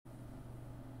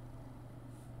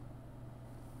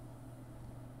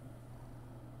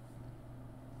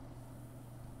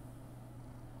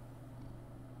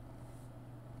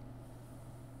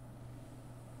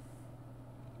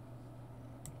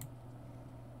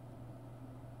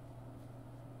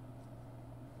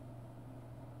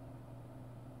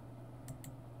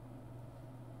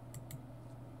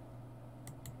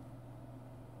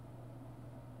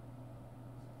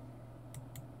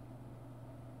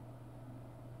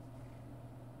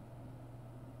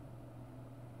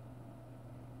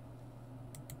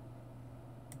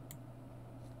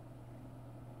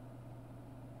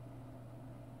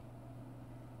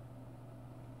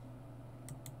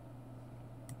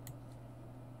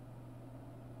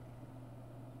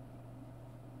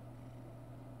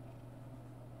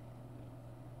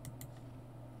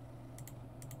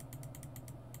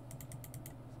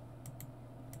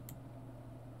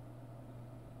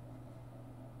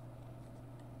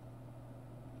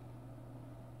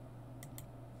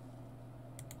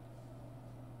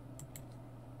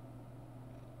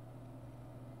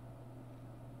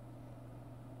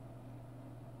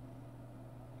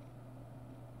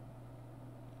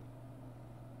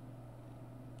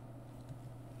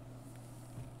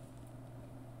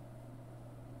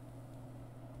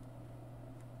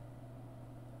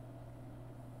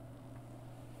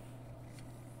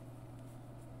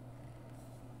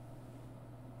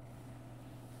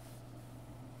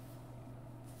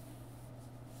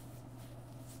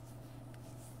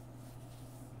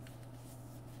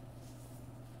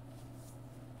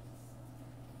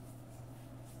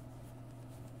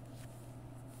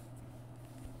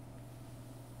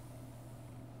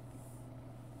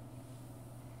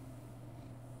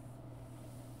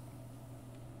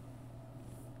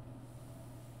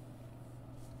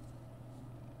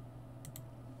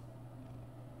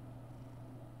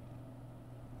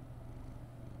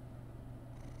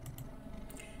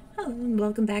Hello and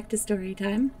welcome back to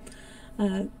Storytime.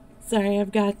 Sorry,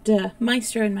 I've got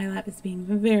Maestro in my lap is being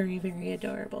very, very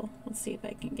adorable. Let's see if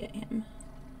I can get him.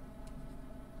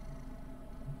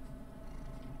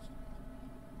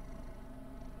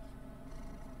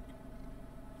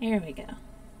 There we go.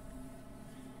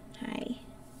 Hi.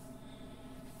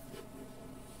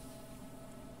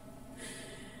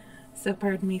 So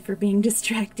pardon me for being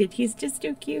distracted. He's just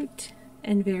too cute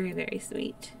and very, very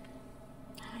sweet.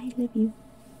 I love you.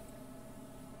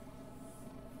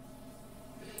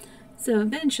 So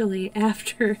eventually,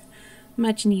 after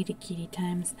much needed kitty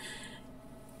times,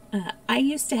 I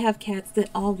used to have cats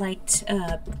that all liked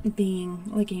having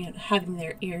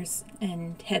their ears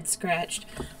and head scratched.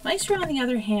 Maestro, on the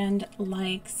other hand,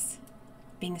 likes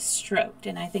being stroked,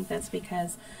 and I think that's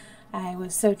because I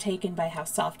was so taken by how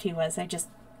soft he was. I just,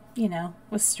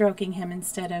 was stroking him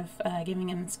instead of giving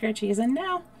him scritchies, and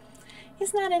now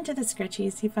he's not into the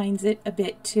scritchies. He finds it a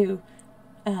bit too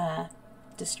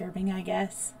disturbing, I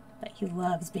guess. But he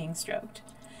loves being stroked,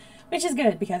 which is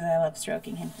good because I love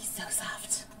stroking him. He's so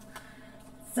soft.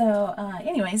 So,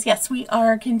 anyways, yes, we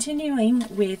are continuing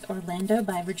with Orlando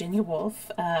by Virginia Woolf,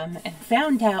 and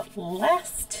found out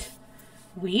last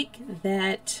week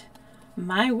that,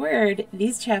 my word,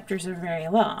 these chapters are very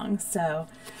long. So,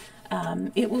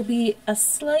 it will be a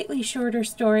slightly shorter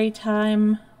story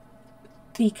time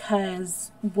because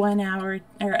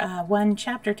one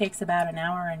chapter takes about an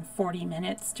hour and 40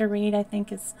 minutes to read, I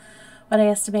think is what I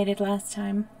estimated last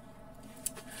time.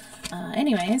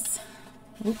 Anyways,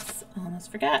 oops,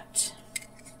 almost forgot.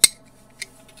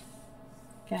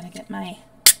 Gotta get my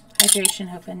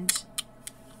hydration opened.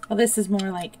 Well, this is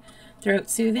more like throat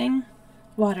soothing.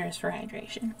 Water is for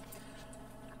hydration.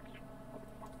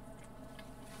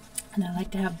 And I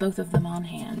like to have both of them on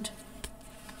hand.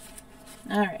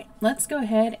 Alright, let's go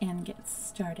ahead and get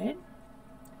started.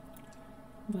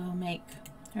 We'll make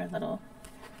our little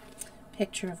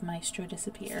picture of Maestro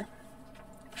disappear.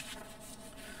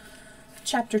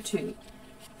 Chapter 2.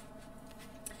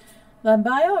 The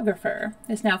biographer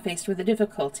is now faced with a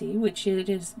difficulty which it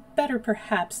is better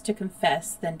perhaps to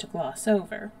confess than to gloss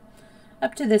over.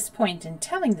 Up to this point in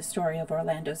telling the story of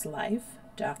Orlando's life,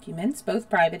 documents, both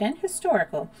private and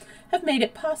historical, have made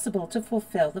it possible to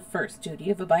fulfill the first duty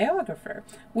of a biographer,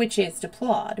 which is to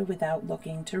plod, without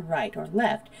looking to right or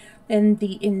left, in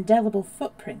the indelible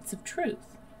footprints of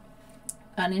truth.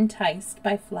 Unenticed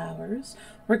by flowers,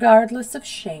 regardless of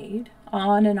shade,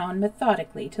 on and on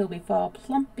methodically till we fall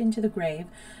plump into the grave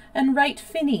and write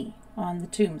 "Finis" on the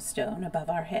tombstone above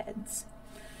our heads.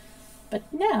 But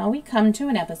now we come to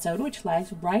an episode which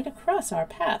lies right across our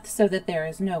path, so that there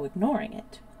is no ignoring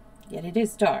it. Yet it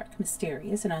is dark,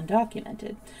 mysterious, and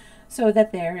undocumented, so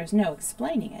that there is no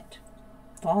explaining it.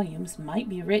 Volumes might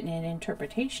be written in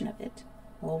interpretation of it,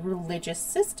 whole religious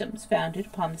systems founded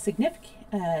upon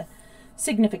the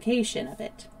signification of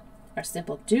it. Our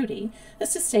simple duty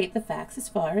is to state the facts as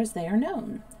far as they are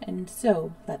known, and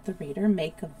so let the reader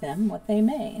make of them what they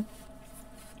may.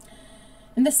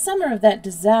 In the summer of that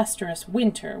disastrous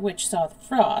winter which saw the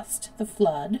frost, the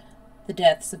flood, the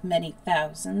deaths of many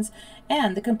thousands,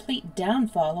 and the complete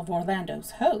downfall of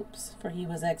Orlando's hopes, for he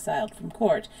was exiled from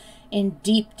court, in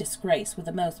deep disgrace with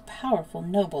the most powerful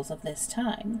nobles of this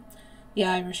time, the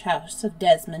Irish house of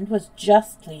Desmond was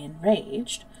justly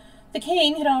enraged. The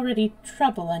king had already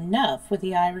trouble enough with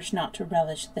the Irish not to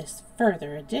relish this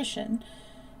further addition.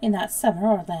 In that summer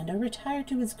Orlando retired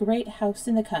to his great house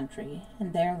in the country,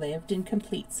 and there lived in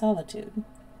complete solitude.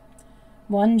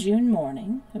 One June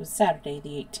morning, it was Saturday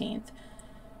the 18th,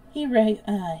 he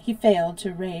failed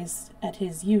to rise at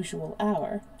his usual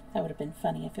hour. That would have been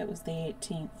funny if it was the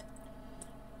 18th.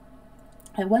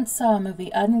 I once saw a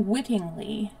movie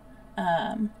unwittingly,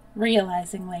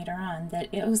 realizing later on that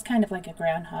it was kind of like a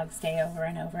Groundhog's Day over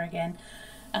and over again.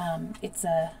 It's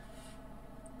a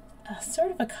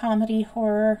sort of a comedy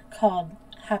horror called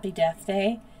Happy Death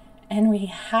Day, and we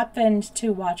happened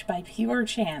to watch by pure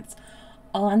chance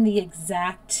on the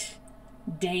exact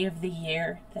day of the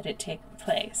year that it took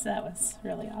place. That was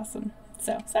really awesome.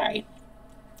 So, sorry.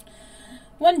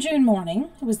 One June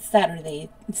morning, it was Saturday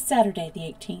the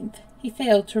 18th, he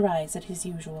failed to rise at his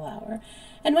usual hour,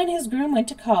 and when his groom went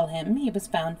to call him, he was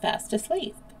found fast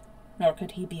asleep, nor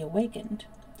could he be awakened.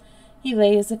 He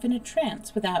lay as if in a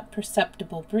trance, without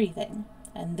perceptible breathing,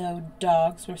 and though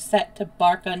dogs were set to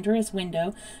bark under his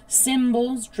window,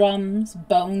 cymbals, drums,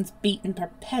 bones beaten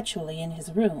perpetually in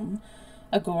his room,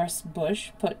 a gorse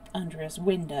bush put under his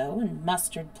window, and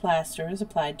mustard plasters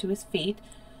applied to his feet,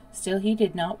 still he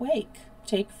did not wake,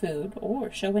 take food,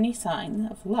 or show any sign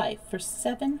of life for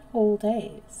 7 whole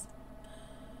days.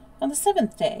 On the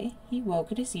 7th day he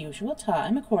woke at his usual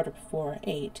time,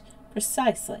 8:15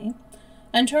 precisely,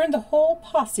 and turned the whole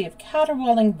posse of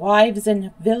caterwauling wives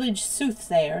and village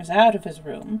soothsayers out of his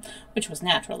room, which was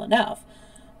natural enough.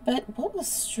 But what was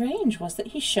strange was that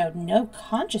he showed no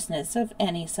consciousness of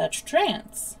any such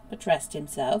trance, but dressed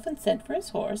himself and sent for his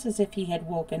horse as if he had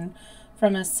woken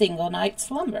from a single night's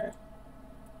slumber.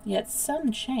 Yet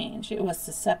some change, it was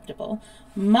susceptible,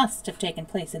 must have taken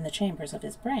place in the chambers of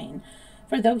his brain,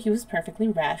 for though he was perfectly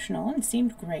rational and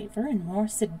seemed graver and more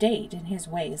sedate in his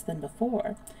ways than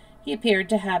before, he appeared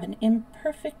to have an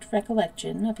imperfect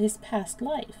recollection of his past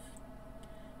life.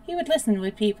 He would listen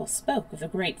when people spoke of the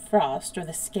great frost, or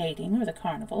the skating, or the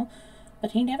carnival,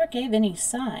 but he never gave any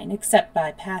sign, except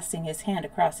by passing his hand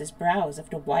across his brow as if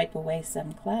to wipe away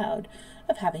some cloud,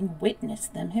 of having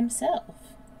witnessed them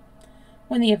himself.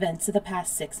 When the events of the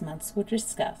past 6 months were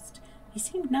discussed, he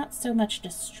seemed not so much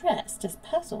distressed as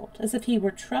puzzled, as if he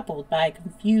were troubled by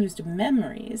confused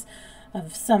memories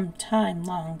of some time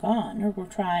long gone, or were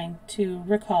trying to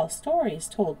recall stories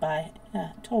told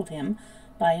him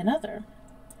by another.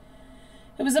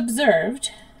 It was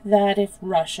observed that if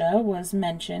Russia was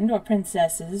mentioned, or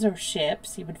princesses, or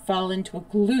ships, he would fall into a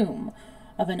gloom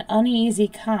of an uneasy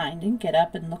kind, and get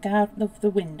up and look out of the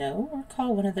window, or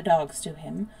call one of the dogs to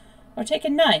him, or take a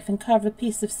knife and carve a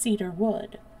piece of cedar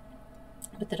wood.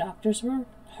 But the doctors were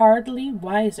hardly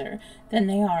wiser than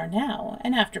they are now,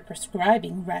 and after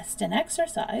prescribing rest and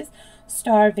exercise,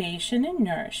 starvation and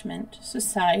nourishment,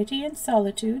 society and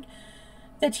solitude,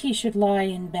 that he should lie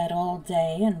in bed all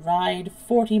day and ride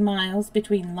 40 miles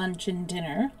between lunch and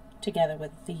dinner, together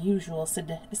with the usual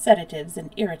sedatives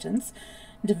and irritants,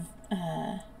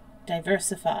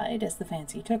 diversified, as the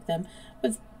fancy took them,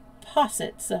 with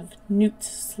possets of newt's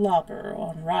slobber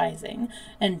on rising,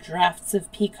 and draughts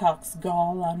of peacock's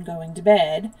gall on going to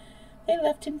bed, they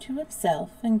left him to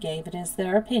himself, and gave it as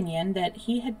their opinion that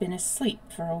he had been asleep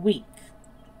for a week.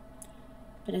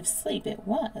 But if sleep it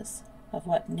was, of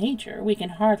what nature, we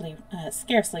can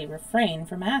scarcely refrain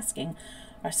from asking,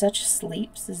 are such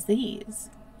sleeps as these?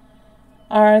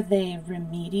 Are they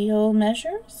remedial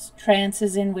measures,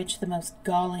 trances in which the most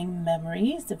galling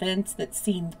memories, events that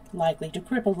seem likely to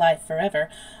cripple life forever,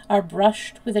 are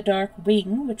brushed with a dark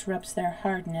wing which rubs their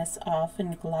harshness off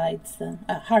and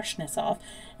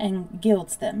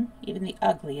gilds them, even the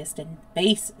ugliest and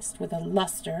basest, with a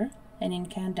lustre and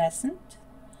incandescent?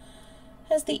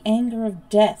 Has the anger of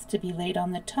death to be laid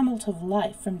on the tumult of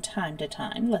life from time to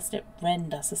time, lest it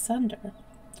rend us asunder?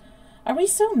 Are we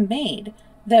so made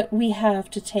that we have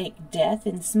to take death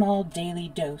in small daily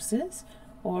doses,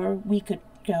 or we could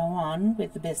go on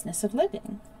with the business of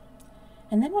living?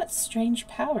 And then what strange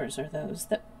powers are those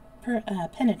that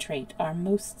penetrate our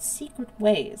most secret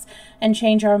ways, and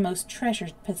change our most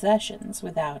treasured possessions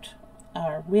without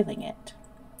our willing it?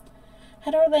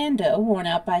 Had Orlando, worn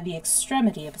out by the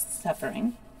extremity of his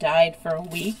suffering, died for a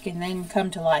week and then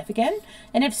come to life again?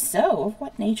 And if so, of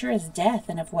what nature is death,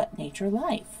 and of what nature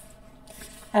life?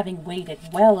 Having waited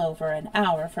well over an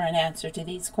hour for an answer to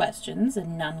these questions,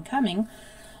 and none coming,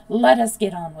 let us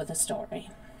get on with the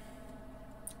story.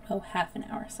 Oh, half an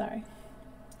hour, sorry.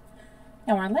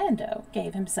 Now Orlando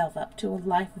gave himself up to a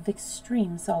life of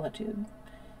extreme solitude.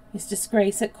 His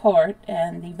disgrace at court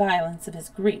and the violence of his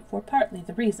grief were partly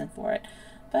the reason for it,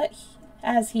 but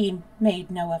as he made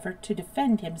no effort to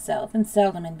defend himself, and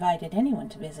seldom invited anyone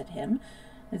to visit him,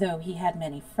 though he had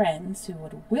many friends who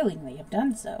would willingly have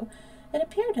done so, it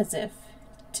appeared as if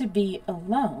to be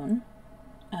alone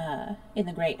in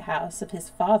the great house of his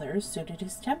fathers suited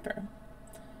his temper.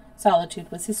 Solitude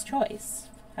was his choice.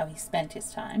 How he spent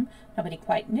his time, nobody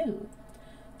quite knew.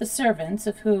 The servants,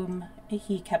 of whom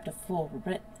he kept a full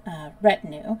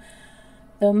retinue,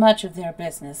 though much of their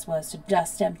business was to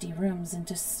dust empty rooms and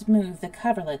to smooth the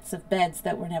coverlets of beds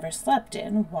that were never slept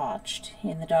in, watched,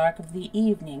 in the dark of the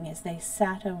evening, as they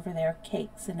sat over their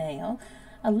cakes and ale,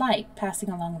 a light passing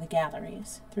along the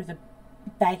galleries, through the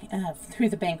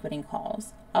banqueting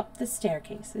halls, up the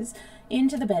staircases,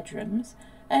 into the bedrooms,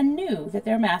 and knew that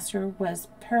their master was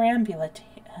perambulating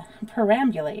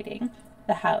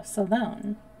the house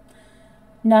alone.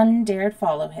 None dared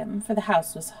follow him, for the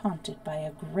house was haunted by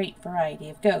a great variety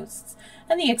of ghosts,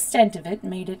 and the extent of it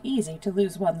made it easy to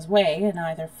lose one's way and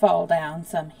either fall down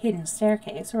some hidden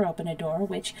staircase or open a door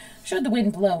which, should the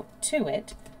wind blow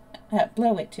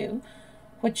it to,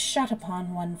 would shut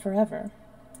upon one forever.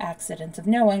 Accidents of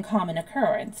no uncommon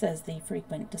occurrence, as the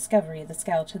frequent discovery of the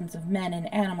skeletons of men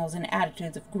and animals in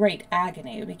attitudes of great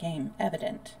agony became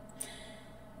evident.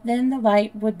 Then the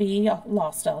light would be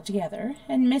lost altogether,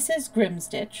 and Mrs.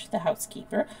 Grimstitch, the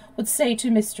housekeeper, would say to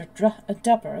Mr.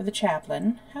 Dupper, the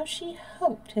chaplain, how she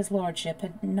hoped his lordship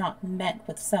had not met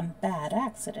with some bad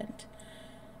accident.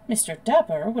 Mr.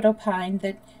 Dupper would opine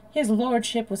that his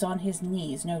lordship was on his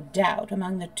knees, no doubt,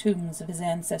 among the tombs of his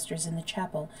ancestors in the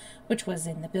chapel, which was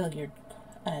in the billiard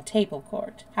table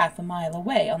court, half a mile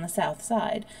away on the south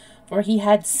side, for he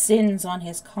had sins on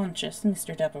his conscience,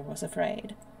 Mr. Dupper was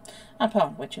afraid.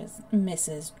 Upon which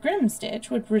Mrs.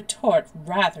 Grimstitch would retort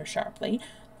rather sharply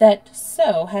that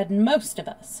so had most of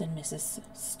us, and Mrs.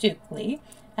 Stukely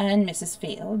and Mrs.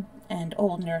 Field and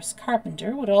old Nurse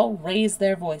Carpenter would all raise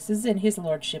their voices in his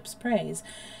lordship's praise,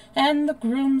 and the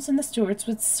grooms and the stewards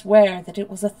would swear that it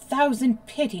was 1,000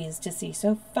 pities to see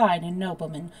so fine a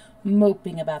nobleman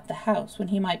moping about the house when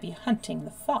he might be hunting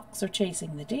the fox or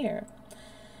chasing the deer.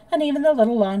 And even the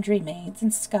little laundry maids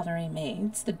and scullery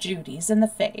maids, the Judys and the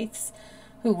Faiths,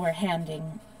 who were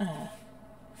handing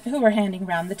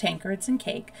round the tankards and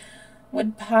cake,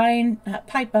 would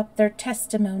pipe up their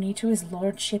testimony to his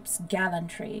lordship's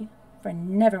gallantry, for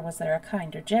never was there a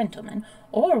kinder gentleman,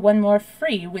 or one more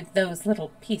free with those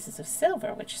little pieces of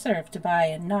silver which served to buy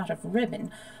a knot of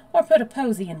ribbon or put a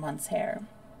posy in one's hair.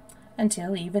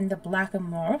 Until even the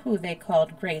blackamoor, who they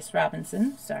called Grace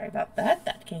Robinson, sorry about that,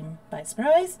 that came by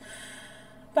surprise,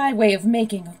 by way of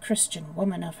making a Christian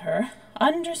woman of her,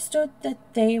 understood that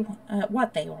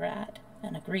what they were at,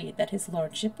 and agreed that his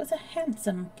lordship was a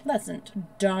handsome, pleasant,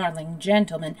 darling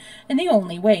gentleman in the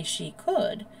only way she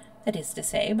could, that is to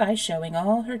say, by showing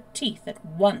all her teeth at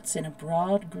once in a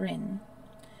broad grin.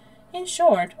 In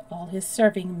short, all his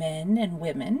serving men and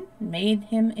women made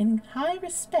him in high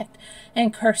respect,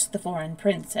 and cursed the foreign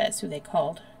princess, who they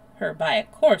called her by a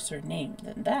coarser name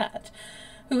than that,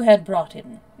 who had brought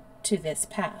him to this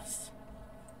pass.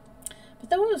 But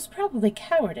though it was probably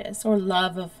cowardice or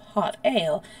love of hot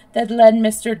ale that led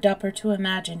Mr. Dupper to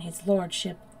imagine his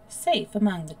lordship safe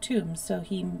among the tombs, so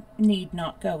he need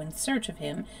not go in search of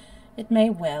him, it may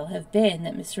well have been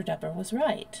that Mr. Dupper was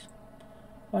right.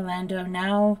 Orlando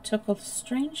now took a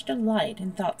strange delight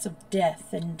in thoughts of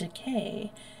death and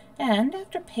decay, and,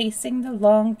 after pacing the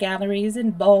long galleries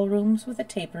and ballrooms with a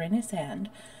taper in his hand,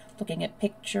 looking at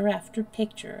picture after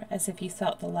picture as if he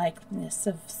sought the likeness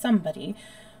of somebody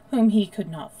whom he could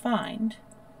not find,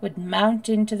 would mount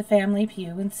into the family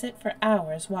pew and sit for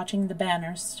hours watching the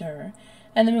banners stir,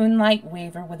 and the moonlight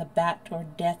waver with a bat or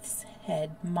death's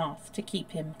head moth to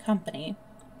keep him company.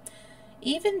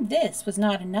 Even this was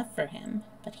not enough for him,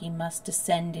 but he must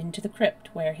descend into the crypt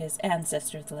where his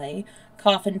ancestors lay,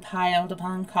 coffin piled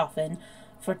upon coffin,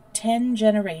 for 10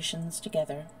 generations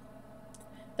together.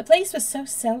 The place was so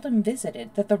seldom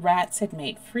visited that the rats had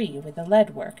made free with the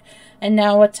lead-work, and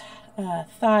now a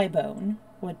thigh-bone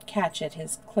would catch at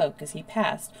his cloak as he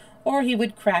passed, or he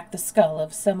would crack the skull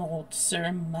of some old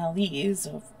Sir Malise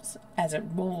as it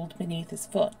rolled beneath his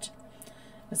foot.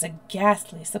 It was a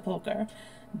ghastly sepulchre,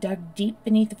 dug deep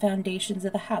beneath the foundations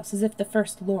of the house, as if the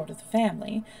first lord of the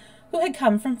family, who had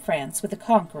come from France with the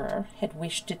Conqueror, had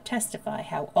wished to testify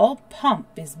how all pomp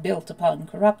is built upon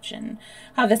corruption,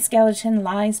 how the skeleton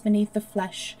lies beneath the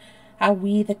flesh, how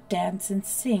we that dance and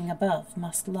sing above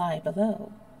must lie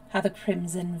below, how the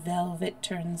crimson velvet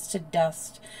turns to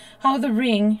dust, how the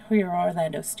ring, here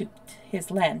Orlando stooped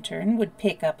his lantern, would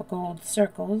pick up a gold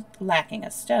circle lacking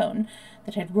a stone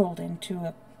that had rolled into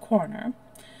a corner,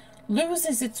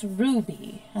 loses its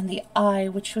ruby, and the eye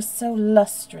which was so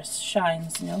lustrous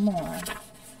shines no more.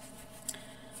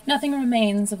 Nothing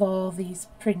remains of all these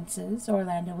princes,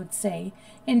 Orlando would say,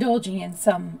 indulging in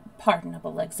some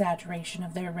pardonable exaggeration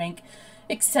of their rank,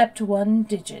 except 1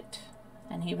 digit,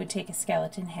 and he would take a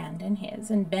skeleton hand in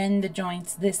his, and bend the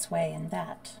joints this way and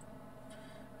that.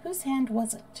 Whose hand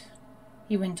was it?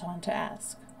 He went on to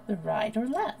ask. The right or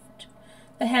left?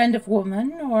 The hand of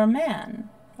woman or man?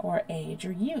 Or age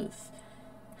or youth?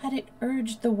 Had it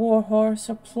urged the war-horse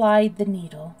or plied the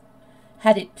needle?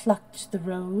 Had it plucked the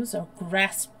rose or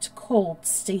grasped cold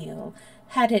steel?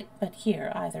 Had it, but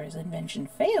here either his invention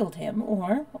failed him,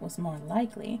 or, what was more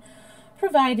likely,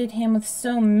 provided him with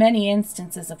so many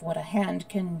instances of what a hand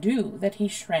can do that he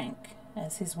shrank,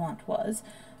 as his wont was,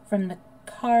 from the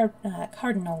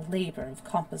cardinal labor of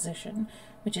composition,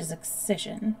 which is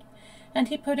excision, and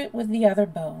he put it with the other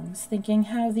bones, thinking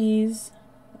how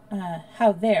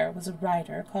there was a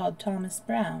writer called Thomas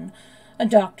Brown, a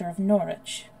doctor of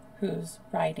Norwich, whose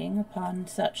writing upon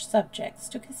such subjects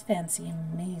took his fancy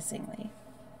amazingly.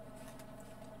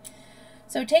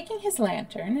 So, taking his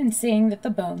lantern, and seeing that the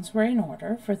bones were in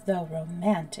order, for though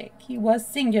romantic, he was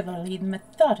singularly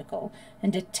methodical,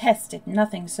 and detested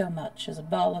nothing so much as a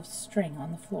ball of string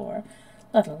on the floor,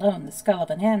 let alone the skull of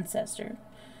an ancestor.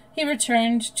 He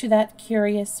returned to that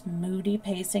curious, moody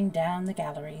pacing down the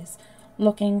galleries,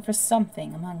 looking for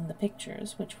something among the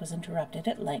pictures, which was interrupted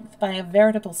at length by a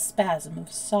veritable spasm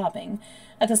of sobbing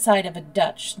at the sight of a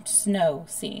Dutch snow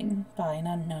scene by an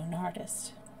unknown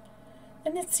artist.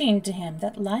 And it seemed to him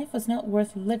that life was not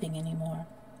worth living any more.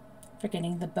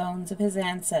 Forgetting the bones of his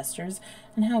ancestors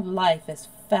and how life is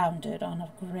founded on a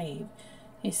grave,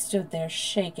 he stood there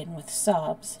shaken with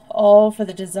sobs, all for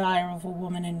the desire of a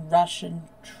woman in Russian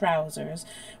trousers,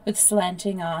 with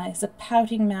slanting eyes, a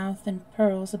pouting mouth, and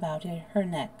pearls about her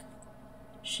neck.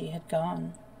 She had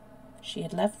gone. She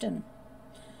had left him.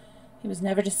 He was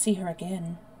never to see her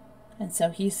again. And so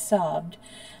he sobbed,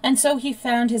 and so he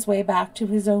found his way back to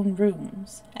his own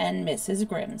rooms, and Mrs.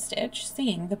 Grimstitch,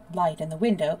 seeing the light in the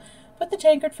window, put the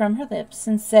tankard from her lips,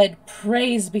 and said,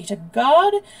 "Praise be to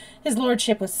God! His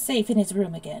lordship was safe in his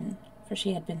room again," for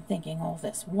she had been thinking all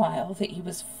this while that he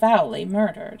was foully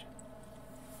murdered.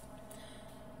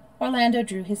 Orlando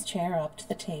drew his chair up to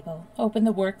the table, opened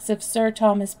the works of Sir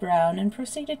Thomas Browne, and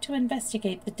proceeded to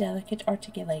investigate the delicate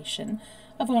articulation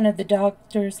of one of the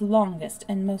doctor's longest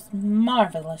and most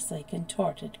marvellously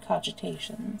contorted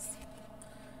cogitations.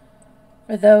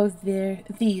 For though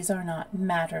these are not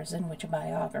matters in which a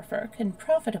biographer can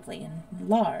profitably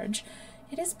enlarge,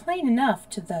 it is plain enough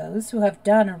to those who have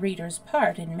done a reader's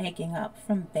part in making up,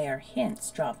 from bare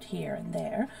hints dropped here and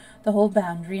there, the whole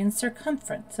boundary and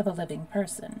circumference of a living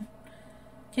person,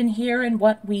 can hear in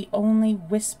what we only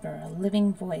whisper a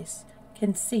living voice,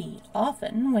 can see,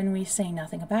 often when we say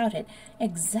nothing about it,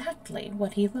 exactly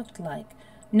what he looked like,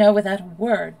 know without a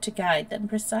word to guide them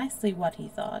precisely what he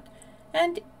thought,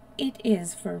 and it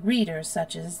is for readers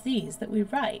such as these that we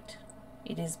write.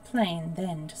 It is plain,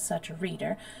 then, to such a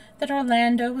reader, that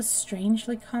Orlando was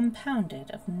strangely compounded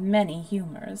of many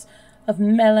humours, of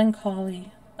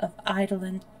melancholy, of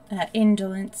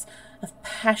indolence, of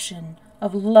passion,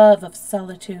 of love of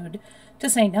solitude, to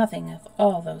say nothing of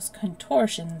all those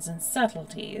contortions and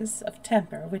subtleties of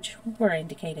temper which were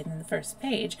indicated in the first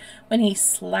page, when he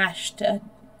slashed at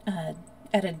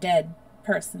a dead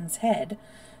person's head,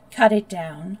 cut it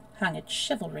down, hung it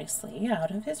chivalrously out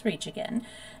of his reach again,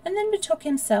 and then betook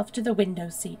himself to the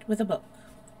window-seat with a book.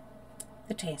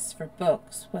 The taste for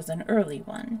books was an early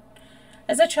one.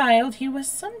 As a child he was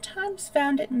sometimes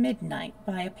found at midnight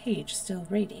by a page still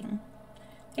reading.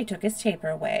 They took his taper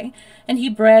away, and he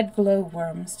bred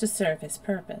glowworms to serve his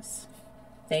purpose.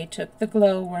 They took the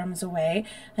glowworms away,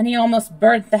 and he almost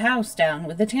burnt the house down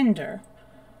with the tinder.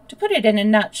 To put it in a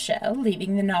nutshell,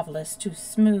 leaving the novelist to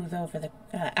smooth over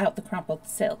out the crumpled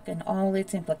silk and all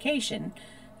its implication,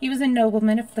 he was a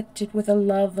nobleman afflicted with a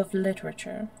love of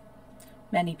literature.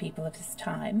 Many people of his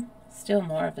time, still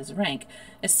more of his rank,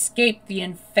 escaped the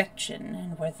infection,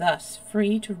 and were thus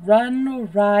free to run or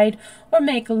ride or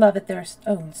make love at their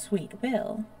own sweet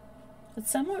will. But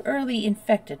some were early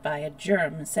infected by a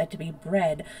germ said to be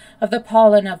bred of the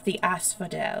pollen of the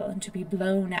asphodel, and to be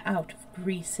blown out of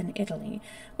Greece and Italy,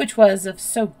 which was of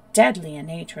so deadly a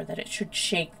nature that it should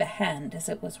shake the hand as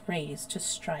it was raised to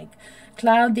strike,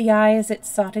 cloud the eye as it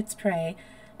sought its prey,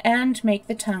 and make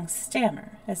the tongue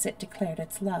stammer as it declared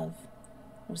its love.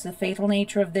 It was the fatal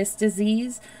nature of this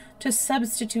disease to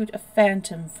substitute a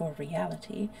phantom for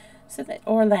reality, so that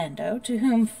Orlando, to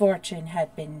whom fortune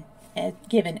had given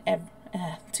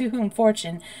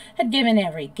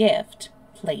every gift,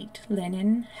 plate,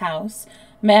 linen, house,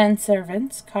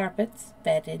 manservants, carpets,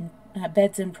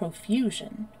 beds in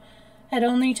profusion, had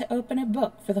only to open a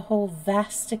book for the whole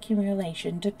vast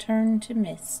accumulation to turn to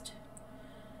mist.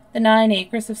 The 9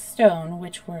 acres of stone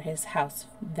which were his house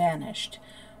vanished.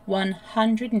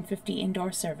 150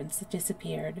 indoor servants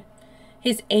disappeared.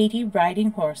 His 80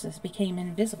 riding horses became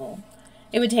invisible.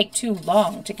 It would take too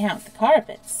long to count the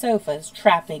carpets, sofas,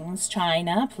 trappings,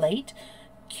 china, plate,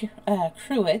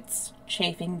 cruets,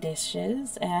 chafing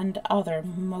dishes, and other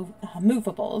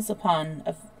movables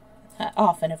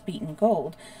often of beaten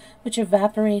gold, which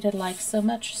evaporated like so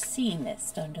much sea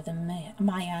mist under the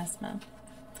miasma.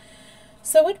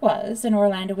 So it was, and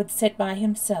Orlando would sit by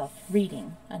himself,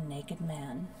 reading, a naked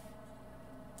man.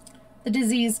 The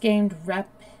disease gained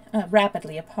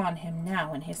rapidly upon him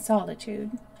now in his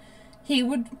solitude. He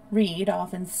would read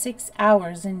often 6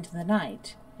 hours into the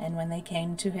night, and when they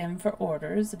came to him for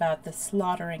orders about the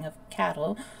slaughtering of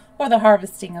cattle or the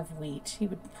harvesting of wheat, he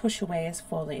would push away his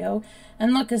folio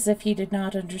and look as if he did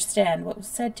not understand what was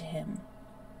said to him.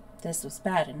 This was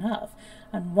bad enough,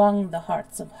 and wrung the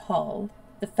hearts of Hull,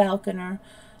 the falconer,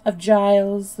 of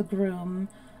Giles, the groom,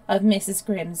 of Mrs.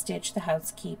 Grimstitch, the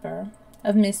housekeeper,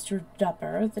 of Mr.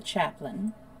 Dupper, the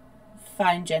chaplain. A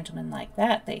fine gentleman like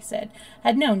that, they said,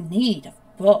 had no need of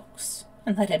books,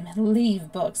 and let him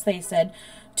leave books, they said,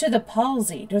 to the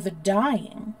palsied or the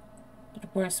dying.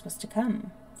 But worse was to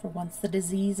come, for once the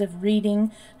disease of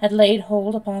reading had laid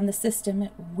hold upon the system,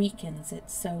 it weakens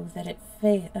it so that it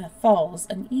falls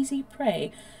an easy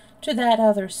prey to that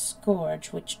other scourge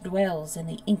which dwells in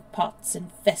the ink-pots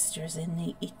and festers in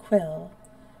the quill.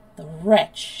 The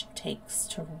wretch takes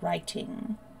to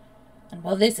writing. And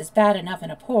while this is bad enough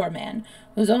in a poor man,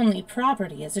 whose only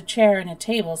property is a chair and a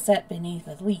table set beneath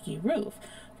a leaky roof,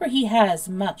 for he has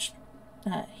not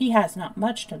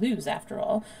much to lose after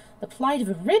all, the plight of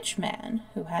a rich man,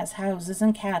 who has houses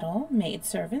and cattle,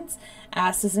 maidservants,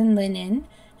 asses and linen,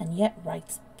 and yet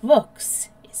writes books,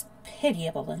 is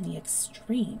pitiable in the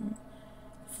extreme.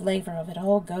 The flavor of it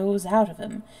all goes out of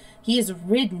him. He is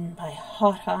riddled by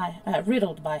hot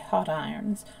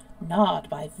irons, gnawed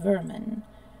by vermin.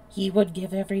 He would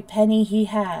give every penny he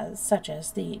has, such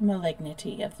as the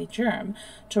malignity of the germ,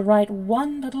 to write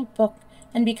one little book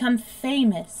and become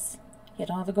famous. Yet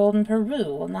all the gold in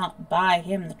Peru will not buy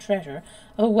him the treasure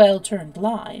of a well-turned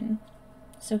line.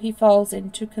 So he falls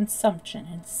into consumption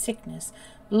and sickness,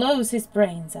 blows his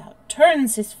brains out,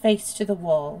 turns his face to the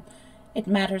wall. It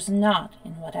matters not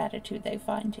in what attitude they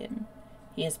find him.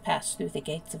 He has passed through the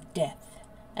gates of death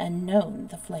and known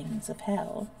the flames of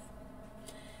hell.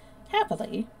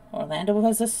 Happily, Orlando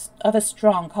was of a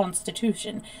strong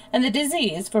constitution, and the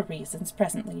disease, for reasons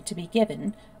presently to be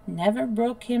given, never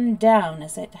broke him down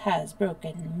as it has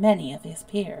broken many of his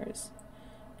peers.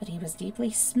 But he was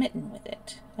deeply smitten with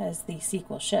it, as the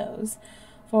sequel shows,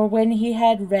 for when he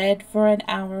had read for an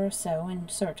hour or so in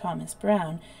Sir Thomas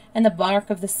Browne, and the bark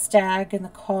of the stag and the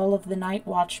call of the night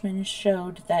watchman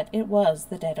showed that it was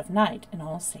the dead of night and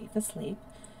all safe asleep,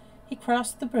 he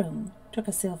crossed the room, took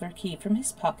a silver key from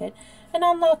his pocket, and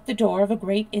unlocked the door of a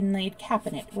great inlaid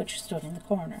cabinet which stood in the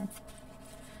corner.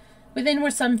 Within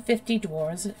were some 50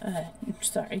 drawers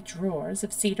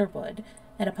of cedar wood,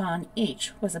 and upon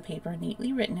each was a paper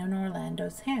neatly written in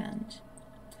Orlando's hand.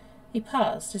 He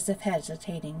paused, as if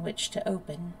hesitating which to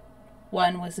open.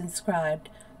 One was inscribed,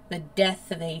 "The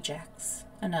Death of Ajax,"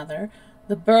 another,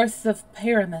 "The Birth of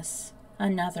Pyramus,"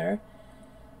 another,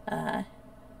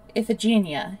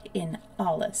 "Iphigenia in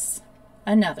Aulis,"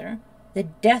 another, "The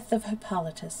Death of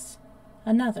Hippolytus,"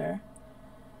 another,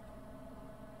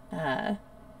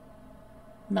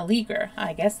 Meleager,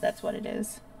 I guess that's what it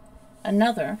is,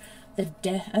 another,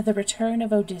 the Return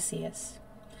of Odysseus.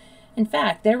 In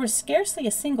fact, there was scarcely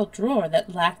a single drawer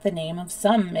that lacked the name of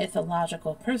some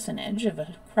mythological personage of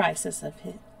a crisis of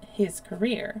his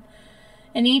career.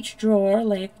 In each drawer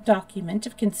lay a document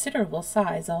of considerable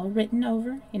size, all written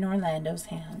over in Orlando's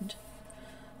hand.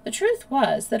 The truth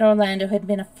was that Orlando had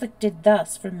been afflicted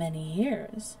thus for many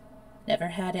years. Never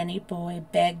had any boy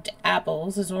begged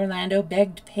apples as Orlando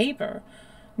begged paper,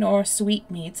 nor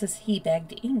sweetmeats as he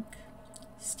begged ink.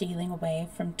 Stealing away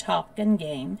from talk and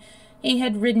game, he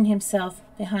had hidden himself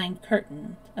behind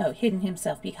curtains,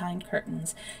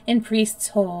 in priests'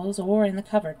 holes, or in the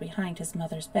cupboard behind his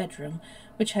mother's bedroom,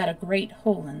 which had a great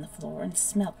hole in the floor and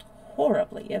smelt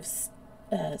horribly of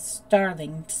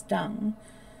starling stung,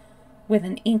 with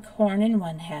an inkhorn in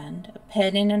one hand, a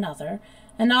pen in another,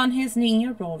 and on his knee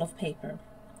a roll of paper.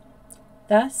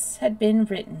 Thus had been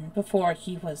written, before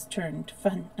he was turned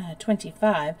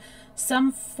 25,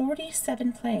 some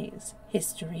 47 plays,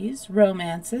 histories,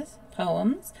 romances,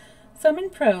 poems, some in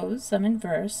prose, some in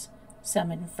verse,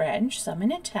 some in French, some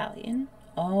in Italian,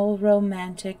 all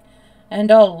romantic,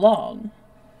 and all long.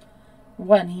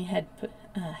 One he had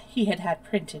had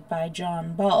printed by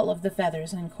John Ball of the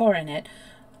Feathers and Coronet,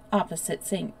 opposite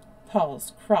St.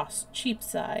 Paul's Cross,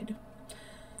 Cheapside.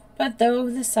 But though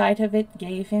the sight of it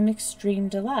gave him extreme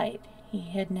delight, he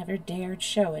had never dared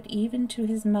show it even to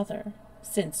his mother,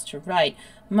 since to write,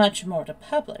 much more to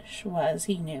publish, was,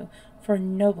 he knew, for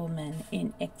noblemen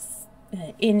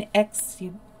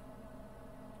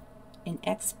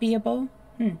inexpiable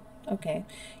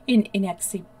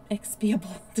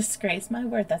disgrace. My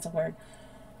word, that's a word.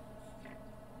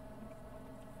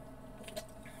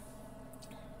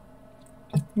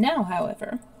 Now,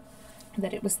 however,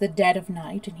 that it was the dead of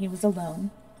night and he was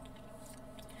alone,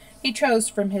 he chose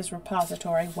from his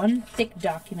repository one thick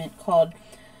document called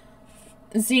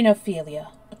Xenophilia,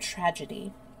 a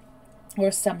Tragedy,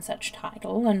 or some such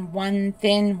title, and one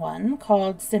thin one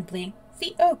called simply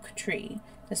The Oak Tree.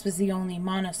 This was the only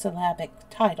monosyllabic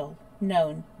title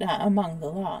known among the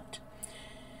lot.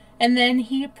 And then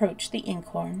he approached the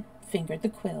inkhorn, fingered the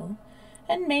quill,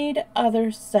 and made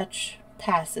other such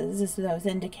passes as those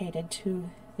indicated to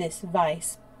this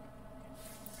vice,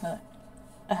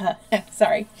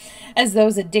 as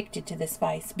those addicted to this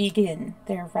vice begin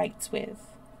their rites with.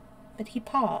 but he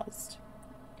paused.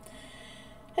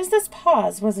 As this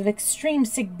pause was of extreme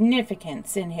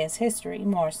significance in his history,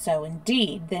 more so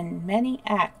indeed than many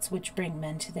acts which bring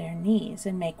men to their knees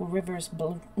and make rivers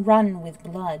run with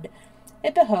blood,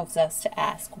 it behoves us to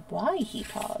ask why he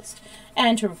paused,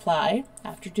 and to reply,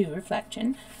 after due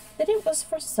reflection, that it was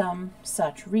for some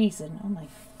such reason. Oh my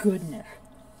goodness.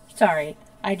 Sorry,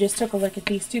 I just took a look at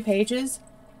these 2 pages.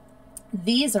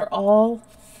 These are all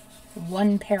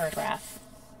one paragraph.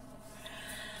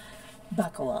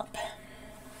 Buckle up.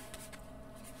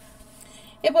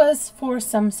 It was for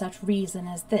some such reason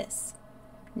as this.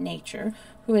 Nature,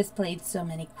 who has played so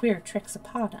many queer tricks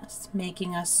upon us,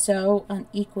 making us so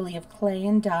unequally of clay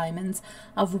and diamonds,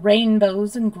 of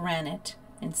rainbows and granite,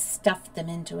 and stuffed them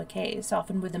into a case,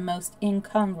 often with the most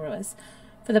incongruous,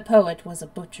 for the poet has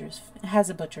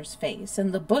a butcher's face,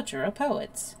 and the butcher a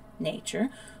poet's. Nature,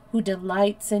 who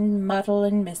delights in muddle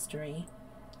and mystery,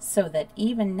 so that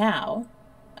even now,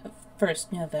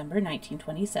 1st November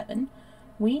 1927,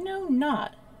 we know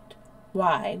not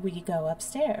why we go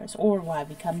upstairs, or why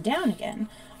we come down again.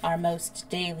 Our most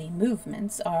daily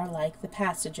movements are like the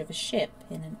passage of a ship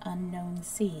in an unknown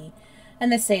sea,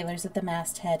 and the sailors at the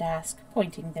masthead ask,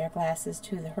 pointing their glasses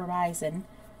to the horizon,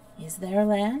 "Is there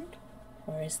land,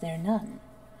 or is there none?"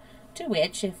 To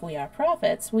which, if we are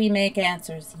prophets, we make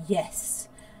answers, "Yes."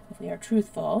 If we are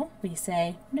truthful, we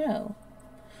say, "No."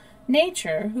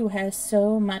 Nature, who has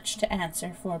so much to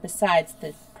answer for besides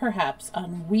the perhaps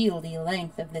unwieldy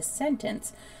length of this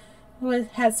sentence,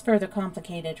 has further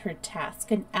complicated her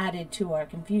task and added to our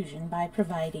confusion by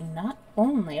providing not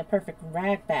only a perfect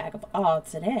rag-bag of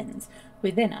odds and ends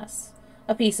within us,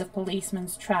 a piece of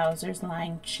policeman's trousers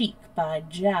lying cheek by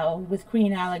jowl with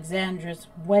Queen Alexandra's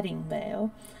wedding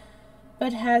veil,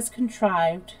 but has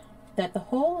contrived that the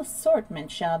whole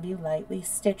assortment shall be lightly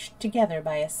stitched together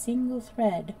by a single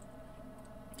thread.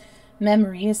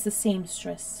 Memory is the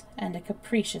seamstress, and a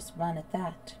capricious one at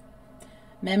that.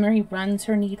 Memory runs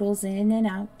her needles in and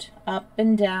out, up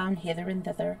and down, hither and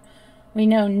thither. We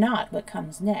know not what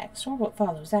comes next, or what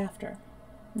follows after.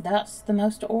 Thus, the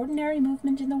most ordinary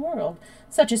movement in the world,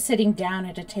 such as sitting down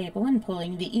at a table and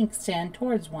pulling the inkstand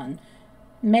towards one,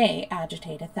 may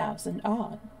agitate 1,000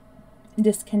 odd,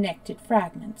 disconnected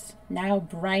fragments, now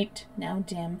bright, now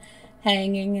dim,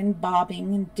 hanging and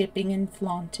bobbing and dipping and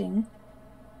flaunting,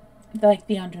 like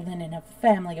the underlinen of a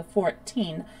family of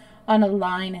 14 on a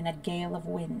line in a gale of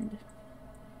wind.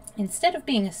 Instead of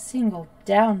being a single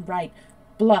downright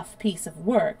bluff piece of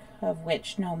work, of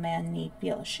which no man need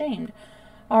feel ashamed,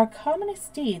 our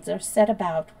commonest deeds are set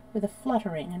about with a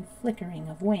fluttering and flickering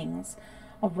of wings,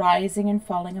 a rising and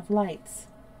falling of lights.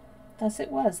 Thus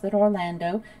it was that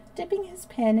Orlando, dipping his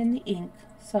pen in the ink,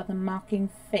 saw the mocking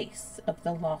face of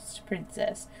the lost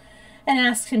princess, and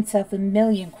asked himself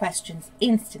 1,000,000 questions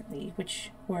instantly, which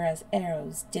were as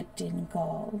arrows dipped in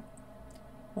gall.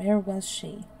 Where was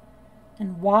she?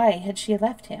 And why had she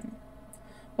left him?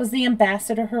 Was the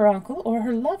ambassador her uncle or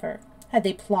her lover? Had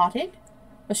they plotted?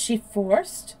 Was she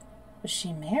forced? Was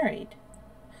she married?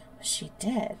 Was she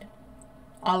dead?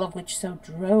 All of which so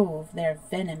drove their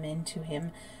venom into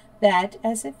him that,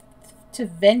 as if to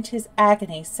vent his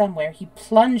agony somewhere, he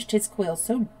plunged his quill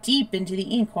so deep into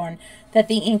the inkhorn that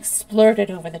the ink splurted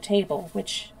over the table,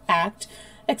 which act,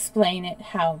 explain it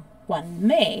how one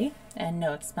may, and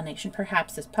no explanation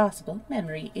perhaps is possible,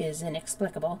 memory is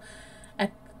inexplicable,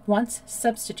 at once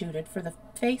substituted for the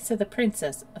face of the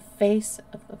princess a face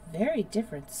of a very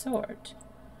different sort.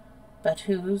 But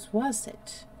whose was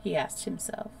it? He asked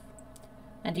himself.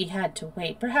 And he had to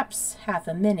wait perhaps half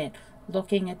a minute,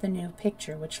 looking at the new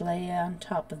picture which lay on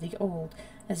top of the old,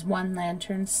 as one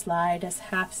lantern slid as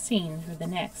half seen through the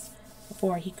next,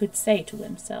 before he could say to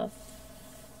himself,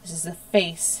 "This is the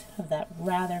face of that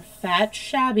rather fat,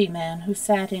 shabby man who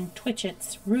sat in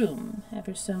Twitchett's room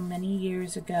ever so many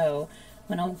years ago,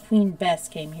 when old Queen Bess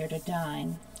came here to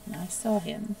dine, and I saw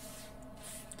him."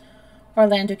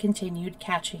 Orlando continued,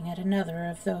 catching at another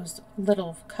of those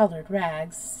little colored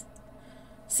rags.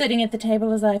 "Sitting at the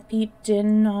table as I peeped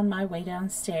in on my way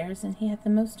downstairs, and he had the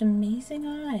most amazing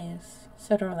eyes,"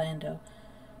 said Orlando,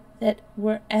 "that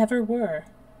ever were.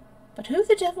 But who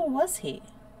the devil was he?"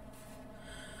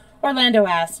 Orlando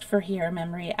asked, for here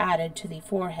memory added to the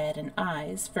forehead and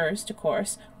eyes, first, of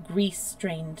course,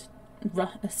 grease-stained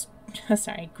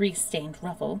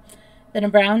ruffle, then a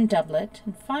brown doublet,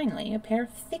 and finally a pair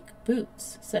of thick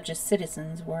boots, such as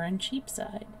citizens wore in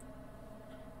Cheapside.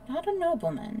 "Not a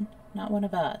nobleman, not one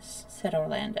of us," said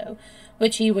Orlando,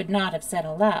 which he would not have said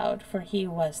aloud, for he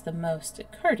was the most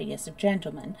courteous of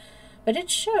gentlemen, but it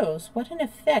shows what an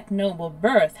effect noble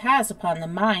birth has upon the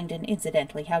mind, and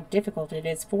incidentally how difficult it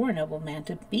is for a noble man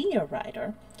to be a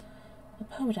writer. A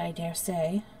poet, I dare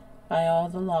say, by all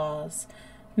the laws.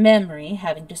 Memory,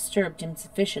 having disturbed him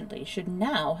sufficiently, should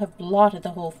now have blotted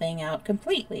the whole thing out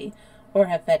completely, or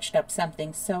have fetched up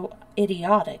something so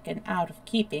idiotic and out of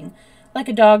keeping, like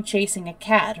a dog chasing a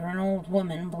cat or an old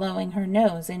woman blowing her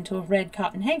nose into a red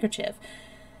cotton handkerchief,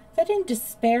 that in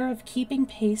despair of keeping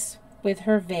pace with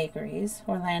her vagaries,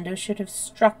 Orlando should have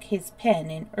struck his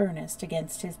pen in earnest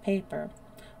against his paper.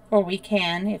 For we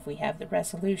can, if we have the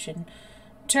resolution,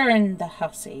 turn the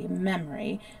hussy,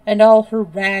 Memory, and all her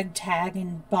rag-tag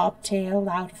and bobtail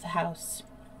out of the house.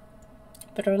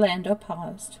 But Orlando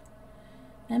paused.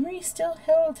 Memory still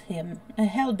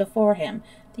held before him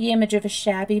the image of a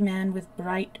shabby man with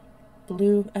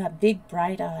big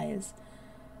bright eyes.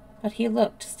 But he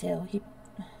looked, still he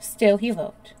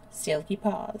looked, still he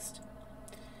paused.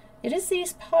 It is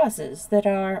these pauses that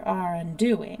are our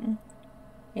undoing.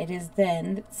 It is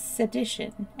then that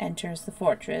sedition enters the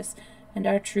fortress, and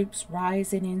our troops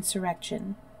rise in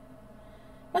insurrection.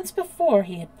 Once before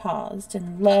he had paused,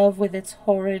 and love with its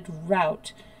horrid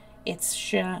rout, its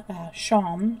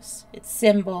shawms, its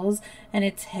cymbals, and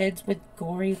its heads with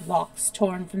gory locks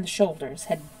torn from the shoulders,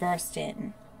 had burst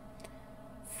in.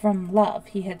 From love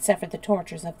he had suffered the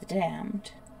tortures of the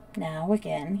damned. Now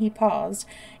again he paused,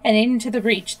 and into the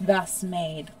breach thus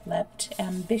made leapt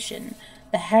ambition,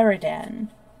 the harridan,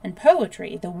 and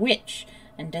poetry, the witch,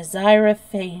 and desire of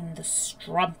fame, the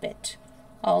strumpet.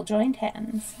 All joined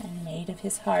hands, and made of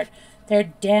his heart their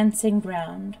dancing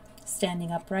ground.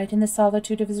 Standing upright in the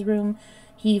solitude of his room,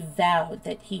 he vowed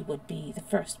that he would be the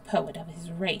first poet of his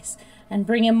race, and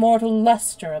bring immortal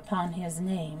lustre upon his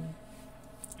name.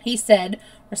 He said,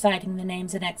 reciting the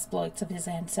names and exploits of his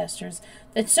ancestors,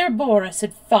 that Sir Boris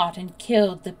had fought and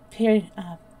killed the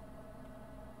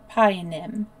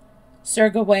Paynim, Sir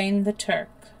Gawain the Turk,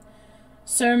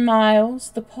 Sir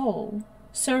Miles the Pole,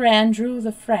 Sir Andrew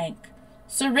the Frank,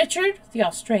 Sir Richard the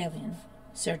Australian,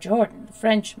 Sir Jordan the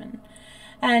Frenchman,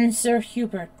 and Sir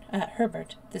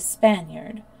Herbert the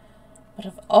Spaniard. But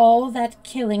of all that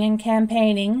killing and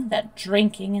campaigning, that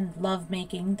drinking and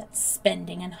love-making, that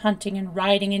spending and hunting and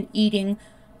riding and eating,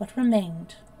 what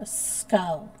remained? A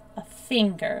skull, a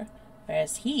finger,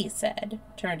 whereas he said,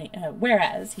 turning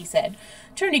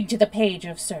to the page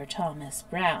of Sir Thomas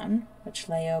Browne, which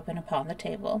lay open upon the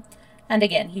table, and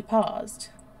again he paused,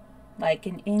 like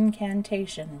an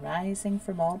incantation rising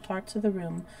from all parts of the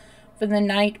room. From the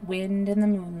night wind and the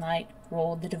moonlight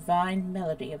rolled the divine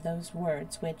melody of those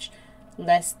words which,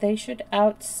 lest they should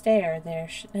outstare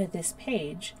this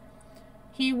page,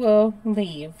 he will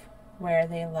leave where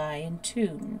they lie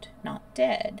entombed, not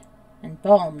dead,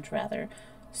 embalmed rather,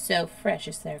 so fresh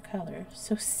is their color,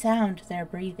 so sound their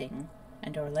breathing.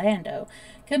 And Orlando,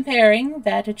 comparing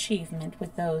that achievement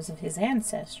with those of his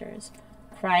ancestors,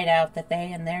 cried out that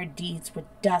they and their deeds were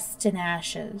dust and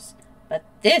ashes, but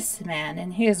this man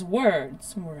and his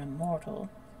words were immortal.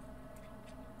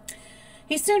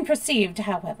 He soon perceived,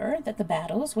 however, that the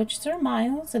battles which Sir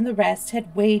Miles and the rest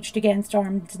had waged against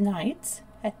armed knights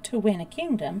to win a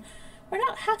kingdom were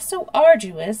not half so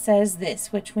arduous as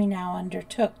this which he now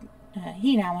undertook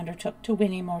to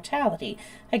win immortality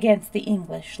against the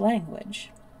English language.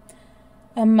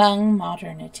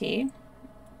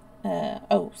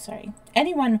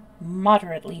 Anyone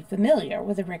moderately familiar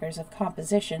with the rigors of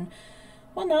composition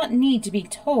will not need to be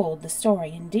told the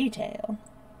story in detail.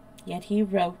 Yet he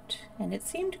wrote, and it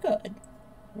seemed good.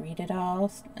 I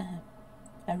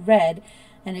read,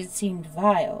 and it seemed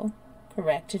vile.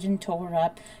 Corrected and tore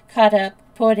up, cut up,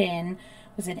 put in,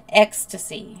 was in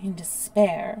ecstasy, in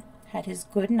despair, had his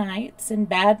good nights and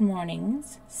bad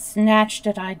mornings, snatched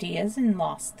at ideas and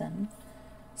lost them,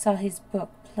 saw his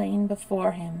book plain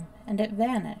before him, and it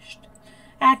vanished,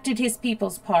 acted his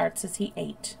people's parts as he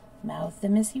ate, mouthed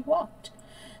them as he walked,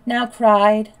 now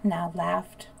cried, now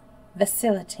laughed,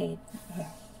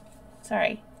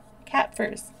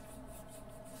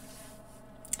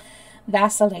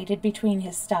 vacillated between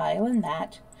his style and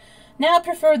that, now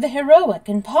preferred the heroic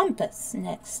and pompous,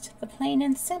 next the plain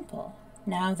and simple,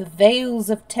 now the vales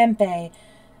of Tempe,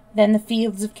 then the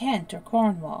fields of Kent or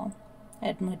Cornwall,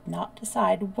 and would not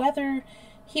decide whether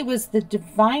he was the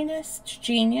divinest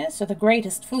genius or the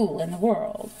greatest fool in the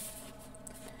world.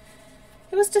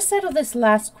 It was to settle this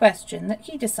last question that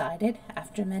he decided,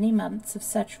 after many months of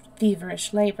such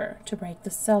feverish labor, to break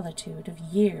the solitude of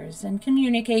years and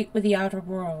communicate with the outer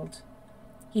world.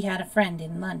 He had a friend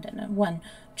in London, one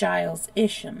Giles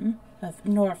Isham of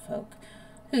Norfolk,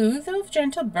 who, though of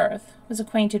gentle birth, was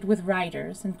acquainted with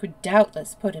writers, and could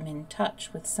doubtless put him in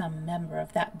touch with some member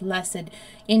of that blessed,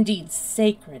 indeed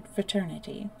sacred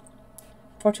fraternity.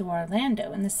 For to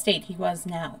Orlando, in the state he was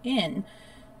now in,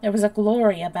 there was a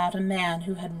glory about a man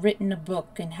who had written a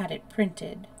book and had it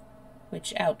printed,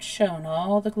 which outshone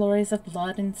all the glories of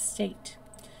blood and state.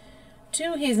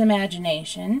 To his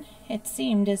imagination, it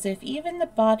seemed as if even the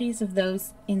bodies of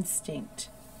those instinct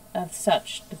of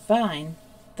such divine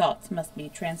thoughts must be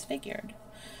transfigured.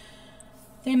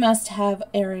 They must have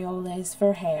aureoles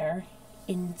for hair,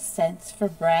 incense for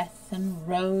breath, and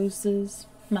roses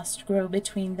must grow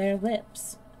between their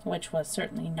lips, which was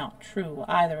certainly not true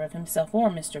either of himself or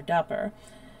Mr. Dupper.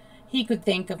 He could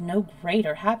think of no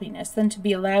greater happiness than to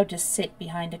be allowed to sit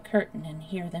behind a curtain and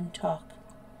hear them talk.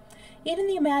 Even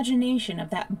the imagination of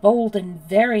that bold and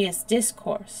various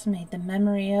discourse made the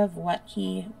memory of what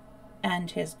he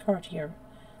and his courtier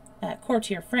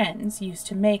friends used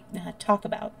to talk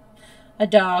about. A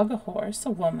dog, a horse,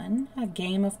 a woman, a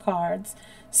game of cards,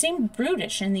 seemed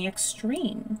brutish in the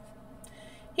extreme.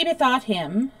 He bethought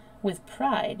him, with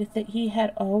pride, that he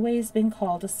had always been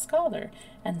called a scholar,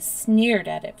 and sneered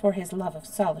at it for his love of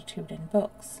solitude and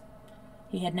books.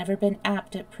 He had never been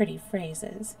apt at pretty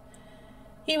phrases.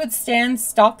 He would stand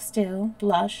stock still,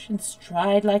 blush, and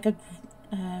stride like a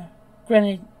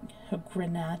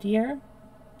grenadier.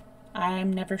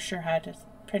 I'm never sure how to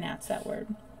pronounce that word.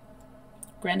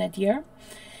 Grenadier,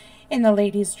 in the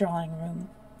ladies' drawing-room.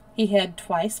 He had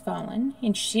twice fallen,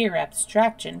 in sheer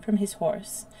abstraction, from his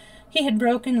horse. He had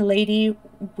broken Lady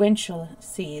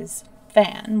Winchelsea's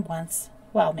fan once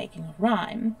while making a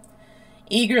rhyme.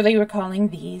 Eagerly recalling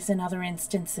these and other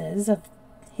instances of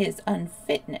his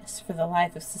unfitness for the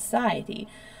life of society,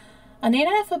 an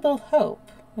ineffable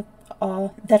hope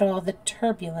that all the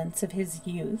turbulence of his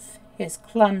youth, his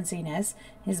clumsiness,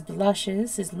 his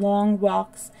blushes, his long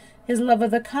walks, his love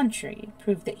of the country,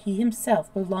 proved that he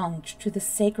himself belonged to the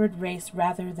sacred race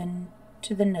rather than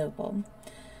to the noble,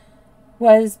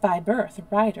 was by birth a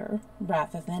writer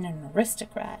rather than an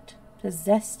aristocrat,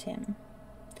 possessed him.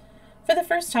 For the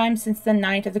first time since the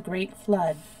night of the great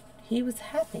flood, he was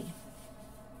happy.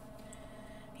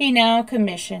 He now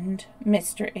commissioned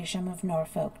Mr. Isham of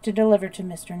Norfolk to deliver to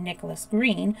Mr. Nicholas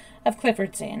Green of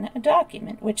Clifford's Inn a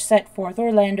document which set forth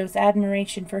Orlando's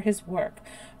admiration for his work,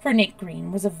 for Nick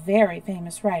Green was a very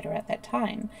famous writer at that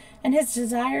time, and his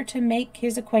desire to make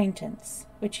his acquaintance,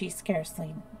 which he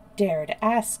scarcely dared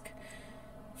ask,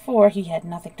 for he had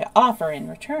nothing to offer in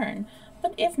return.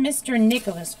 But if Mr.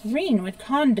 Nicholas Green would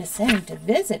condescend to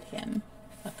visit him,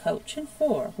 a coach and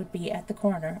four would be at the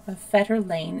corner of Fetter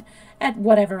Lane at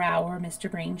whatever hour Mr.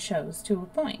 Green chose to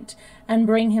appoint, and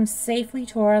bring him safely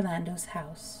to Orlando's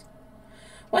house.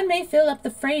 One may fill up the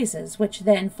phrases which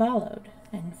then followed,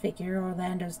 and figure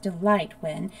Orlando's delight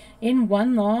when, in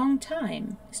one long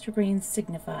time, Mr. Green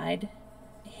signified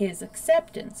his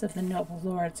acceptance of the noble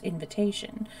lord's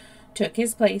invitation, took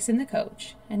his place in the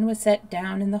coach, and was set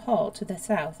down in the hall to the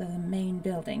south of the main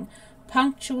building,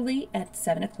 punctually at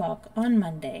 7 o'clock on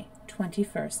Monday,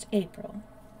 21st April.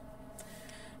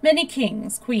 Many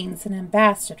kings, queens, and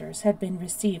ambassadors had been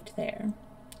received there.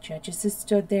 Judges had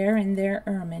stood there in their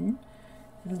ermine.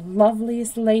 The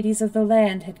loveliest ladies of the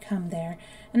land had come there,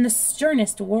 and the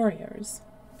sternest warriors.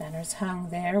 Banners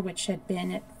hung there which had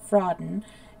been at Frawden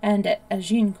and at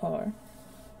Agincourt.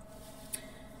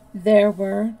 There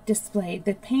were displayed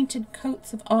the painted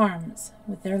coats of arms,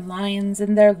 with their lions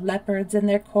and their leopards and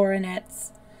their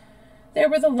coronets. There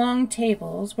were the long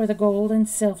tables where the gold and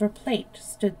silver plate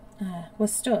stood,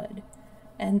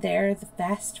 and there the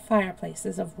vast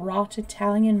fireplaces of wrought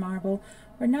Italian marble,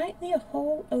 where nightly a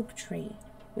whole oak tree,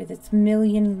 with its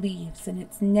million leaves and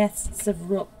its nests of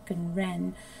rook and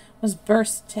wren, was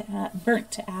burnt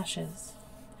to ashes.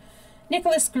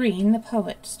 Nicholas Green, the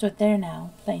poet, stood there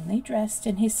now, plainly dressed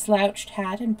in his slouched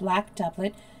hat and black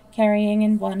doublet, carrying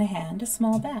in one hand a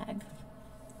small bag.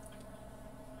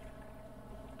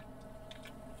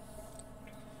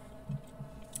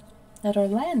 That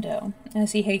Orlando,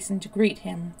 as he hastened to greet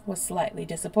him, was slightly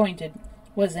disappointed,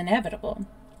 was inevitable.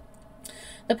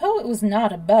 The poet was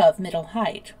not above middle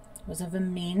height, was of a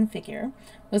mean figure,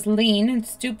 was lean and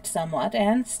stooped somewhat,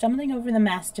 and, stumbling over the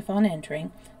mastiff on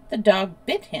entering, the dog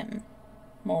bit him.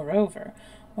 Moreover,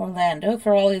 Orlando,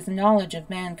 for all his knowledge of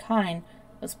mankind,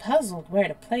 was puzzled where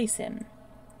to place him.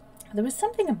 There was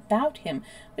something about him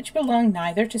which belonged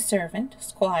neither to servant,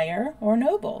 squire, or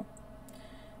noble.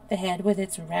 The head with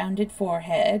its rounded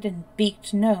forehead and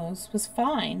beaked nose was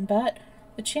fine, but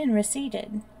the chin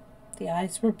receded. The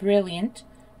eyes were brilliant,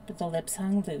 but the lips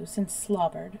hung loose and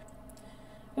slobbered.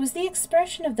 It was the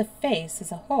expression of the face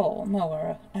as a whole,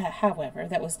 however,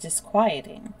 that was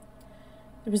disquieting.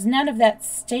 There was none of that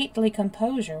stately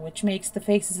composure which makes the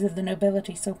faces of the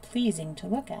nobility so pleasing to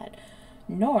look at,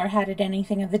 nor had it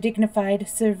anything of the dignified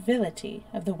servility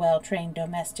of the well-trained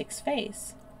domestic's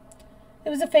face. It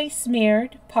was a face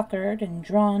smeared, puckered, and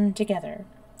drawn together.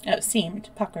 Seemed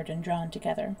puckered and drawn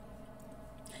together.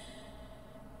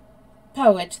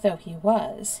 Poet though he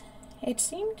was, it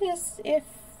seemed as if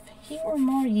he were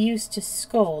more used to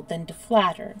scold than to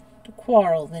flatter, to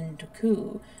quarrel than to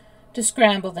coo, to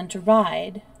scramble than to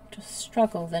ride, to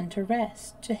struggle than to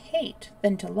rest, to hate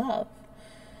than to love.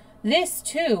 This,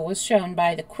 too, was shown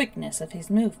by the quickness of his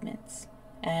movements,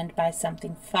 and by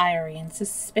something fiery and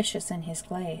suspicious in his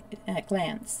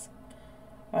glance.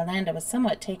 Orlando was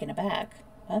somewhat taken aback,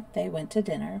 but they went to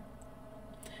dinner.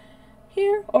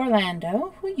 Here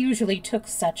Orlando, who usually took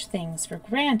such things for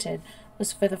granted,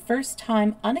 was for the first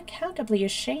time unaccountably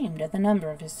ashamed of the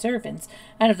number of his servants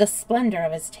and of the splendor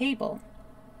of his table.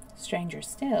 Stranger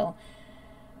still,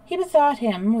 he bethought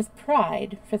him with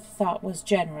pride, for the thought was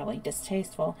generally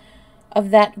distasteful, of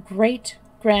that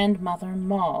great-grandmother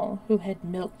Moll who had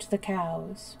milked the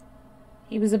cows.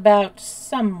 He was about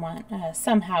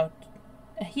somehow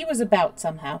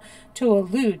to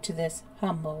allude to this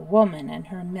humble woman and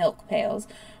her milk pails,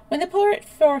 when the poet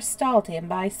forestalled him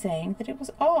by saying that it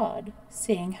was odd,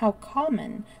 seeing how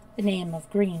common the name of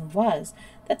Green was,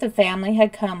 that the family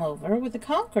had come over with the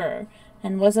Conqueror,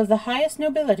 and was of the highest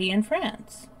nobility in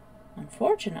France.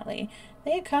 Unfortunately,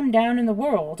 they had come down in the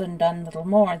world and done little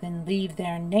more than leave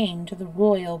their name to the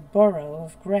royal borough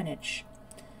of Greenwich.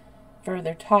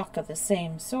 Further talk of the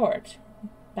same sort,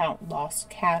 about lost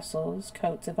castles,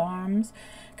 coats of arms,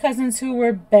 cousins who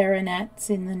were baronets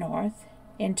in the north,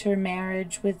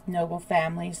 intermarriage with noble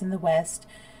families in the west,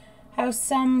 how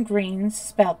some Greens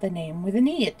spelt the name with an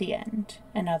E at the end,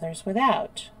 and others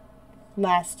without,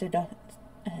 lasted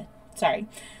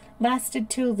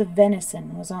till the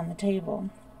venison was on the table.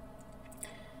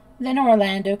 Then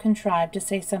Orlando contrived to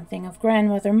say something of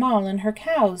Grandmother Moll and her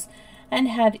cows, and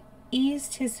had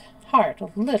eased his heart a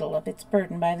little of its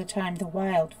burden by the time the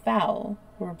wild fowl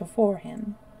were before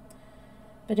him.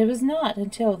 But it was not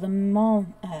until the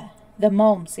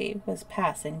Malmsey was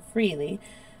passing freely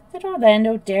that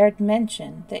Orlando dared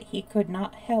mention that he could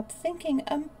not help thinking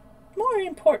a more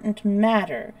important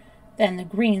matter than the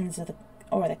greens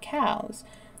or the cows,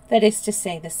 that is to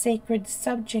say, the sacred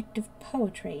subject of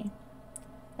poetry.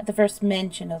 At the first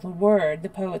mention of the word, the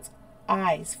poet's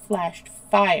eyes flashed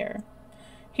fire.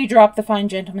 He dropped the fine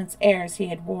gentleman's airs he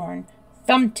had worn,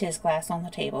 thumped his glass on the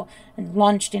table, and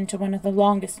launched into one of the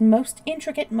longest, most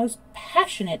intricate, most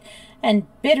passionate, and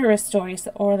bitterest stories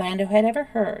that Orlando had ever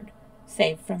heard,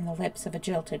 save from the lips of a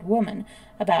jilted woman,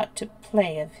 about a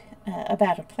play of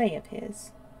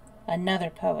his, another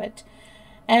poet,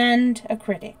 and a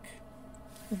critic.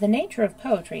 The nature of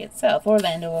poetry itself,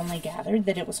 Orlando only gathered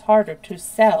that it was harder to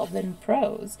sell than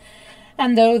prose,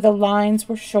 and though the lines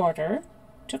were shorter,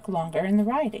 took longer in the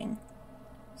writing.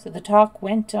 So the talk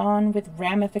went on with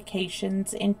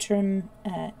ramifications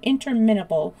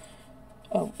interminable,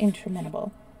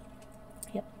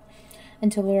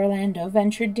 until Orlando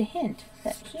ventured to hint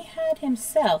that he had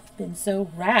himself been so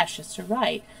rash as to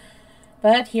write.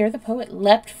 But here the poet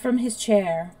leapt from his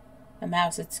chair. A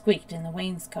mouse had squeaked in the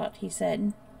wainscot, he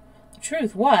said. The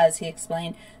truth was, he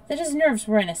explained, that his nerves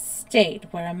were in a state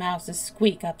where a mouse's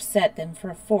squeak upset them for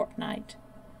a fortnight.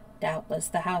 Doubtless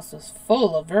the house was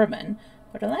full of vermin,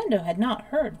 but Orlando had not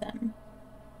heard them.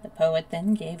 The poet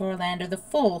then gave Orlando the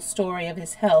full story of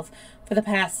his health for the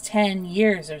past 10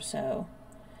 years or so.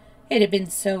 It had been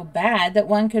so bad that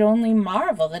one could only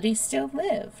marvel that he still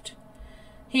lived.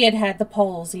 He had had the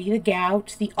palsy, the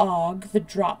gout, the ague, the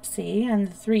dropsy, and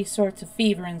the 3 sorts of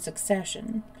fever in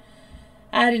succession,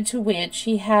 added to which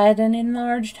he had an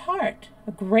enlarged heart,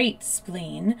 a great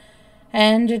spleen,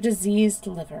 and a diseased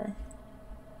liver.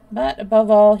 But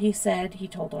above all, he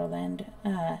had told Orlando,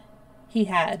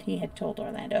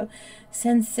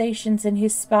 sensations in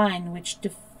his spine which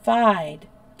defied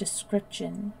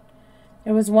description.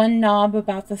 There was one knob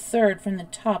about the 3rd from the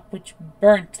top which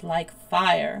burnt like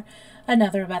fire,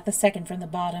 another about the 2nd from the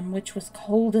bottom which was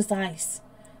cold as ice.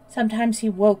 Sometimes he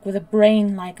woke with a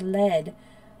brain like lead.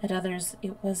 At others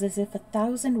it was as if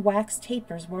 1,000 wax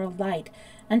tapers were alight,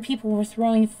 and people were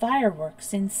throwing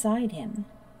fireworks inside him.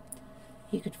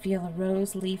 He could feel a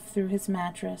rose leaf through his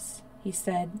mattress, he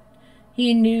said.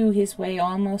 He knew his way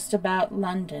almost about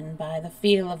London by the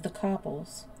feel of the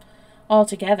cobbles.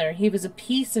 Altogether, he was a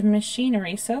piece of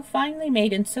machinery so finely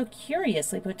made and so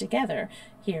curiously put together,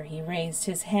 here he raised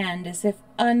his hand as if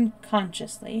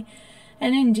unconsciously,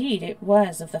 and indeed it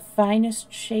was of the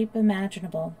finest shape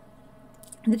imaginable,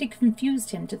 that it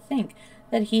confused him to think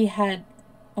that he had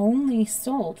only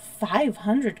sold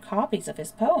 500 copies of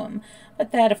his poem,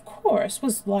 but that, of course,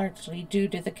 was largely due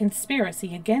to the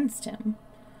conspiracy against him.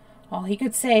 All he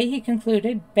could say, he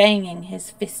concluded, banging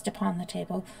his fist upon the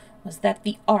table, was that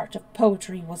the art of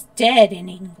poetry was dead in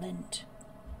England.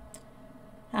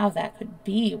 How that could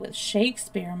be with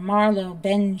Shakespeare, Marlowe,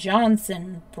 Ben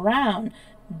Jonson, Browne,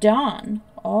 Donne,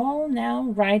 all now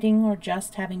writing or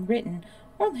just having written,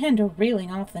 Orlando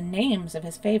reeling off the names of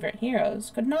his favorite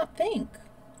heroes, could not think.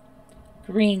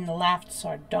 Green laughed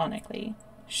sardonically.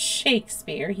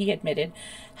 Shakespeare, he admitted,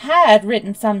 had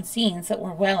written some scenes that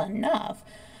were well enough,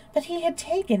 but he had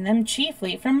taken them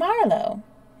chiefly from Marlowe.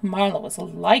 Marlowe was a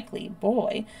likely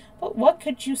boy, but what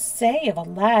could you say of a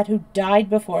lad who died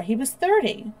before he was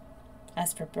 30?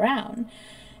 As for Browne,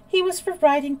 he was for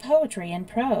writing poetry and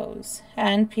prose,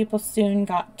 and people soon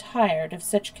got tired of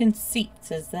such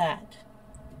conceits as that.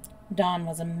 Donne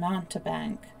was a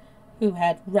mountebank, who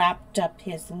had wrapped up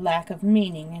his lack of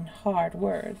meaning in hard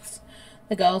words.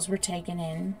 The gulls were taken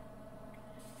in,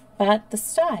 but the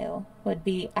style would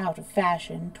be out of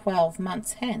fashion 12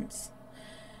 months hence.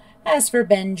 As for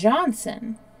Ben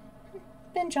Jonson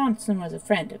was a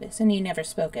friend of his, and he never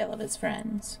spoke ill of his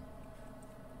friends.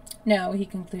 No, he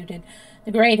concluded,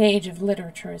 the great age of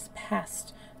literature is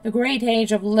past. The great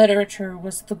age of literature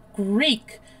was the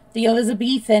Greek. The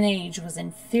Elizabethan age was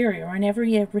inferior in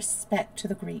every respect to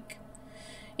the Greek.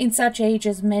 In such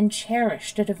ages men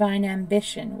cherished a divine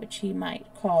ambition, which he might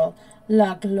call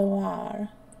la gloire.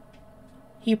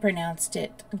 He pronounced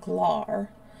it gloire,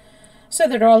 so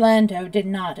that Orlando did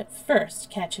not at first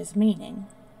catch his meaning.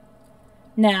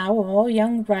 Now all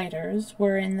young writers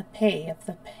were in the pay of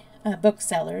the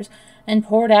booksellers, and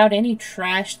poured out any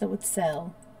trash that would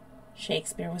sell.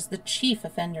 Shakespeare was the chief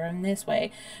offender in this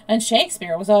way, and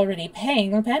Shakespeare was already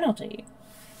paying the penalty.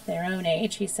 Their own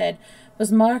age, he said,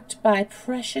 was marked by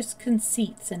precious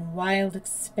conceits and wild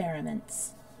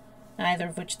experiments, neither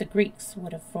of which the Greeks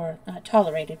would have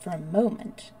tolerated for a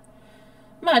moment.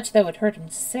 Much though it hurt him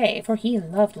to say, for he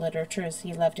loved literature as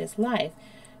he loved his life,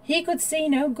 he could see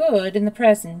no good in the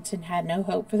present and had no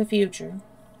hope for the future.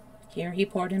 Here he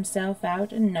poured himself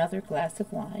out another glass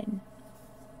of wine.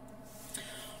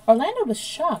 Orlando was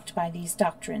shocked by these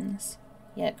doctrines,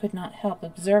 yet could not help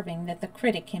observing that the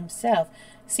critic himself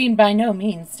seemed by no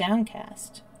means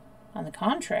downcast. On the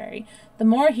contrary, the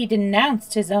more he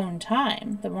denounced his own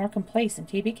time, the more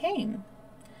complacent he became.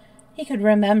 He could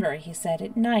remember, he said,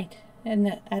 at night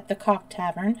at the Cock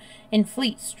Tavern in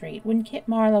Fleet Street, when Kit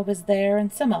Marlowe was there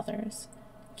and some others.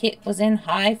 Kit was in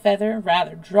high feather,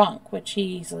 rather drunk, which he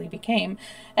easily became,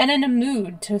 and in a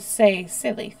mood to say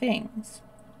silly things.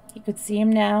 He could see him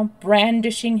now,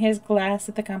 brandishing his glass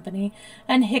at the company,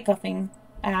 and hiccoughing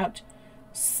out,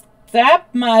 "Stap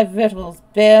my victuals,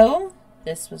 Bill."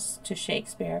 This was to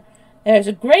Shakespeare. "There's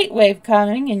a great wave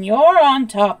coming, and you're on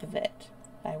top of it."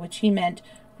 By which he meant,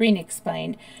 Green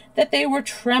explained, that they were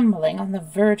trembling on the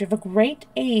verge of a great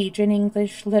age in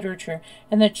English literature,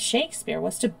 and that Shakespeare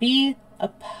was to be a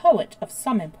poet of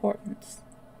some importance.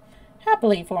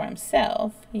 Happily for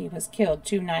himself, he was killed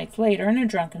 2 nights later in a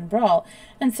drunken brawl,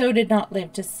 and so did not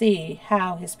live to see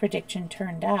how his prediction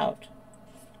turned out.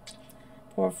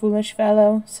 "Poor foolish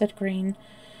fellow," said Green,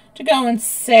 "to go and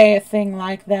say a thing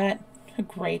like that. A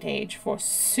great age,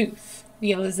 forsooth.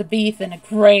 The Elizabethan, a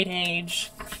great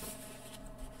age."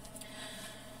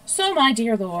 "So, my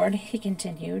dear lord," he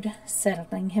continued,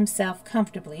 settling himself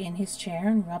comfortably in his chair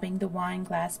and rubbing the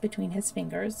wine-glass between his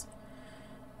fingers,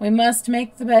 "we must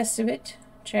make the best of it,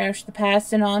 cherish the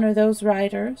past and honor those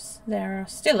writers. There are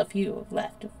still a few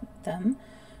left of them,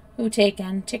 who take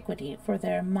antiquity for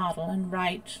their model and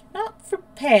write, not for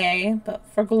pay, but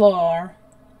for gloire."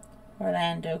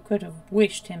 Orlando could have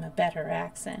wished him a better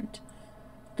accent.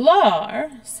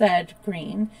 "Gloire," said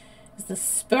Green, "is the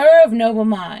spur of noble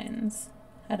minds.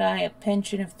 Had I a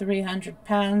pension of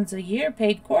 £300 a year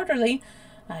paid quarterly,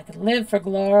 I could live for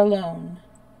gloire alone.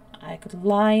 I could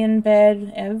lie in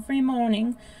bed every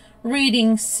morning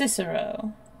reading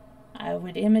Cicero. I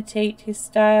would imitate his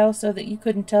style so that you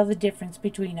couldn't tell the difference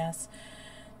between us.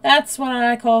 That's what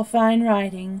I call fine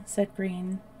writing," said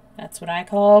Green. "That's what I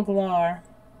call gloire.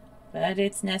 But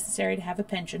it's necessary to have a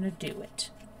pension to do it."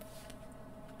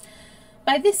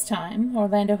 By this time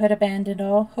Orlando had abandoned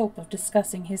all hope of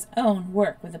discussing his own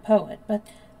work with the poet, but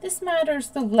this matters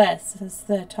the less as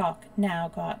the talk now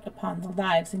got upon the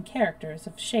lives and characters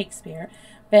of Shakespeare,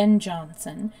 Ben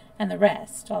Jonson, and the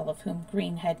rest, all of whom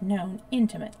Green had known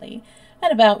intimately,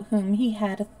 and about whom he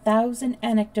had 1,000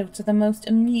 anecdotes of the most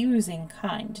amusing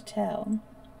kind to tell.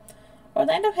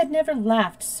 Orlando had never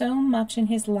laughed so much in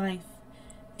his life.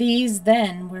 These,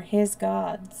 then, were his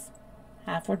gods.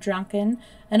 Half were drunken,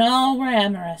 and all were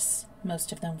amorous.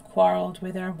 Most of them quarrelled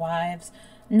with their wives.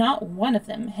 Not one of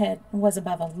them was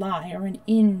above a lie or an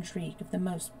intrigue of the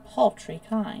most paltry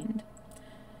kind.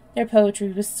 Their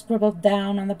poetry was scribbled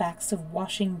down on the backs of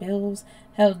washing bills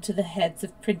held to the heads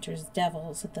of printers'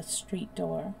 devils at the street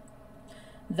door.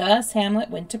 Thus Hamlet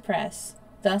went to press,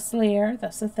 thus Lear,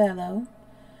 thus Othello.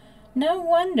 No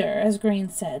wonder, as Green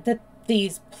said, that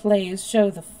these plays show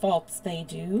the faults they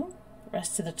do. The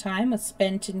rest of the time was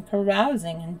spent in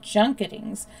carousing and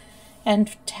junketings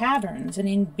and taverns and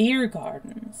in beer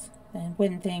gardens, and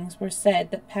when things were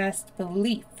said that passed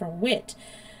belief for wit,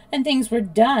 and things were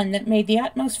done that made the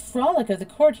utmost frolic of the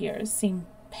courtiers seem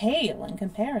pale in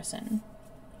comparison.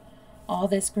 All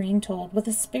this Green told with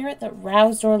a spirit that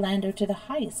roused Orlando to the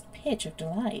highest pitch of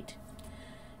delight.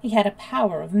 He had a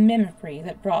power of mimicry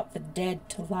that brought the dead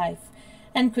to life,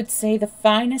 and could say the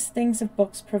finest things of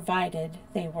books provided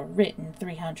they were written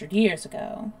 300 years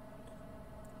ago.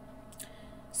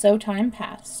 So time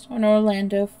passed, and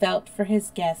Orlando felt for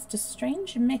his guest a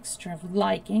strange mixture of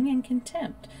liking and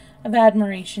contempt, of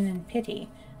admiration and pity,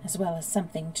 as well as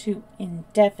something too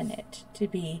indefinite to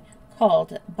be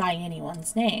called by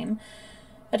anyone's name,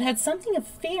 but had something of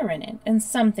fear in it and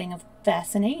something of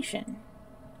fascination.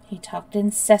 He talked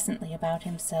incessantly about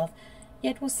himself,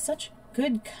 yet was such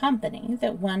good company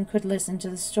that one could listen to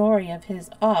the story of his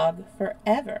Og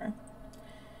forever.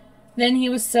 Then he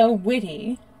was so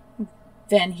witty,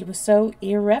 then he was so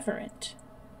irreverent,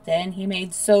 then he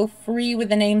made so free with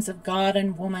the names of God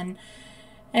and woman,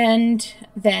 and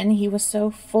then he was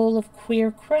so full of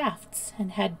queer crafts,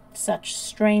 and had such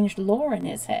strange lore in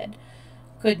his head,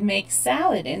 could make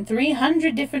salad in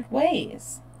 300 different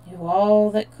ways, knew all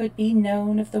that could be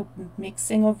known of the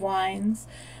mixing of wines,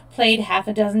 played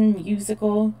 6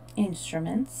 musical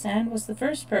instruments, and was the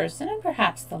first person, and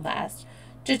perhaps the last,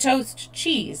 to toast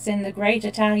cheese in the great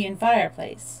Italian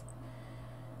fireplace.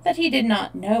 That he did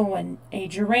not know a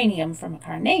geranium from a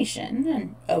carnation,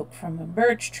 an oak from a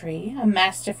birch tree, a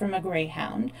mastiff from a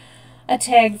greyhound, a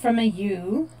teg from a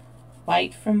ewe,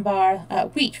 wheat from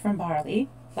barley,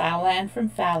 ploughland from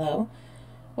fallow,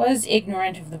 was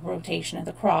ignorant of the rotation of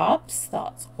the crops,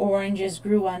 thought oranges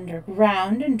grew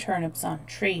underground and turnips on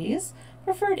trees,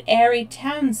 preferred airy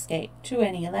townscape to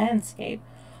any landscape.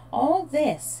 All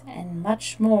this and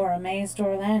much more amazed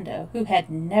Orlando, who had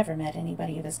never met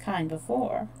anybody of his kind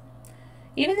before.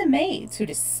 Even the maids, who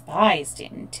despised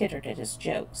him, tittered at his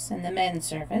jokes, and the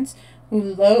men-servants, who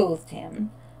loathed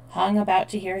him, hung about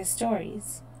to hear his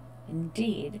stories.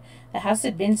 Indeed, the house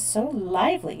had been so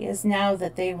lively as now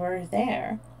that they were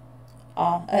there,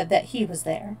 that he was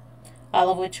there, all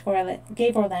of which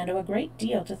gave Orlando a great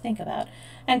deal to think about,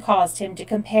 and caused him to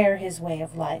compare his way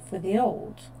of life with the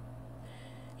old.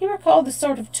 He recalled the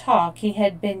sort of talk he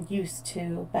had been used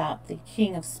to about the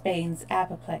King of Spain's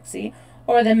apoplexy,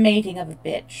 or the mating of a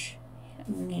bitch,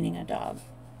 meaning a dog.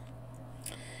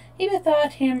 He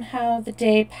bethought him how the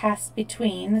day passed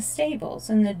between the stables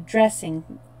and the dressing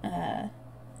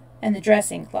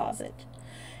closet.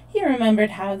 He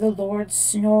remembered how the lords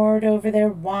snored over their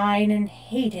wine and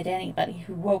hated anybody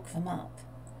who woke them up.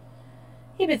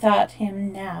 He bethought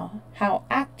him now how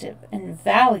active and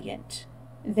valiant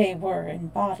they were in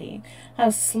body,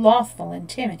 how slothful and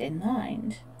timid in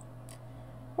mind.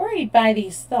 Worried by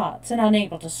these thoughts, and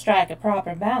unable to strike a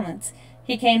proper balance,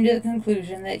 he came to the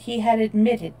conclusion that he had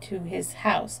admitted to his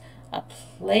house a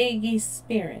plaguey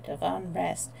spirit of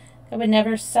unrest that would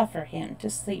never suffer him to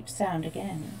sleep sound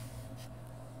again.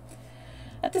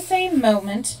 At the same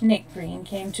moment, Nick Green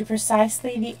came to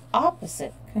precisely the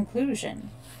opposite conclusion.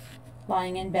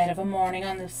 Lying in bed of a morning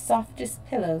on the softest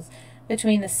pillows,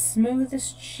 between the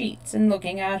smoothest sheets, and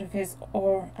looking out of his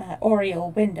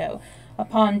oriel window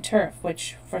upon turf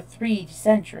which for 3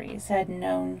 centuries had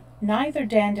known neither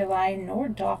dandelion nor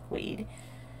dockweed,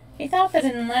 he thought that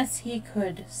unless he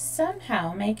could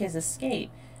somehow make his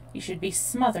escape, he should be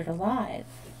smothered alive.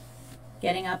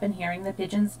 Getting up and hearing the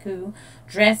pigeons coo,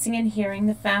 dressing and hearing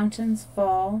the fountains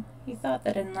fall, he thought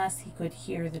that unless he could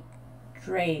hear the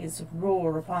drays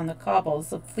roar upon the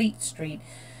cobbles of Fleet Street,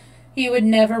 he would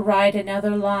never ride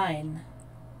another line.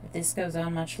 If this goes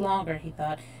on much longer, he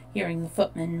thought, hearing the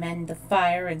footman mend the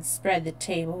fire and spread the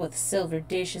table with silver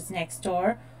dishes next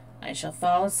door, I shall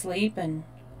fall asleep, and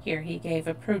here he gave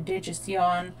a prodigious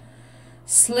yawn.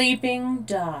 Sleeping,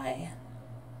 die.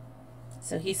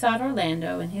 So he sought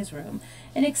Orlando in his room,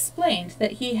 and explained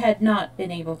that he had not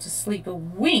been able to sleep a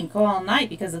wink all night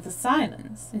because of the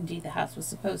silence. Indeed, the house was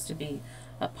supposed to be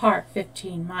a park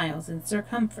 15 miles in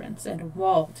circumference, and a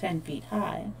wall 10 feet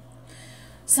high.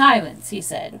 Silence, he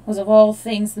said, was of all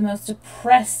things the most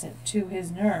oppressive to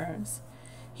his nerves.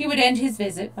 He would end his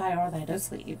visit by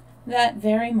Orlando's leave that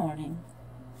very morning.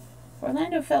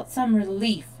 Orlando felt some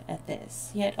relief at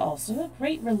this, yet also a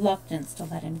great reluctance to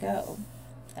let him go.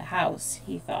 The house,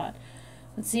 he thought,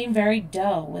 would seem very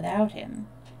dull without him.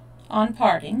 On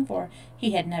parting, for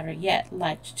he had never yet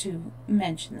liked to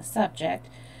mention the subject,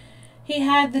 he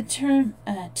had the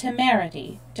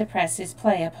temerity to press his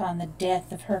play upon the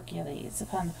death of Hercules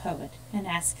upon the poet, and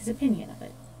ask his opinion of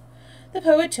it. The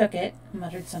poet took it,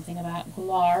 muttered something about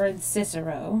Glar and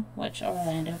Cicero, which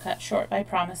Orlando cut short by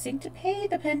promising to pay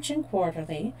the pension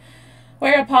quarterly,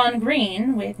 whereupon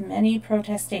Green, with many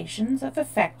protestations of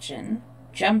affection,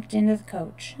 jumped into the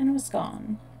coach and was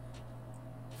gone.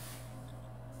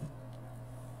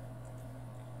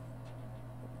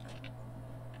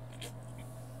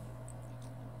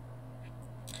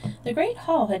 The great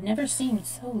hall had never seemed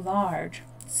so large,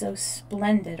 so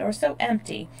splendid, or so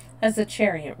empty as the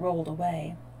chariot rolled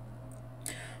away.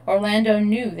 Orlando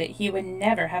knew that he would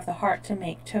never have the heart to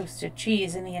make toasted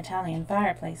cheese in the Italian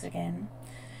fireplace again.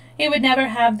 He would never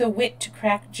have the wit to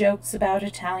crack jokes about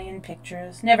Italian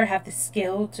pictures, never have the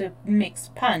skill to mix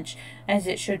punch as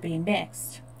it should be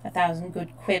mixed. 1,000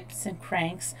 good quips and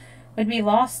cranks would be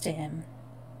lost to him.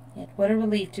 Yet what a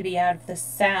relief to be out of the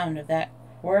sound of that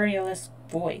querulous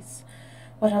voice.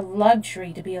 What a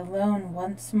luxury to be alone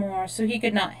once more, so he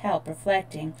could not help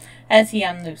reflecting, as he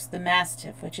unloosed the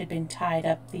mastiff which had been tied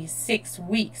up these 6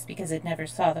 weeks because it never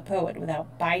saw the poet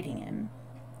without biting him.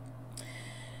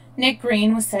 Nick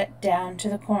Green was set down to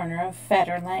the corner of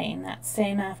Fetter Lane that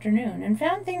same afternoon, and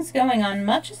found things going on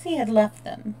much as he had left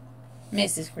them.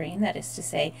 Mrs. Green, that is to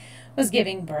say, was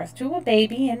giving birth to a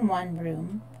baby in one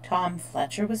room. Tom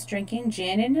Fletcher was drinking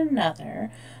gin in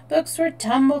another. Books were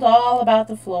tumbled all about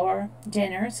the floor.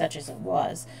 Dinner, such as it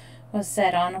was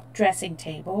set on a dressing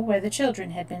table where the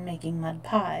children had been making mud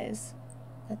pies.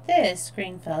 But this,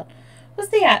 Green felt, was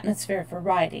the atmosphere for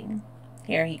writing.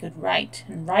 Here he could write,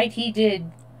 and write he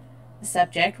did. The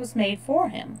subject was made for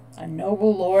him, a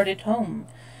noble lord at home,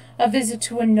 a visit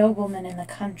to a nobleman in the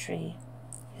country.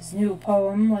 His new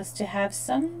poem was to have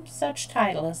some such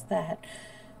title as that.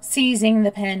 Seizing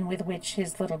the pen with which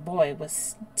his little boy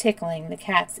was tickling the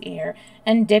cat's ear,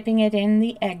 and dipping it in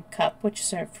the egg cup which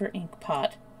served for ink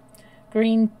pot,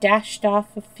 Green dashed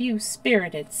off a few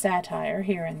spirited satire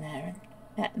here and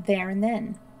there and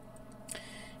then.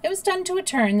 It was done to a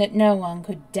turn that no one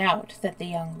could doubt that the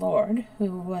young lord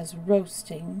who was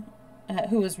roasted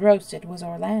was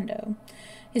Orlando.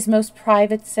 His most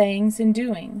private sayings and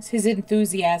doings, his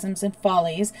enthusiasms and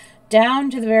follies,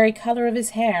 down to the very color of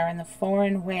his hair and the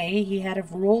foreign way he had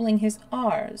of rolling his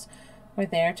R's, were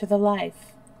there to the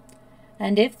life.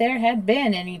 And if there had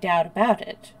been any doubt about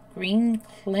it, Green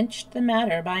clinched the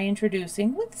matter by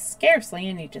introducing, with scarcely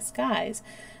any disguise,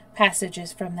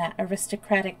 passages from that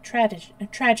aristocratic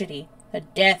tragedy, The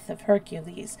Death of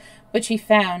Hercules, which he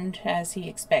found, as he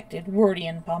expected, wordy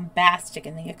and bombastic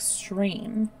in the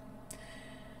extreme.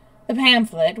 The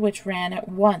pamphlet, which ran at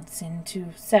once into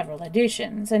several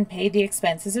editions, and paid the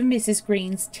expenses of Mrs.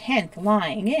 Green's 10th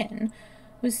lying in,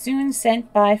 was soon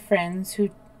sent by friends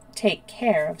who take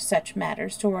care of such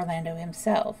matters to Orlando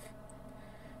himself.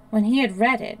 When he had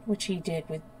read it, which he did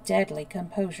with deadly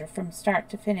composure from start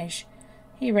to finish,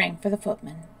 he rang for the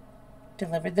footman,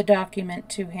 delivered the document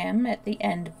to him at the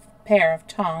end of a pair of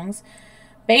tongs,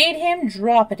 bade him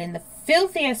drop it in the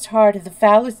filthiest heart of the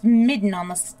foulest midden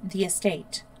on the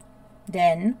estate.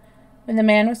 Then, when the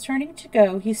man was turning to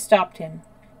go, he stopped him.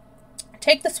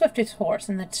 "Take the swiftest horse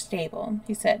in the stable,"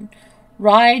 he said.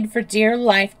 "Ride for dear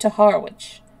life to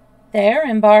Harwich. There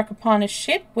embark upon a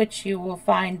ship which you will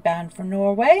find bound for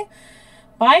Norway.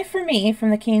 Buy for me from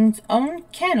the king's own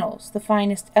kennels the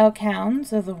finest elk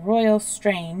hounds of the royal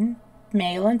strain,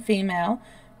 male and female.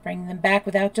 Bring them back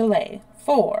without delay.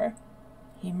 For,"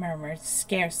 he murmured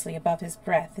scarcely above his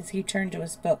breath as he turned to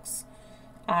his books,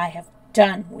 "I have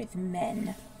done with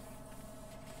men."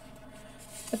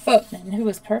 The footman, who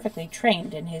was perfectly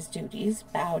trained in his duties,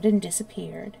 bowed and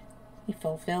disappeared. He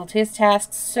fulfilled his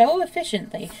tasks so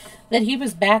efficiently that he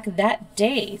was back that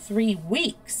day 3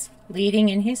 weeks, leading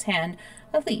in his hand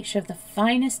a leash of the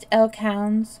finest elk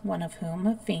hounds, one of whom,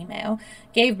 a female,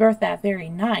 gave birth that very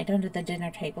night under the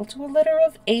dinner table to a litter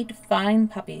of 8 fine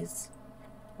puppies.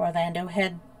 Orlando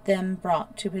had them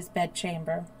brought to his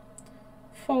bedchamber.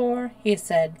 "For," he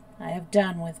said, "I have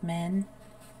done with men."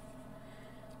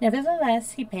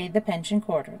 Nevertheless, he paid the pension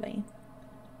quarterly.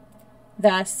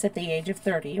 Thus, at the age of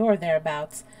 30, or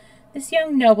thereabouts, this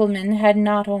young nobleman had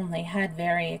not only had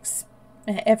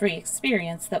every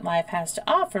experience that life has to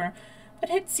offer, but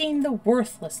had seen the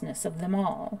worthlessness of them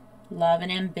all. Love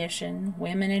and ambition,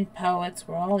 women and poets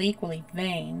were all equally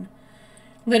vain.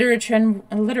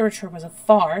 Literature was a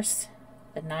farce.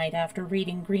 The night after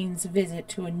reading Green's visit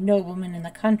to a nobleman in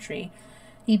the country,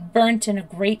 he burnt in a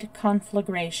great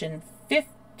conflagration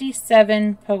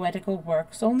 57 poetical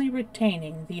works, only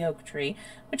retaining the oak tree,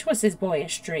 which was his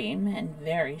boyish dream, and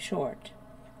very short.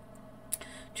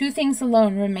 2 things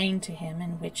alone remained to him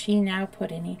in which he now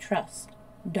put any trust: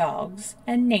 dogs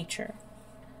and nature,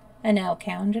 an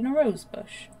elk-hound and a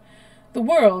rose-bush. The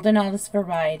world in all its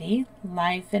variety,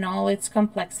 life in all its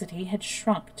complexity, had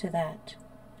shrunk to that.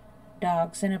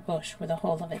 Dogs and a bush were the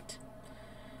whole of it.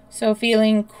 So,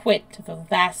 feeling quit of a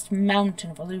vast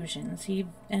mountain of illusions,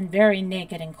 and very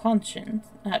naked in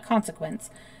consequence,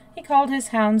 he called his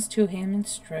hounds to him and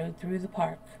strode through the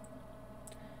park.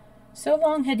 So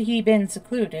long had he been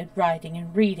secluded, writing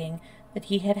and reading, that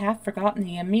he had half forgotten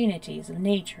the amenities of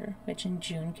nature, which in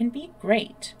June can be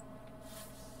great.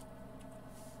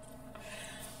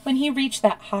 When he reached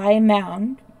that high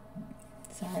mound,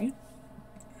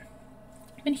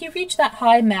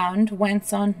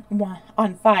 whence on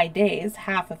 5 days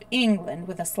half of England,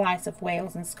 with a slice of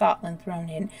Wales and Scotland thrown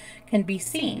in, can be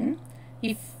seen,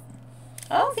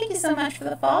 oh, thank you so much for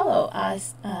the follow,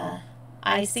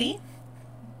 Icy.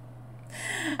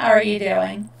 How are you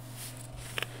doing?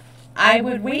 I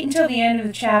would wait until the end of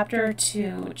the chapter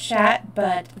to chat,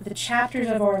 but the chapters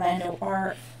of Orlando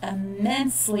are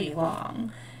immensely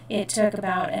long. It took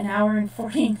about an hour and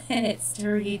 40 minutes to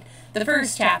read the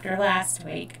first chapter last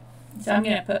week. So I'm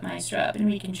going to put Maestro up and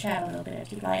we can chat a little bit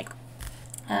if you'd like.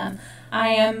 I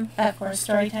am, of course,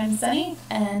 Storytime Sunny,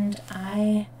 and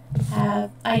I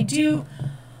do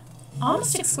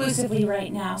almost exclusively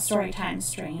right now Storytime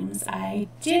streams. I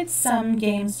did some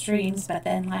game streams, but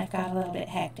then life got a little bit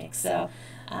hectic, so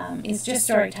it's just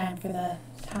Storytime for the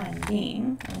time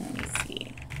being. Let me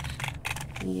see.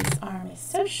 These are my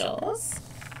socials,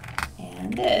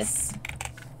 and this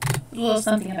a little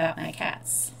something about my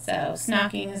cats. So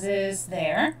Snockings is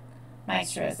there,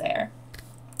 Maestro is there,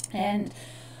 and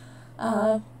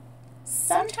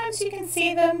sometimes you can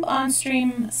see them on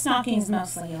stream. Snockings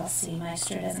mostly you'll see.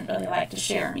 Maestro doesn't really like to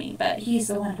share me, but he's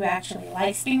the one who actually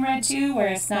likes being read to,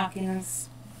 whereas Snockings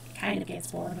kind of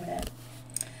gets bored with it.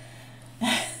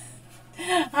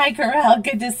 Hi, Corral.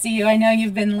 Good to see you. I know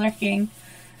you've been lurking.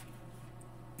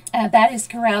 That is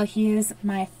Corral. He is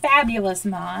my fabulous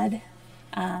mod,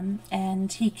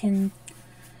 and he can,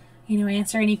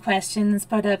 answer any questions,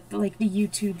 put up like the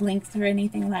YouTube links or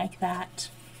anything like that.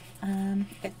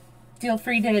 Feel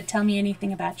free to tell me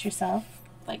anything about yourself,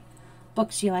 like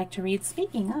books you like to read.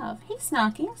 Speaking of, hey,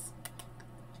 Snockings.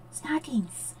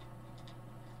 Snockings.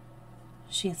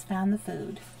 She has found the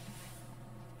food.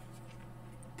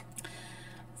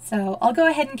 So I'll go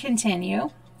ahead and continue,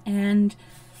 and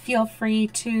feel free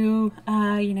to,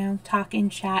 talk in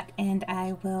chat, and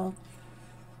I will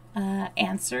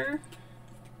answer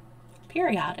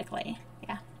periodically.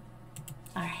 Yeah.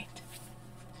 All right.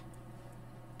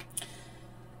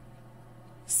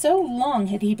 So long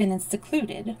had he been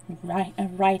secluded,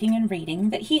 writing and reading,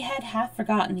 that he had half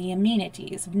forgotten the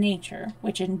amenities of nature,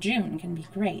 which in June can be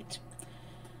great.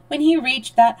 When he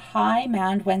reached that high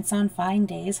mound whence on fine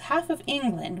days half of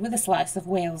England, with a slice of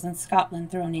Wales and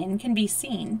Scotland thrown in, can be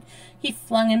seen, he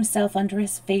flung himself under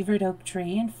his favourite oak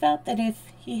tree, and felt that if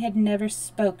he had never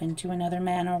spoken to another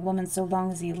man or woman so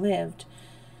long as he lived,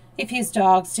 if his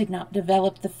dogs did not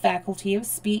develop the faculty of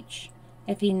speech,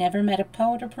 if he never met a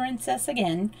poet or princess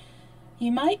again,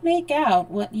 he might make out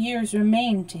what years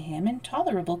remained to him in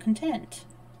tolerable content.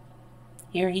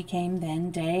 Here he came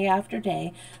then, day after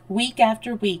day, week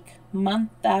after week, month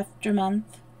after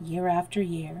month, year after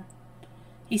year.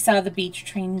 He saw the beech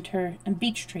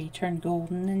tree turn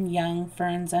golden and young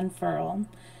ferns unfurl.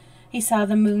 He saw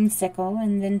the moon sickle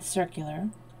and then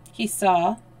circular. He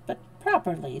saw, but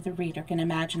properly the reader can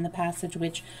imagine the passage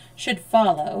which should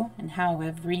follow, and how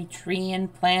every tree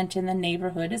and plant in the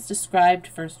neighborhood is described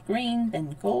first green,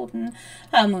 then golden,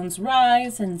 how moons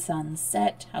rise and suns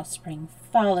set, how spring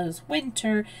follows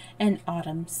winter, and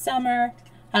autumn summer,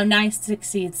 how night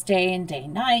succeeds day and day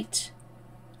night.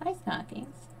 Hi, Snockings.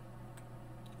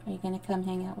 Are you going to come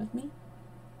hang out with me?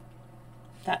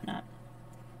 Thought not.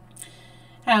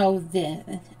 How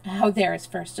there is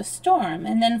first a storm,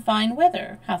 and then fine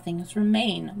weather, how things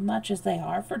remain much as they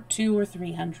are for 200 or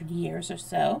 300 years or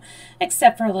so,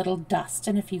 except for a little dust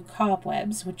and a few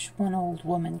cobwebs, which one old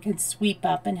woman could sweep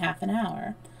up in half an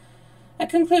hour. A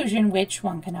conclusion which,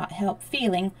 one cannot help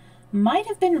feeling, might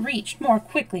have been reached more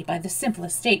quickly by the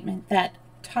simplest statement that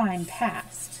time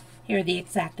passed. Here the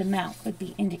exact amount would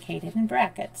be indicated in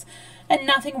brackets, and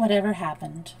nothing whatever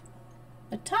happened.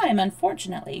 But time,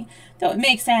 unfortunately, though it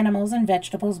makes animals and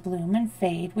vegetables bloom and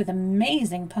fade with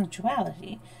amazing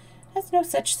punctuality, has no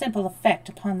such simple effect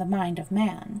upon the mind of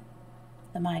man.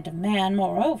 The mind of man,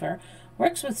 moreover,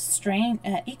 works with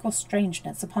equal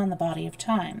strangeness upon the body of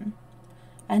time.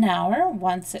 An hour,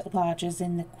 once it lodges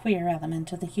in the queer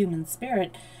element of the human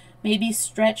spirit, may be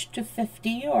stretched to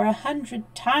 50 or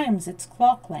 100 times its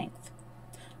clock length.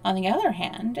 On the other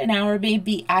hand, an hour may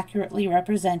be accurately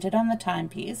represented on the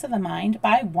timepiece of the mind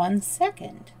by 1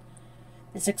 second.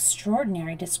 This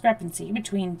extraordinary discrepancy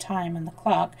between time on the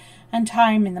clock and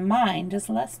time in the mind is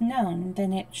less known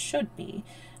than it should be,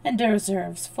 and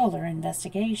deserves fuller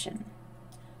investigation.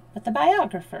 But the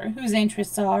biographer, whose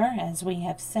interests are, as we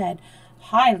have said,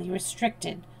 highly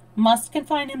restricted, must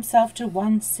confine himself to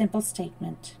one simple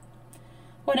statement.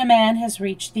 When a man has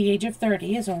reached the age of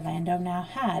 30, as Orlando now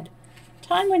had,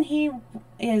 time when he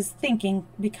is thinking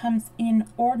becomes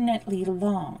inordinately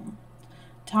long.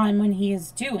 Time when he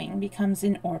is doing becomes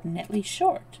inordinately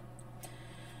short.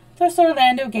 Thus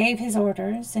Orlando gave his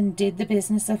orders and did the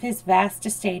business of his vast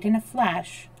estate in a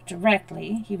flash.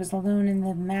 Directly he was alone in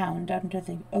the mound under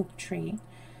the oak tree.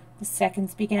 The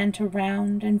seconds began to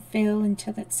round and fill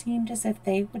until it seemed as if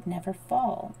they would never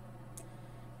fall.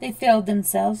 They filled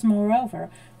themselves, moreover,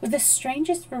 with the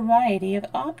strangest variety of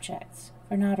objects,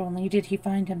 for not only did he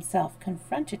find himself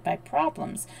confronted by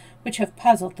problems which have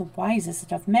puzzled the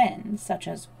wisest of men, such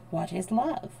as what is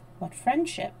love, what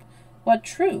friendship, what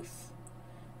truth,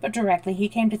 but directly he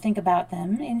came to think about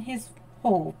them in his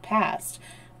whole past,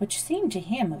 which seemed to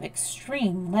him of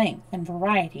extreme length and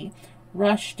variety,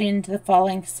 rushed into the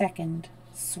falling second,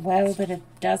 swelled it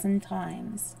 12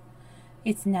 times,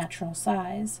 its natural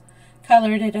size,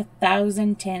 colored it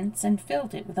 1,000 tints, and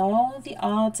filled it with all the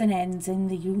odds and ends in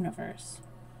the universe.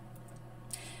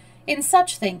 In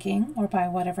such thinking, or by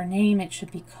whatever name it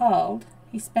should be called,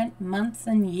 he spent months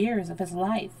and years of his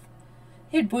life.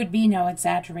 It would be no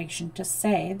exaggeration to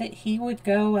say that he would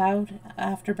go out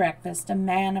after breakfast a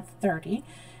man of 30,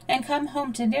 and come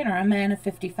home to dinner a man of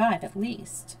 55 at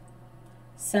least.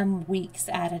 Some weeks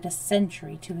added a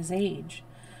century to his age,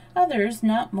 others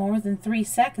not more than 3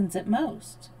 seconds at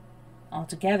most.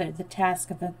 Altogether, the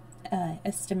task of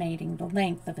estimating the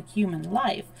length of a human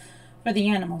life, for the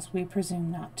animals we presume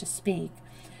not to speak,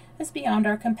 is beyond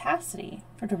our capacity,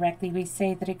 for directly we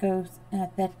say that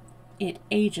it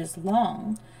ages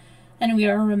long, and we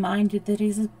are reminded that it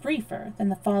is briefer than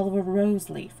the fall of a rose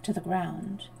leaf to the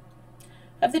ground.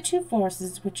 Of the two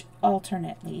forces which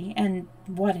alternately, and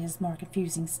what is more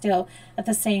confusing still, at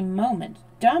the same moment,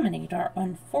 dominate our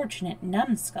unfortunate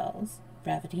numbskulls,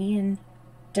 brevity and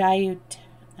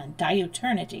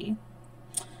diuturnity.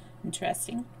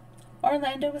 Interesting.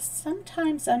 Orlando was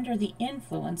sometimes under the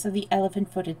influence of the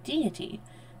elephant-footed deity,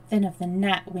 then of the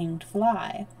gnat-winged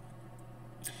fly.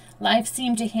 Life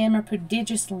seemed to him a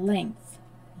prodigious length,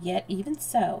 yet even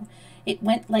so, it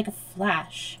went like a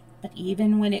flash. But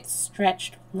even when it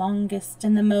stretched longest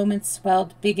and the moments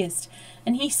swelled biggest,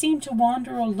 and he seemed to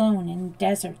wander alone in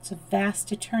deserts of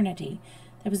vast eternity,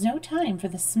 there was no time for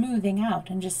the smoothing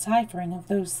out and deciphering of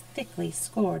those thickly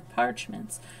scored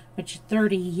parchments, which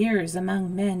 30 years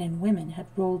among men and women had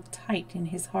rolled tight in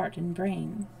his heart and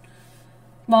brain.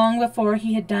 Long before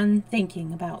he had done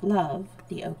thinking about love,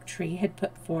 the oak tree had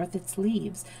put forth its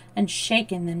leaves and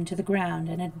shaken them to the ground,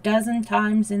 and 12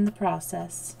 times in the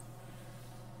process.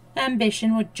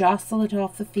 Ambition would jostle it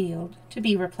off the field, to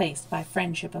be replaced by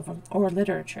friendship or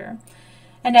literature,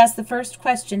 and as the first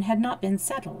question had not been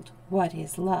settled, what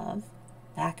is love,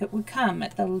 back it would come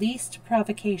at the least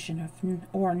provocation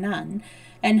or none,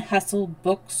 and hustle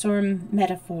books or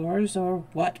metaphors or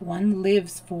what one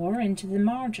lives for into the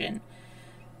margin,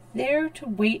 there to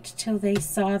wait till they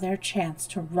saw their chance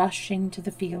to rush into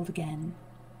the field again.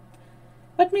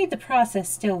 What made the process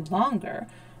still longer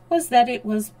was that it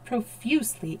was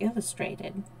profusely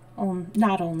illustrated,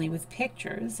 not only with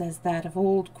pictures, as that of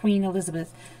old Queen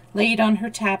Elizabeth, laid on her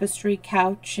tapestry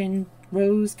couch in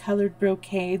rose-colored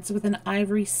brocades with an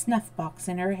ivory snuff-box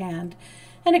in her hand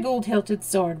and a gold-hilted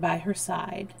sword by her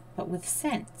side, but with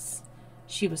scents.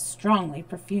 She was strongly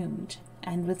perfumed,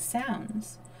 and with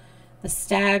sounds. The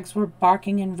stags were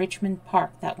barking in Richmond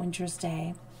Park that winter's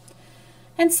day.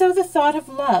 And so the thought of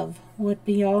love would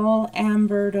be all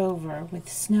ambered over with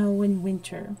snow in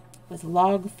winter, with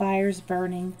log fires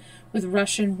burning, with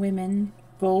Russian women,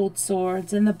 gold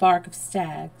swords, and the bark of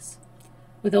stags,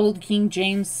 with old King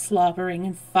James slobbering,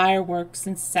 and fireworks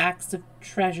and sacks of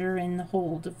treasure in the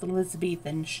hold of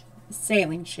Elizabethan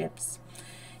sailing ships.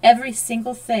 every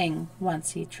single thing,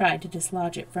 once he tried to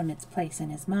dislodge it from its place in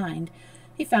his mind.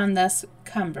 He found thus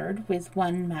cumbered with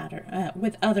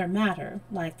with other matter,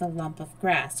 like the lump of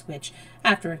grass which,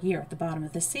 after a year at the bottom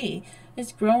of the sea,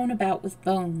 is grown about with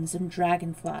bones and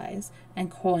dragonflies, and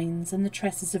coins and the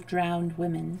tresses of drowned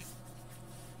women.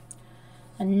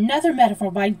 "Another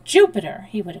metaphor, by Jupiter!"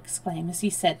 he would exclaim as he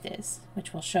said this,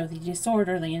 which will show the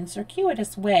disorderly and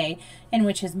circuitous way in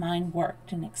which his mind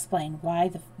worked, and explain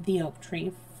why the oak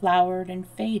tree flowered and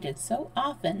faded so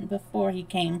often before he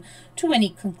came to any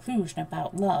conclusion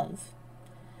about love.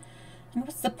 And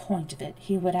what's the point of it,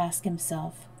 he would ask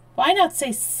himself. Why not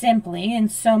say simply in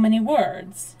so many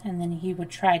words? And then he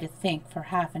would try to think for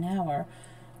half an hour,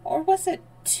 or was it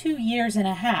 2 years and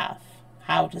a half,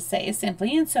 how to say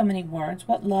simply in so many words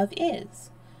what love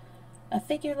is. A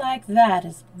figure like that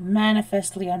is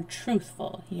manifestly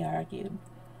untruthful, he argued.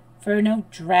 For no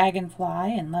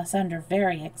dragonfly, unless under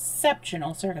very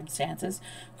exceptional circumstances,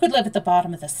 could live at the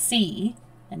bottom of the sea,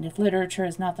 and if literature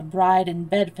is not the bride and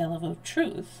bedfellow of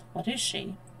truth, what is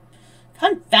she?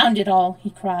 "Confound it all!" he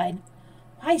cried.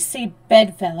 "Why say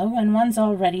bedfellow when one's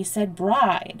already said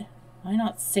bride? Why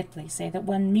not simply say that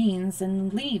one means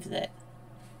and leaves it?"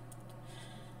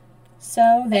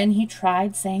 So then he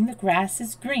tried saying the grass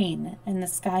is green and the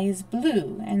sky is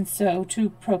blue, and so to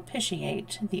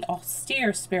propitiate the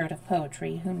austere spirit of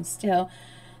poetry, whom still,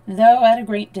 though at a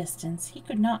great distance, he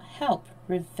could not help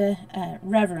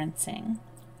reverencing.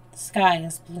 "The sky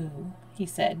is blue," he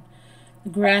said. "The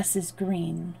grass is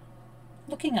green."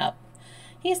 Looking up,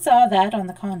 he saw that, on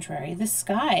the contrary, the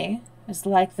sky is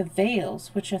like the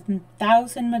veils which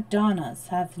 1,000 Madonnas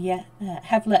have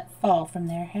let fall from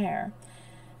their hair,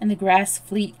 and the grass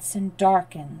fleets and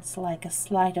darkens like a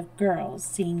sleight of girls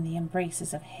seeing the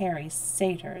embraces of hairy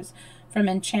satyrs from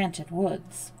enchanted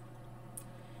woods.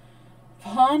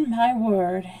 "Upon my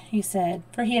word," he said,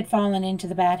 for he had fallen into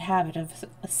the bad habit of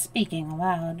speaking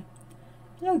aloud,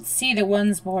 "I don't see that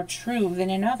one's more true than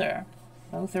another.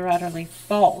 Both are utterly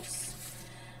false."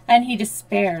 And he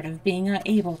despaired of being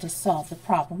unable to solve the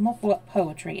problem of what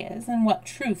poetry is and what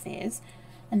truth is,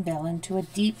 and fell into a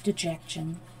deep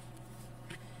dejection.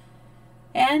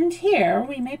 And here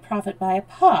we may profit by a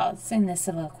pause in this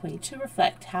soliloquy to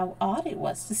reflect how odd it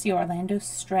was to see Orlando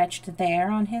stretched there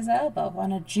on his elbow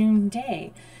on a June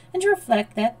day, and to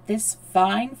reflect that this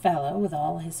fine fellow, with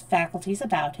all his faculties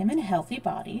about him and a healthy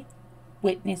body,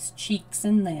 witness cheeks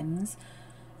and limbs,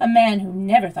 a man who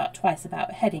never thought twice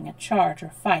about heading a charge or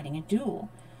fighting a duel,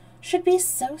 should be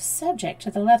so subject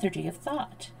to the lethargy of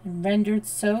thought, and rendered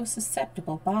so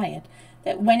susceptible by it,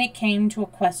 that when it came to a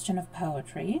question of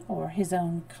poetry, or his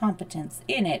own competence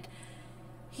in it,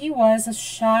 he was as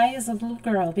shy as a little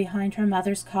girl behind her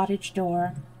mother's cottage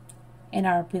door. In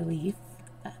our belief,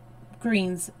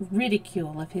 Green's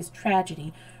ridicule of his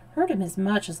tragedy hurt him as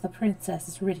much as the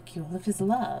princess's ridicule of his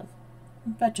love.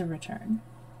 But to return.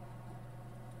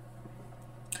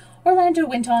 Orlando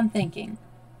went on thinking.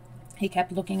 He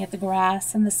kept looking at the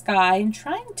grass and the sky and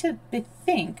trying to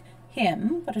bethink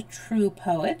him what a true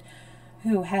poet,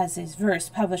 who has his verse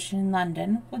published in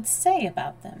London, would say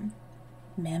about them.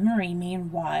 Memory,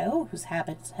 meanwhile, whose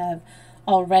habits have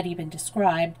already been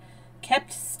described,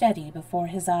 kept steady before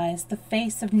his eyes the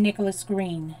face of Nicholas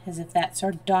Green, as if that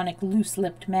sardonic,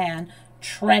 loose-lipped man,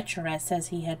 treacherous as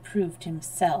he had proved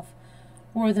himself,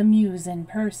 were the muse in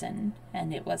person,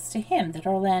 and it was to him that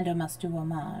Orlando must do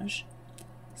homage.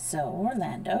 So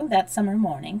Orlando, that summer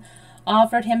morning,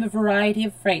 offered him a variety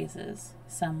of phrases,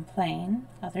 some plain,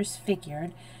 others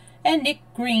figured, and Nick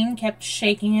Green kept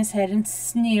shaking his head and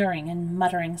sneering and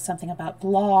muttering something about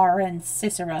Blar and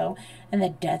Cicero and the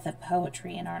death of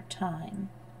poetry in our time.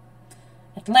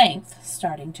 At length,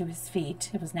 starting to his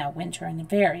feet, it was now winter and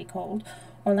very cold,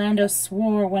 Orlando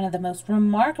swore one of the most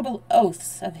remarkable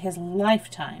oaths of his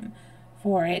lifetime,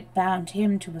 for it bound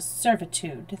him to a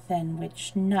servitude than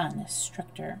which none is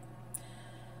stricter.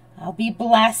 "I'll be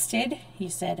blasted," he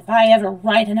said, "if I ever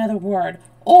write another word,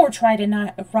 or try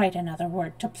to write another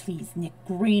word, to please Nick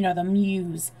Green or the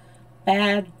Muse.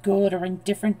 Bad, good, or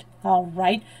indifferent, I'll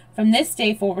write from this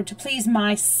day forward to please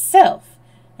myself."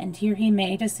 And here he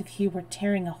made as if he were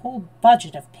tearing a whole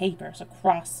budget of papers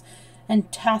across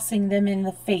and tossing them in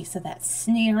the face of that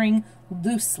sneering,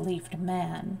 loose-leafed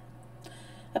man.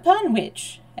 Upon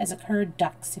which, as a cur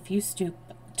ducks if you stoop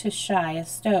to shy a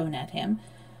stone at him,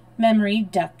 Memory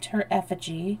ducked her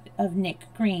effigy of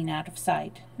Nick Green out of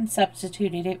sight, and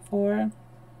substituted it for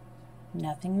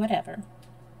nothing whatever.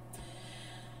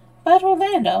 But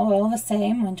Orlando, all the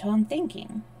same, went on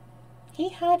thinking. He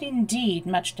had indeed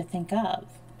much to think of,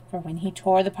 for when he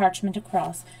tore the parchment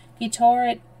across, he tore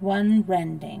it one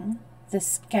rending, the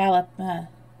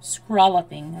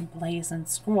scrolloping a blazoned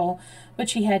scroll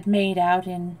which he had made out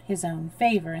in his own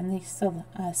favor in the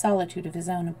solitude of his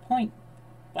own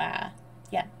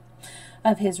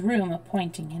of his room,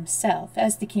 appointing himself,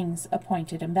 as the king's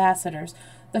appointed ambassadors,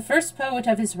 the first poet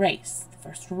of his race, the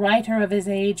first writer of his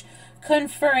age,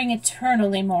 conferring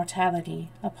eternal immortality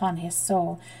upon his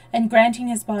soul, and granting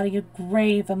his body a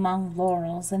grave among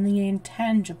laurels and the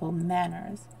intangible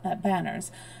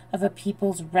banners of a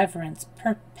people's reverence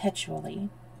perpetually.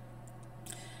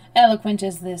 Eloquent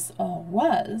as this all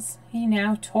was, he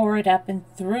now tore it up and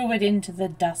threw it into the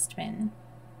dustbin.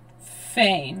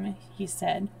 Fame, he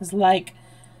said, was like,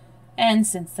 and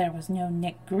since there was no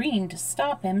Nick Green to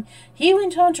stop him, he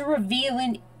went on to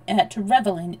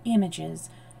revel in images,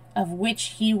 of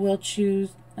which we will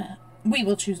choose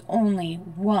only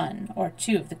one or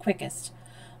two of the quickest.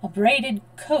 A braided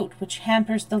coat which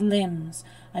hampers the limbs,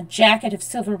 a jacket of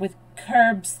silver which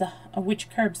curbs the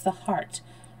heart,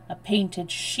 a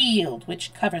painted shield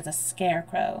which covers a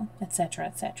scarecrow, etc.,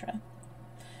 etc.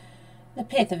 The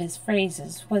pith of his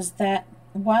phrases was that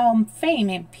while fame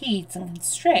impedes and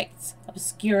constricts,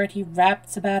 obscurity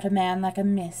wraps about a man like a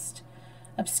mist.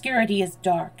 Obscurity is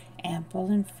dark, ample,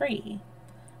 and free.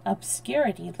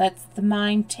 Obscurity lets the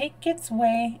mind take its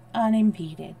way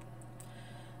unimpeded.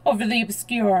 Over the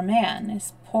obscure man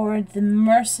is poured the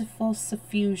merciful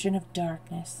suffusion of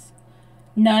darkness.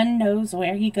 None knows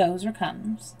where he goes or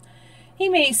comes. He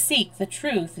may seek the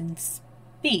truth and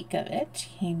speak of it.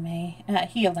 He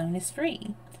alone is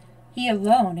free. He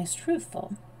alone is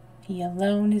truthful. He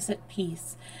alone is at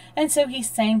peace. And so he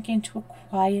sank into a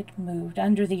quiet mood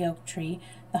under the oak tree,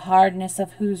 the hardness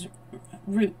of whose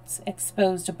roots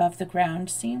exposed above the ground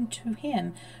seemed to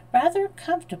him rather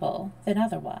comfortable than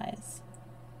otherwise.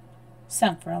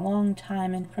 Sunk for a long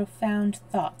time in profound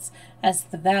thoughts as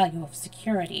to the value of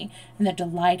security and the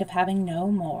delight of having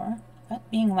no more, but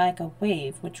being like a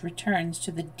wave which returns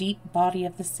to the deep body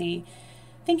of the sea,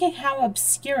 thinking how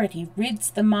obscurity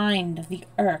rids the mind of the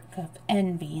irk of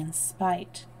envy and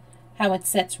spite, how it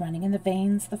sets running in the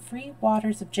veins the free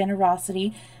waters of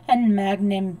generosity and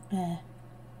magnanimity,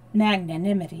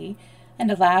 and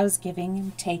allows giving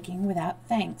and taking without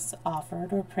thanks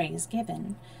offered or praise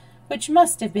given, which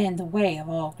must have been the way of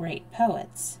all great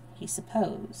poets, he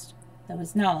supposed, though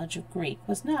his knowledge of Greek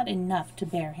was not enough to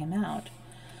bear him out.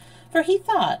 For he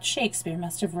thought Shakespeare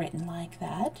must have written like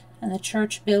that, and the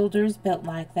church builders built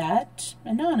like that,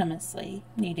 anonymously,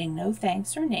 needing no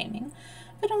thanks or naming,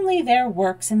 but only their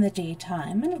works in the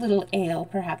daytime, and a little ale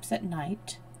perhaps at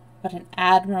night. What an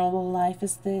admirable life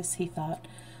is this, he thought,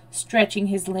 stretching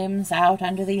his limbs out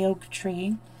under the oak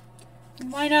tree.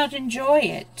 And why not enjoy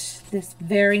it this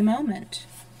very moment?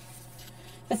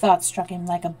 The thought struck him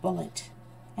like a bullet.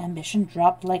 Ambition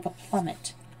dropped like a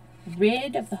plummet,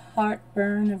 rid of the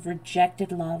heartburn of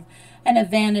rejected love, and of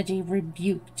vanity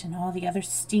rebuked, and all the other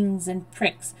stings and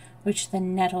pricks which the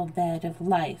nettle bed of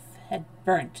life had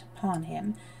burnt upon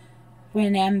him,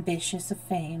 when ambitious of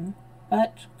fame,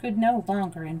 but could no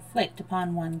longer inflict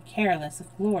upon one careless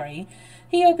of glory.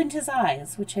 He opened his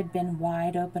eyes, which had been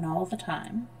wide open all the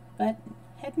time, but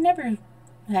had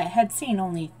seen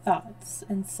only thoughts,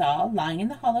 and saw, lying in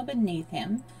the hollow beneath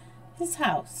him, his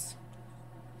house.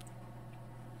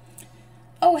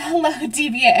 Oh, hello,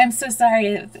 Devia. I'm so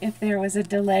sorry if there was a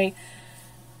delay.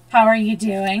 How are you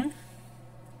doing?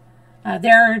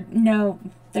 There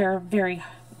are very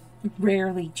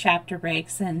rarely chapter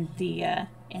breaks in the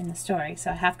story,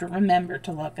 so I have to remember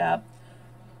to look up.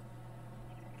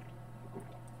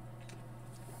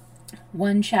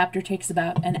 One chapter takes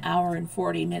about an hour and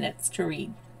 40 minutes to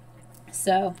read.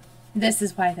 So this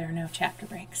is why there are no chapter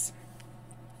breaks.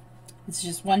 It's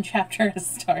just one chapter at a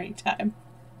story time.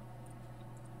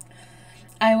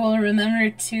 I will remember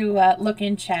to look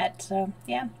in chat. So,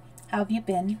 yeah, how have you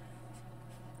been?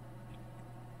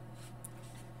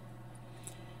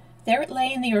 There it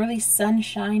lay in the early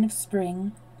sunshine of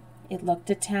spring. It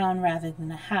looked a town rather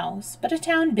than a house, but a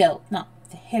town built, not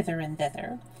hither and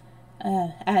thither,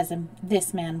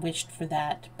 this man wished for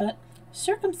that, but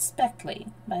circumspectly,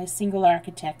 by a single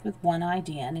architect with one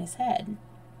idea in his head.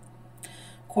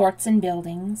 Courts and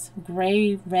buildings,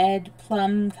 gray, red,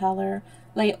 plum color,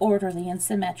 lay orderly and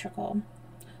symmetrical.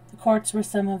 The courts were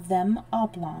some of them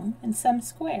oblong and some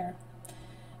square.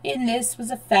 In this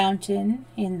was a fountain,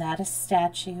 in that a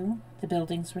statue. The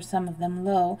buildings were some of them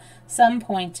low, some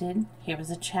pointed. Here was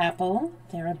a chapel,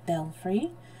 there a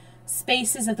belfry.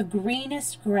 Spaces of the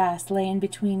greenest grass lay in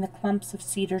between the clumps of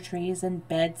cedar trees and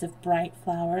beds of bright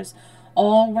flowers.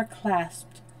 All were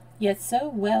clasped, yet so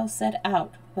well set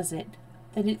out was it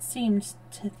that it seemed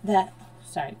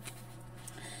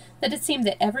that it seemed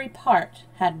that every part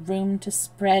had room to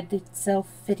spread itself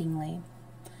fittingly.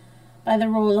 By the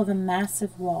roll of a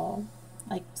massive wall,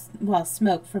 while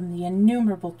smoke from the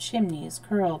innumerable chimneys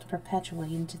curled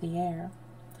perpetually into the air.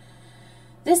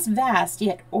 This vast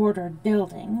yet ordered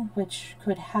building, which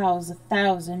could house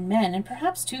 1,000 men and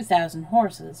perhaps 2,000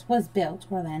 horses, was built,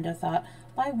 Orlando thought,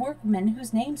 by workmen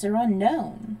whose names are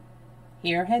unknown.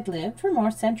 Here had lived, for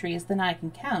more centuries than I can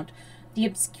count, the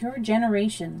obscure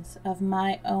generations of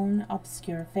my own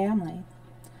obscure family.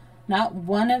 Not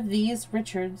one of these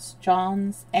Richards,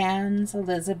 Johns, Annes,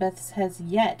 Elizabeths has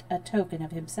yet a token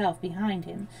of himself behind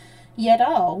him, yet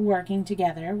all, working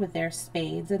together with their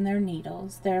spades and their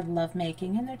needles, their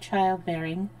love-making and their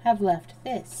childbearing, have left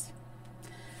this.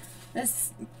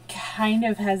 This kind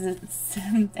of has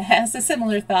a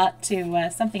similar thought to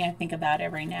something I think about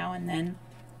every now and then,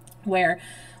 where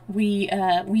we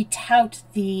tout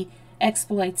the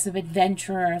exploits of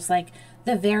adventurers, like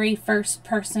the very first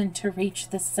person to reach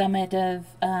the summit of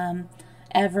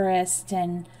Everest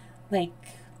and like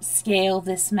scale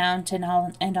this mountain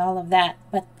and all of that,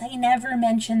 but they never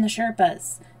mention the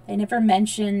Sherpas. They never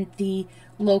mention the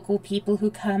local people who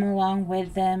come along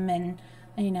with them, and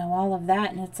all of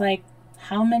that. And it's like,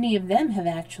 how many of them have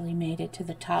actually made it to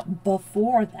the top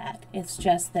before that? It's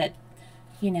just that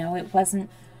it wasn't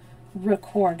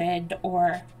recorded,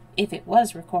 or if it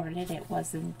was recorded, it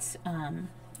wasn't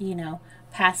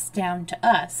passed down to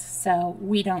us, so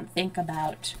we don't think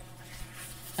about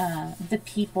the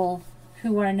people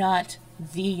who are not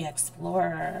the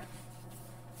explorer,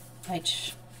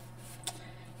 which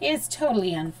is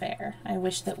totally unfair. I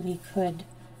wish that we could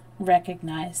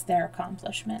recognize their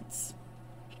accomplishments.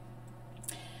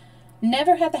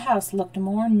 Never had the house looked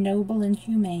more noble and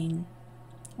humane.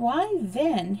 Why,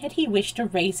 then, had he wished to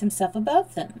raise himself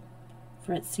above them?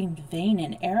 For it seemed vain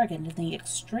and arrogant in the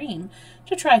extreme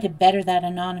to try to better that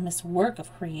anonymous work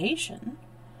of creation,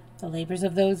 the labors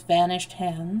of those vanished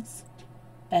hands.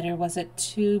 Better was it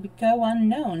to go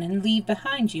unknown and leave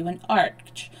behind you an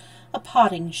arch, a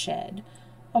potting shed,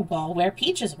 a wall where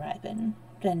peaches ripen,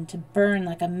 than to burn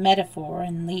like a meteor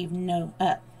and leave no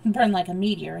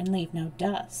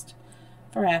dust.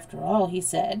 For after all, he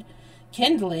said,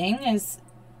 kindling as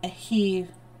he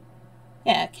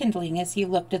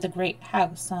looked at the great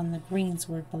house on the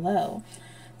greensward below,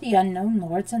 the unknown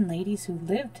lords and ladies who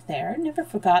lived there never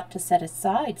forgot to set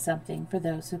aside something for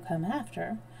those who come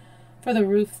after, for the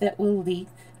roof that will leak,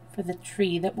 for the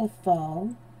tree that will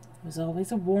fall. There was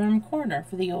always a warm corner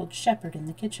for the old shepherd in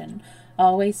the kitchen,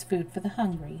 always food for the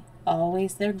hungry,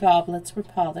 always their goblets were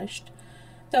polished,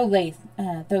 though they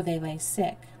lay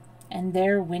sick, and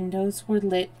their windows were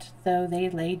lit though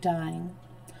they lay dying.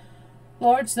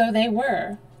 Lords though they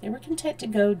were content to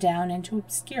go down into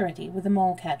obscurity with the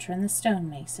mole-catcher and the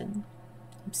stone-mason.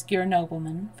 Obscure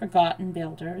noblemen, forgotten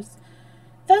builders.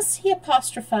 Thus he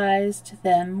apostrophized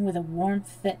them with a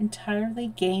warmth that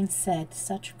entirely gainsaid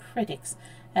such critics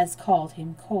as called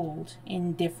him cold,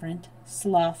 indifferent,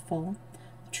 slothful,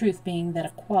 the truth being that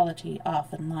equality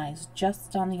often lies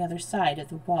just on the other side of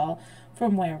the wall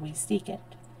from where we seek it.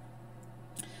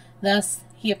 Thus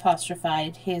he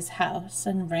apostrophized his house,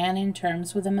 and ran in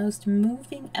terms with the most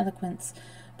moving eloquence,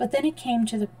 but then it came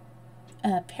to the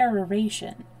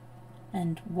peroration.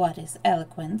 And what is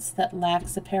eloquence that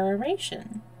lacks a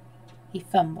peroration? He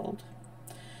fumbled.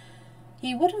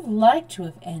 He would have liked to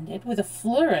have ended with a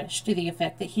flourish to the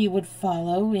effect that he would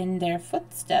follow in their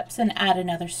footsteps and add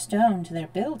another stone to their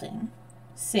building.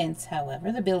 Since,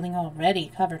 however, the building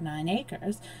already covered 9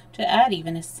 acres, to add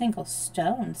even a single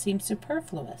stone seemed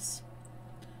superfluous.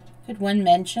 Could one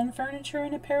mention furniture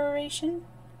in a peroration?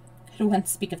 Could one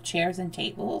speak of chairs and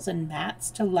tables and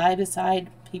mats to lie beside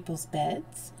people's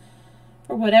beds?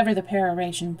 For whatever the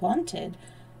peroration wanted,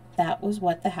 that was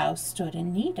what the house stood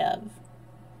in need of.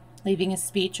 Leaving his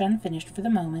speech unfinished for the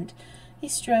moment, he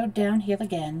strode downhill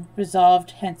again,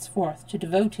 resolved henceforth to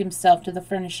devote himself to the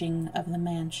furnishing of the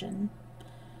mansion.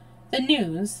 The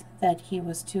news that she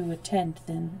was to attend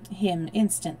him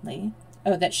instantly,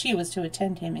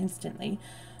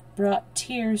 brought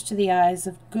tears to the eyes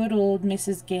of good old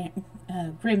Mrs.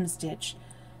 Grimsditch,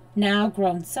 now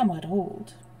grown somewhat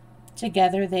old.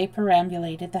 Together they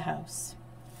perambulated the house.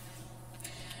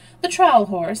 The trowel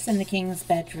horse in the king's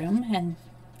bedroom, and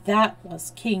that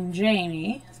was King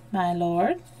Jamie, my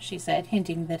lord, she said,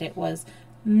 hinting that it was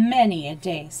many a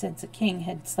day since a king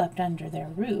had slept under their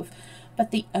roof,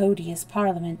 but the odious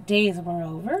Parliament days were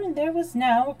over, and there was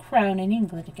now a crown in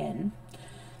England again.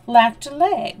 Lacked a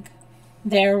leg.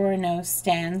 There were no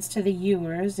stands to the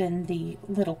ewers in the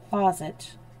little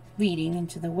closet leading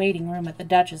into the waiting room at the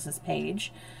Duchess's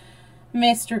page.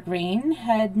 Mr. Green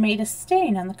had made a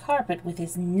stain on the carpet with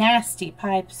his nasty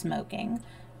pipe smoking,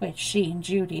 which she and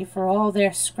Judy, for all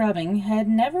their scrubbing, had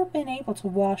never been able to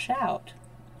wash out.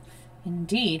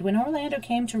 Indeed, when Orlando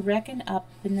came to reckon up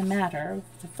in the matter of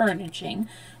the furnishing,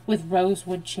 with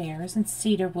rosewood chairs and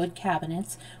cedarwood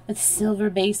cabinets, with silver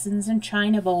basins and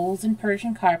china bowls and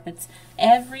Persian carpets,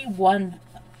 every one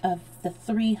of the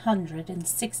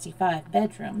 365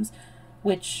 bedrooms,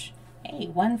 which,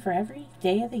 one for every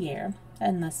day of the year,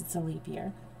 unless it's a leap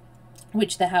year,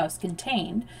 which the house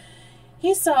contained,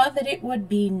 he saw that it would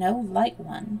be no light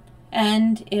one,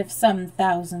 and if some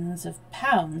thousands of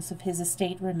pounds of his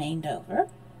estate remained over,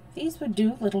 these would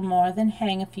do little more than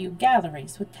hang a few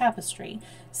galleries with tapestry,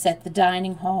 set the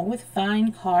dining hall with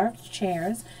fine carved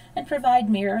chairs, and provide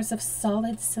mirrors of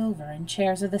solid silver and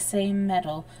chairs of the same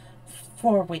metal,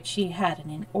 for which he had an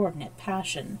inordinate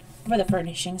passion, for the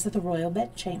furnishings of the royal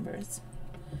bedchambers.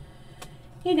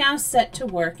 He now set to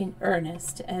work in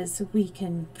earnest, as we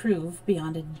can prove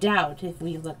beyond a doubt if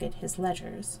we look at his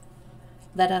ledgers.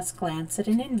 Let us glance at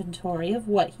an inventory of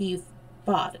what he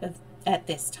bought at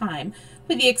this time,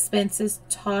 with the expenses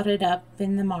totted up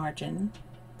in the margin,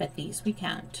 but these we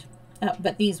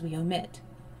omit.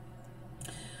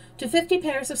 To 50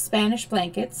 pairs of Spanish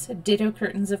blankets, ditto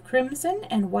curtains of crimson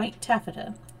and white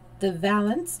taffeta, the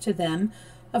valance to them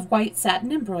of white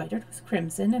satin embroidered with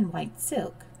crimson and white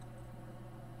silk.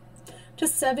 To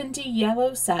 70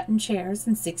 yellow satin chairs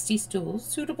and 60 stools,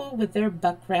 suitable with their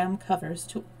buckram covers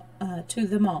to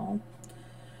them all.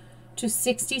 To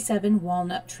 67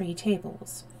 walnut tree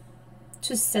tables.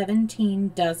 To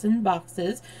 17 dozen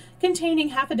boxes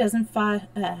containing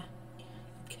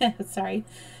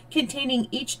containing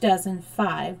each dozen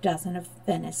 5 dozen of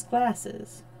Venice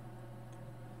glasses.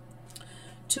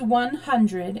 To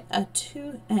 100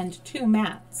 two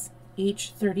mats,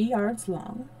 each 30 yards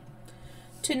long.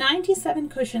 To 97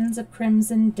 cushions of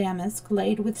crimson damask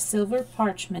laid with silver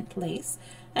parchment lace,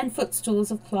 and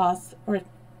footstools of cloth or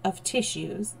of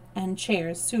tissues, and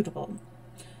chairs suitable.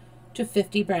 To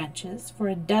 50 branches, for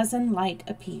a dozen light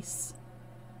apiece.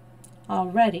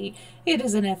 Already it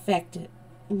is an effect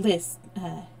lists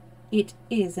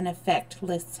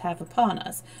have upon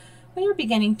us. We are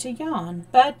beginning to yawn,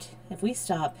 but if we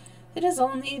stop, it is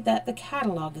only that the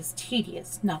catalogue is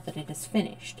tedious, not that it is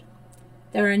finished.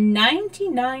 There are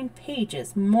 99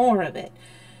 pages more of it,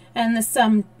 and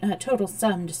the total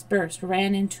sum disbursed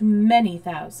ran into many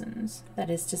thousands, that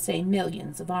is to say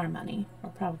millions of our money, or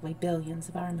probably billions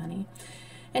of our money.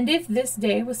 And if this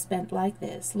day was spent like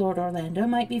this, Lord Orlando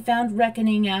might be found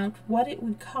reckoning out what it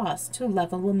would cost to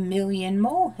level 1,000,000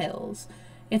 molehills,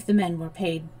 if the men were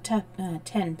paid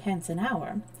 10 pence an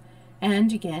hour,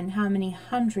 and again how many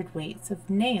hundredweights of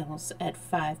nails at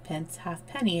 5 pence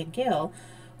halfpenny a gill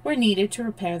were needed to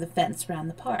repair the fence round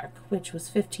the park, which was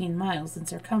 15 miles in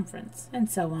circumference, and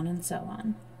so on and so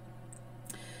on.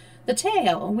 The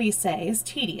tale, we say, is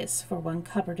tedious, for one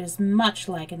cupboard is much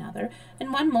like another,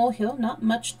 and one molehill not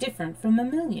much different from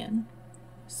 1,000,000.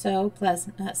 So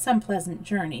some pleasant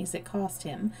journeys it cost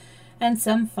him, and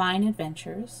some fine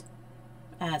adventures,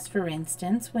 as, for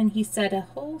instance, when he set a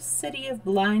whole city of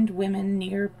blind women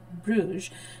near Bruges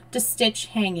to stitch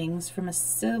hangings from a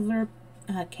silver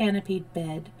canopied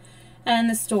bed, and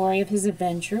the story of his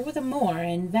adventure with a Moor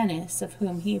in Venice, of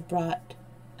whom he bought,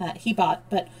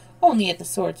 but only at the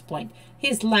sword's point,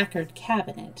 his lacquered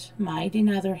cabinet, might, in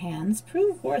other hands,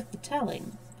 prove worth the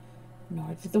telling.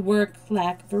 Nor did the work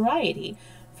lack variety,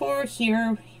 for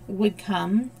here would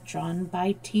come, drawn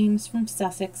by teams from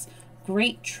Sussex,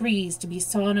 great trees to be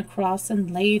sawn across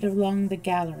and laid along the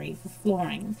gallery for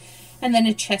flooring, and then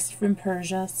a chest from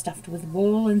Persia, stuffed with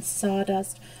wool and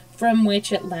sawdust, from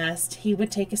which at last he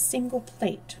would take a single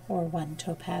plate or one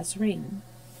topaz ring.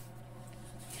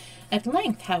 At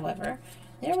length, however,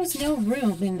 there was no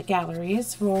room in the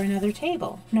galleries for another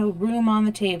table, no room on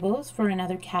the tables for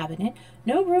another cabinet,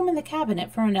 no room in the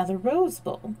cabinet for another rose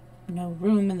bowl, no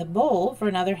room in the bowl for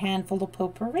another handful of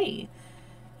potpourri.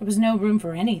 There was no room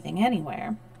for anything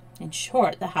anywhere. In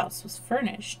short, the house was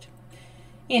furnished.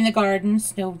 In the garden,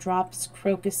 snowdrops,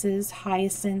 crocuses,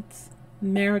 hyacinths,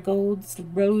 marigolds,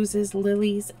 roses,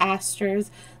 lilies,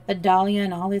 asters, the dahlia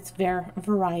in all its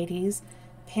varieties,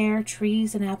 pear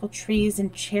trees and apple trees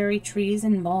and cherry trees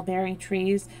and mulberry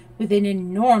trees, with an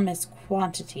enormous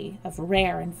quantity of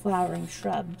rare and flowering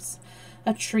shrubs.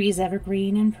 Of trees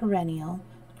evergreen and perennial,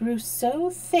 grew so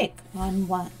thick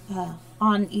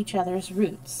on each other's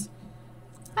roots.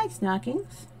 Hi,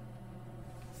 Snockings.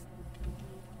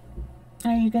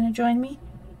 Are you going to join me?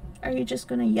 Or are you just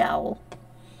going to yowl?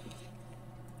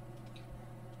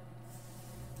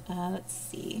 Let's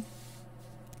see.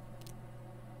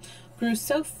 grew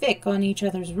so thick on each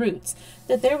other's roots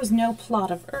that there was no plot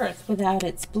of earth without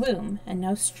its bloom, and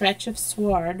no stretch of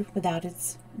sward without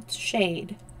its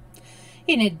shade.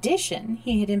 In addition,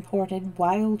 he had imported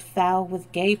wild fowl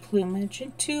with gay plumage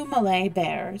and 2 Malay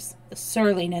bears, the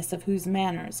surliness of whose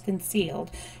manners concealed,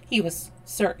 he was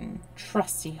certain,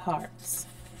 trusty hearts.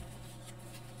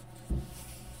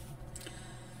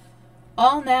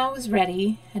 All now was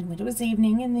ready, and when it was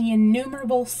evening, and the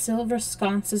innumerable silver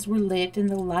sconces were lit, and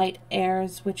the light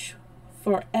airs which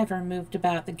forever moved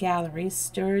about the galleries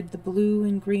stirred the blue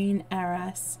and green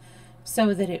arras,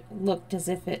 so that it looked as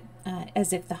if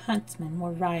the huntsmen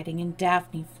were riding and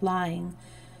Daphne flying.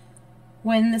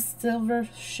 When the silver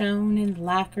shone and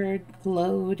lacquered,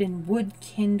 glowed, and wood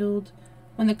kindled,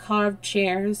 when the carved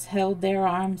chairs held their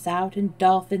arms out, and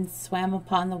dolphins swam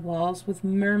upon the walls with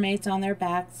mermaids on their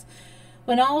backs,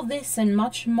 when all this and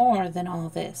much more than all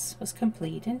this was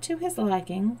complete and to his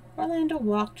liking, Orlando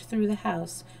walked through the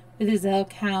house with his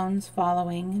elk hounds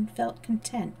following, and felt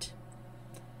content.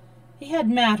 He had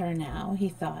matter now, he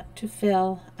thought, to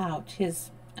fill out his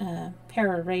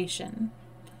peroration.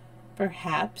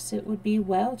 Perhaps it would be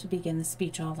well to begin the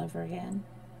speech all over again.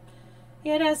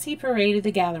 Yet as he paraded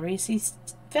the galleries, he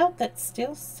felt that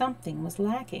still something was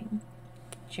lacking.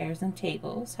 Chairs and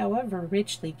tables, however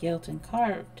richly gilt and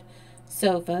carved,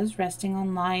 sofas resting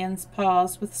on lions'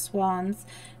 paws with swans,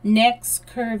 necks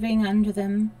curving under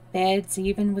them, beds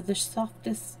even with the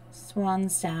softest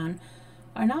swan's down,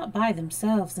 are not by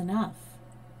themselves enough.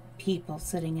 People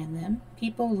sitting in them,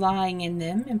 people lying in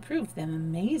them, improve them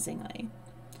amazingly.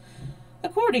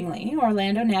 Accordingly,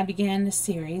 Orlando now began a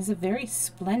series of very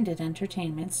splendid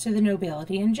entertainments to the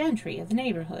nobility and gentry of the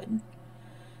neighborhood.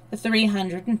 The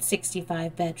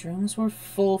 365 bedrooms were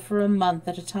full for a month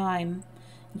at a time.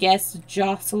 Guests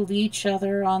jostled each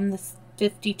other on the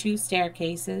 52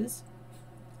 staircases.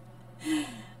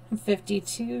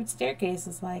 52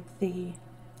 staircases, like the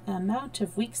amount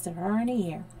of weeks there are in a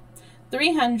year.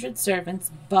 300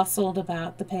 servants bustled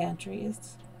about the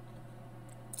pantries.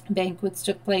 Banquets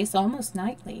took place almost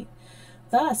nightly.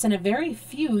 Thus, in a very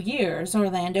few years,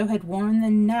 Orlando had worn the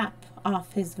nap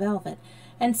off his velvet,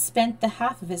 and spent the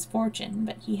half of his fortune,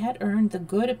 but he had earned the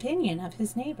good opinion of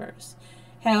his neighbors,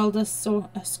 held a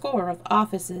score of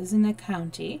offices in the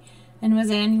county, and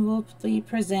was annually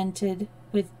presented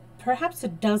with perhaps a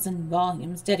dozen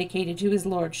volumes dedicated to his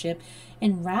lordship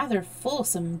in rather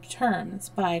fulsome terms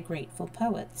by grateful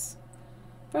poets.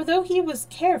 For though he was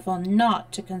careful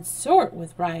not to consort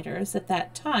with writers at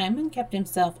that time, and kept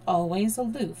himself always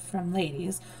aloof from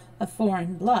ladies of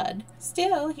foreign blood,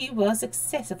 still he was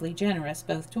excessively generous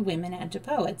both to women and to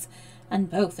poets, and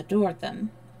both adored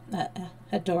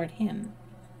him.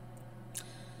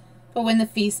 But when the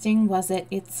feasting was at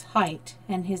its height,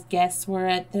 and his guests were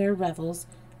at their revels,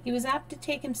 he was apt to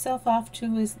take himself off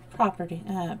to his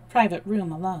private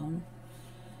room alone.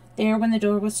 There, when the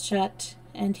door was shut,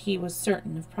 and he was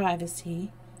certain of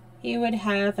privacy, he would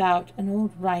have out an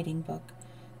old writing book,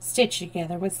 stitched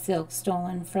together with silk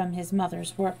stolen from his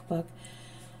mother's workbook,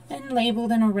 and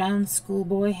labeled in a round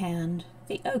schoolboy hand,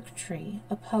 "The Oak Tree,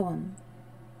 a Poem."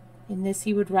 In this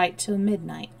he would write till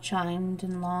midnight chimed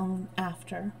and long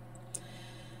after.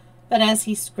 But as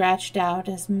he scratched out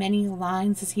as many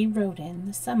lines as he wrote in,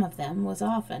 the sum of them was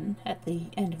often, at the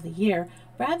end of the year,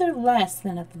 rather less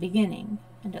than at the beginning,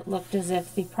 and it looked as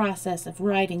if the process of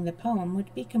writing the poem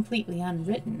would be completely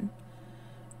unwritten.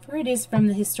 For it is from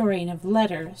the historian of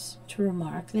letters to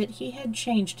remark that he had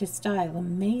changed his style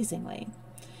amazingly.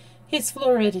 His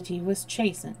floridity was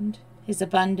chastened, his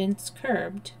abundance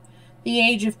curbed. The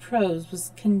age of prose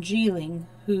was congealing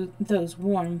those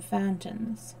warm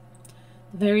fountains.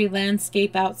 The very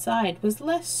landscape outside was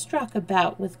less struck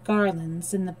about with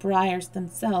garlands, and the briars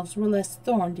themselves were less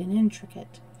thorned and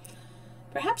intricate.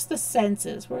 Perhaps the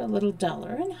senses were a little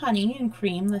duller, and honey and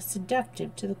cream less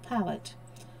seductive to the palate.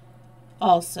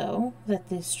 Also, that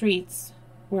the streets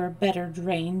were better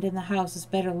drained and the houses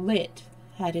better lit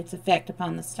had its effect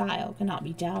upon the style cannot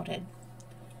be doubted.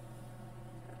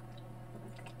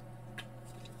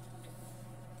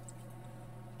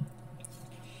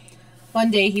 One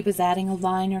day he was adding a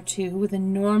line or two with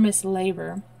enormous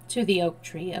labor to "The Oak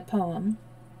Tree, a Poem,"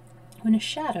 when a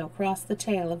shadow crossed the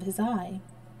tail of his eye.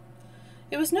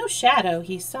 It was no shadow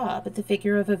he saw, but the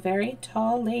figure of a very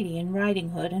tall lady in riding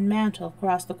hood and mantle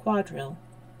across the quadrangle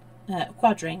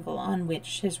on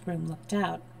which his room looked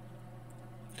out.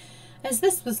 As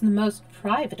this was the most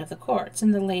private of the courts,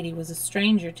 and the lady was a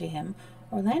stranger to him,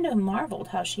 Orlando marveled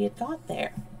how she had got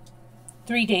there.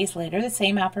 3 days later the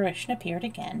same apparition appeared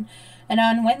again, and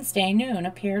on Wednesday noon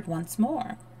appeared once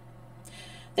more.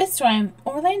 This time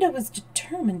Orlando was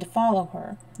determined to follow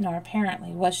her, nor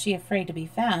apparently was she afraid to be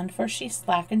found, for she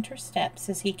slackened her steps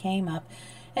as he came up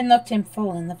and looked him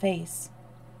full in the face.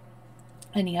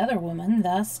 Any other woman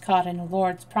thus caught in a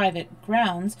lord's private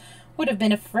grounds would have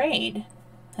been afraid.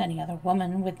 Any other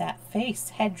woman with that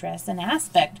face, headdress, and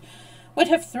aspect would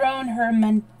have thrown her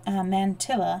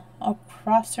mantilla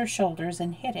across her shoulders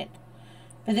and hid it.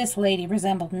 But this lady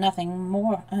resembled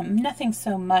nothing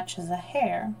so much as a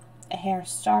hare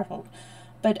startled,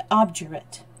 but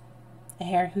obdurate, a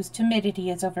hare whose timidity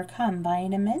is overcome by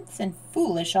an immense and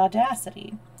foolish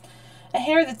audacity, a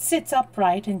hare that sits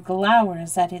upright and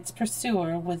glowers at its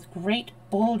pursuer with great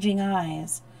bulging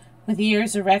eyes, with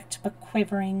ears erect but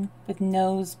quivering, with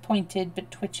nose pointed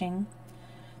but twitching.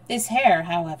 This hare,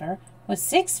 however, was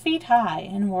 6 feet high,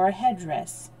 and wore a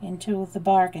headdress, into the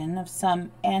bargain of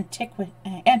some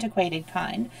antiquated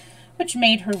kind, which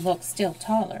made her look still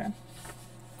taller.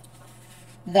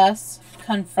 Thus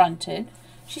confronted,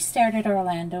 she stared at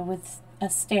Orlando with a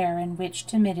stare in which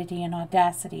timidity and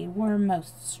audacity were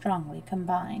most strongly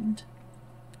combined.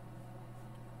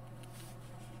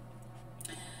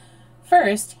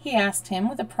 First, he asked him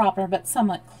with a proper but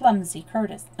somewhat clumsy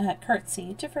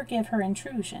curtsy to forgive her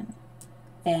intrusion.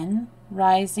 Then,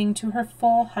 rising to her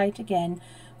full height again,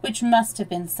 which must have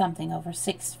been something over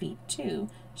 6 feet too,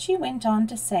 she went on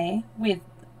to say,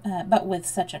 but with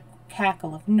such a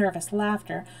cackle of nervous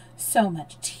laughter, so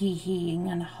much tee-heeing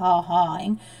and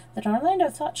haw-hawing, that Orlando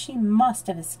thought she must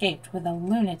have escaped with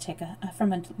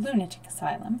from a lunatic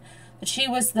asylum, that she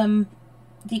was the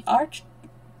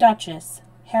Archduchess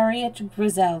Harriet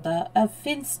Griselda of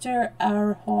Finster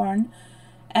Aarhorn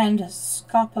and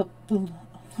Scandaboom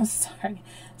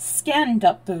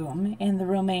in the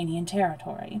Romanian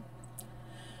territory.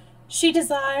 She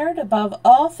desired above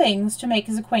all things to make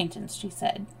his acquaintance, she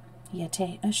said.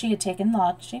 She had taken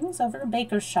lodgings over a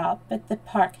baker's shop at the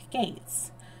park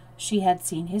gates. She had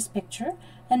seen his picture,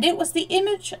 and it was the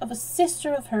image of a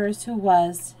sister of hers who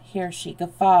was, here she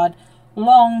guffawed,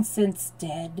 long since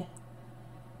dead.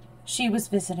 She was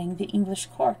visiting the English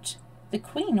court. The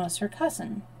Queen was her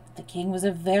cousin. The King was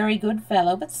a very good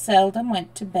fellow, but seldom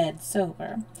went to bed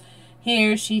sober.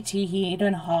 Here she tee-heed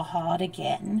and haw-hawed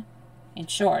again. In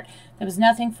short, there was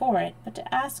nothing for it but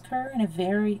to ask her in a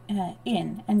very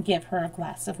inn and give her a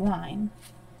glass of wine.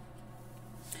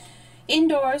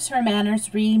 Indoors, her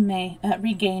manners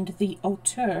regained the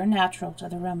hauteur natural to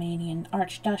the Romanian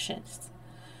Archduchess,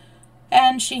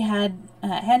 and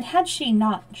had she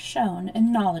not shown a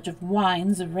knowledge of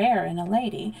wines rare in a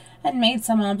lady, and made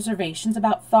some observations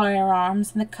about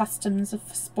firearms and the customs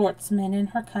of sportsmen in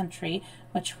her country,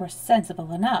 which were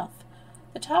sensible enough,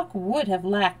 the talk would have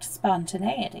lacked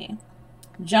spontaneity.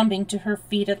 Jumping to her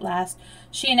feet at last,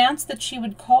 she announced that she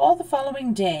would call the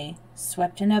following day,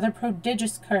 swept another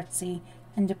prodigious curtsy,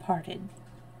 and departed.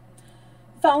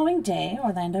 The following day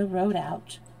Orlando rode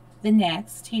out. The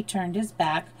next he turned his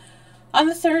back. On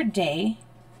the third day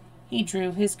he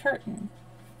drew his curtain.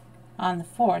 On the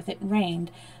fourth it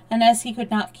rained, and as he could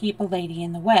not keep a lady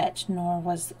in the wet, nor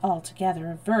was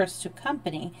altogether averse to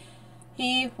company,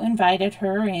 he invited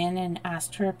her in and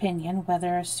asked her opinion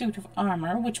whether a suit of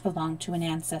armor, which belonged to an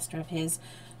ancestor of his,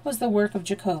 was the work of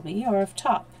Jacobi or of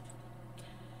Top.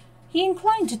 He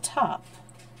inclined to Top.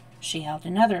 She held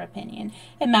another opinion.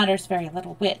 It matters very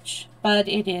little which, but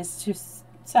it is to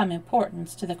some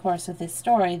importance to the course of this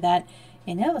story that,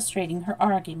 in illustrating her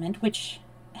argument, which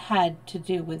had to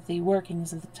do with the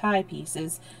workings of the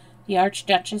tie-pieces, the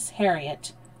Archduchess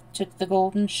Harriet took the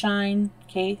golden shin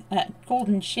case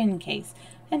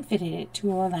and fitted it to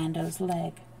Orlando's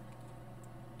leg.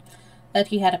 That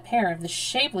he had a pair of the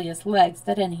shapeliest legs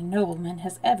that any nobleman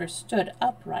has ever stood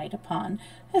upright upon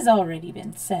has already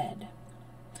been said.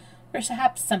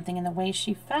 Perhaps something in the way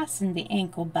she fastened the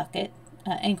ankle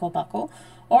buckle,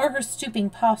 or her stooping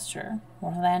posture,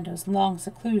 Orlando's long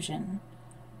seclusion,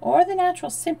 or the natural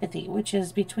sympathy which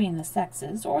is between the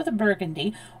sexes, or the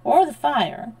burgundy, or the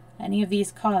fire, any of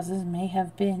these causes may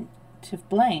have been to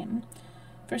blame,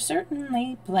 for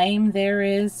certainly blame there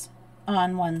is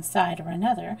on one side or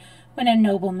another, when a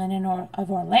nobleman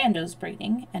of Orlando's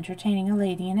breeding, entertaining a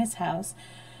lady in his house,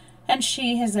 and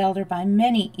she his elder by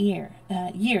many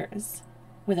years,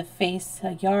 with a face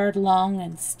a yard long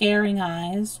and staring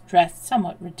eyes, dressed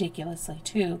somewhat ridiculously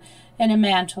too, in a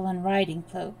mantle and riding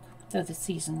cloak, though the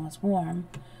season was warm.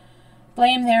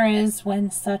 Blame there is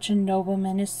when such a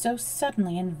nobleman is so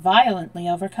suddenly and violently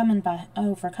overcome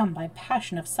by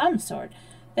passion of some sort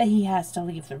that he has to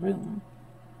leave the room.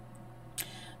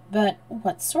 But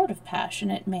what sort of passion,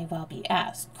 it may well be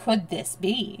asked, could this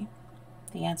be?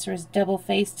 The answer is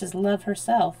double-faced as love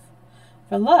herself.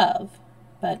 For love,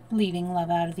 but leaving love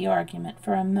out of the argument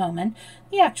for a moment,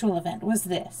 the actual event was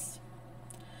this.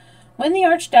 When the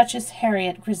Archduchess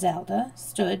Harriet Griselda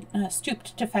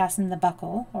stooped to fasten the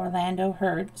buckle, Orlando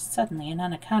heard, suddenly and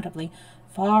unaccountably,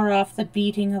 far off the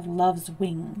beating of love's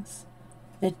wings.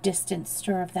 The distant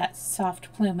stir of that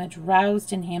soft plumage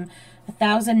roused in him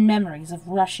 1,000 memories of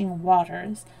rushing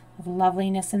waters, of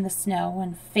loveliness in the snow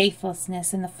and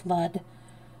faithlessness in the flood.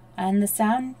 And the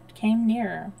sound came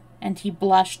nearer, and he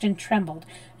blushed and trembled,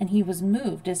 and he was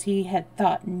moved as he had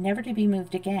thought never to be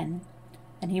moved again.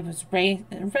 And he was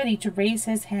ready to raise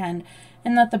his hand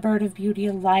and let the bird of beauty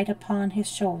alight upon his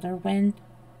shoulder, when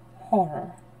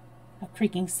horror! A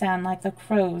creaking sound like the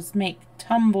crows make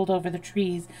tumbled over the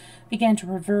trees began to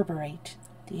reverberate.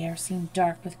 The air seemed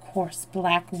dark with coarse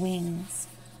black wings.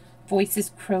 Voices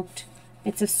croaked,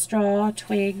 bits of straw,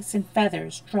 twigs, and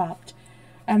feathers dropped,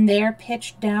 and there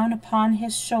pitched down upon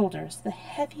his shoulders the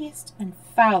heaviest and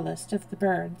foulest of the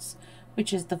birds,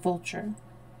 which is the vulture.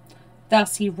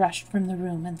 Thus he rushed from the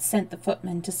room and sent the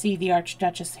footman to see the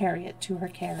Archduchess Harriet to her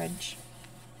carriage.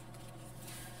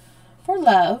 For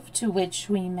love, to which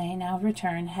we may now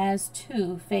return, has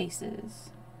 2 faces,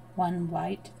 one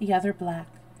white, the other black,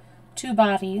 2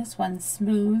 bodies, one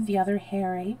smooth, the other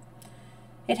hairy.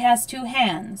 It has 2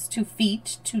 hands, 2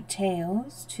 feet, 2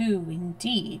 tails, 2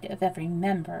 indeed of every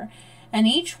member, and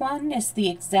each one is the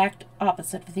exact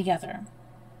opposite of the other.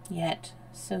 Yet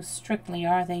so strictly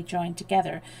are they joined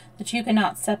together that you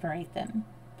cannot separate them.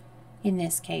 In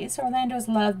this case, Orlando's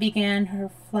love began her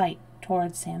flight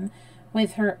towards him,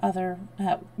 with her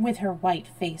white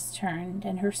face turned,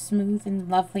 and her smooth and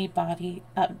lovely body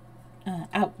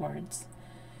outwards.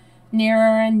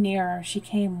 Nearer and nearer she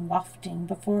came wafting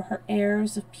before her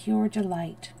airs of pure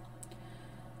delight.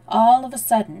 All of a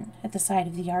sudden, at the sight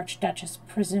of the Archduchess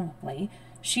presumably,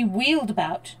 she wheeled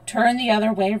about, turned the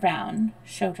other way round,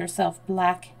 showed herself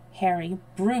black, hairy,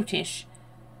 brutish,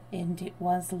 and it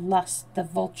was Lust the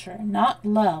vulture, not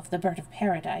Love the bird of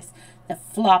paradise,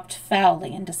 that flopped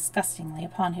foully and disgustingly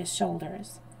upon his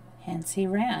shoulders. Hence he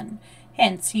ran,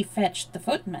 hence he fetched the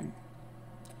footman.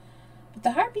 But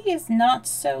the harpy is not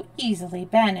so easily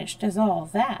banished as all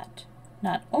that.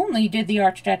 Not only did the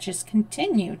Archduchess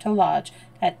continue to lodge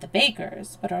at the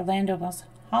baker's, but Orlando was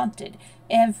haunted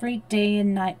every day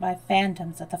and night by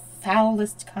phantoms of the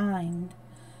foulest kind.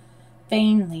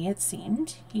 Vainly, it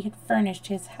seemed, he had furnished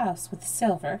his house with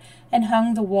silver and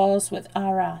hung the walls with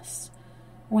arras,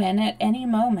 when at any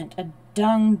moment a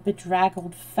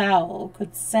dung-bedraggled fowl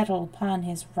could settle upon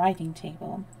his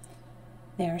writing-table.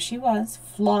 There she was,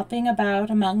 flopping about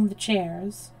among the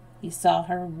chairs. He saw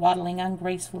her waddling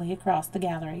ungracefully across the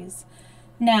galleries.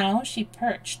 Now she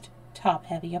perched,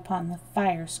 top-heavy, upon the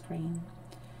fire-screen.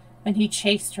 When he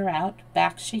chased her out,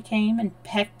 back she came and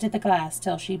pecked at the glass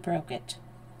till she broke it.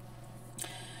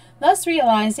 Thus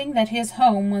realizing that his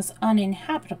home was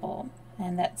uninhabitable,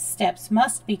 and that steps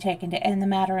must be taken to end the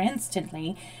matter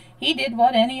instantly, he did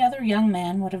what any other young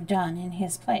man would have done in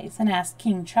his place, and asked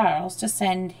King Charles to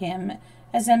send him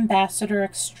as ambassador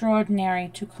extraordinary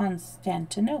to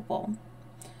Constantinople.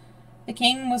 The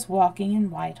king was walking in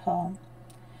Whitehall.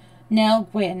 Nell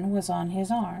Gwynn was on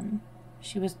his arm.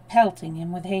 She was pelting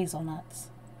him with hazelnuts.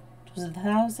 It was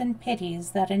 1,000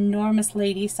 pities, that enormous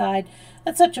lady sighed,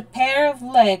 that such a pair of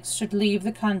legs should leave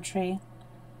the country.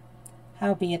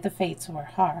 Howbeit the fates were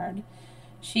hard.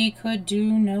 She could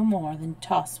do no more than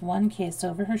toss one kiss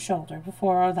over her shoulder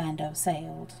before Orlando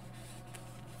sailed.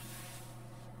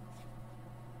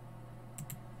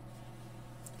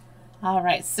 All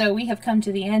right, so we have come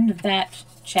to the end of that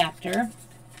chapter.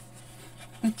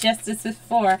 Just as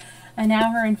before, an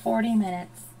hour and 40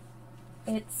 minutes.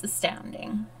 It's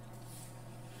astounding.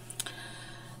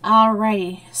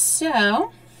 Alrighty,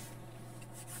 so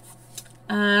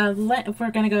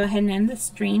we're going to go ahead and end the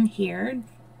stream here.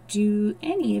 Do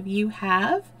any of you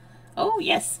have, oh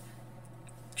yes,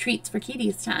 treats for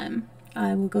kitties time?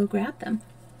 I will go grab them.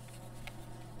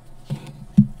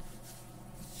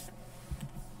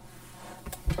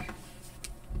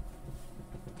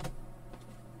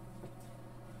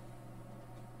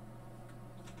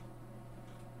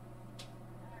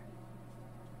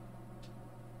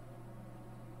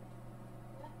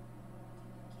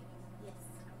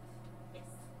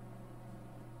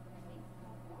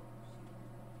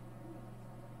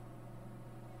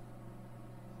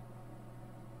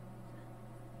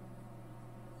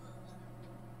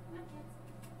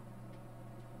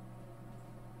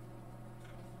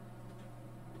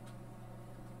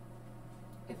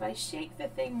 If I shake the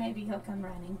thing, maybe he'll come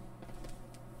running.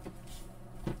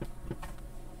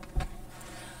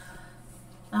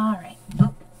 All right.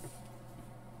 Oh.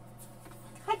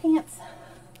 Hi, Pants.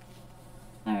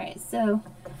 So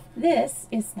this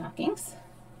is Stockings,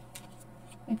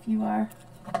 if you are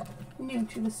new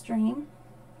to the stream.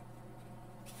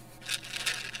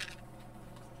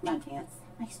 Come on, Pants.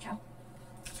 Nice job.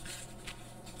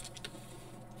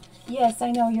 Yes,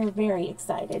 I know you're very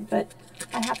excited, but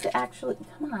I have to actually,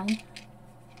 come on.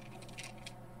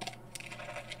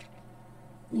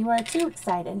 You are too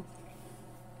excited.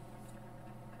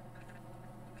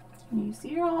 Can you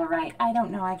see her all right? I don't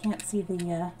know. I can't see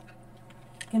the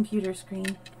computer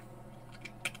screen.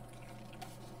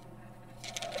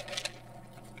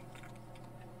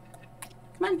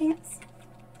 Come on, Pants.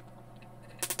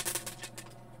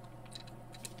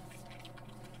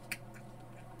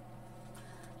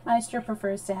 Maestro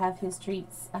prefers to have his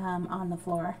treats on the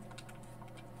floor.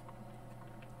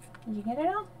 Did you get it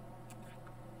all?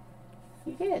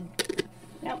 You did.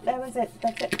 Nope, that was it.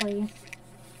 That's it for you.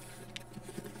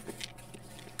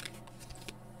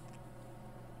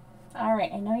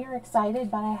 Alright, I know you're excited,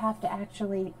 but I have to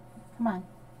actually... Come on.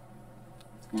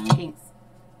 Stockings.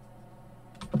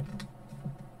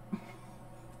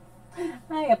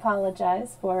 I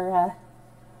apologize for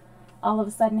all of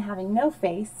a sudden having no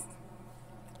face.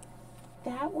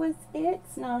 That was it,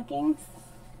 Stockings.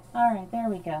 Alright, there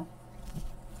we go.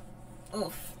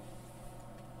 Oof.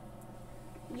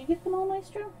 Did you get them all,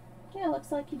 Maestro? Yeah,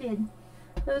 looks like you did.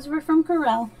 Those were from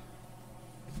Corel.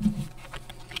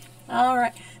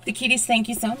 Alright. The kitties, thank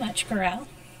you so much, Corel.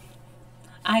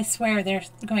 I swear they're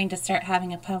going to start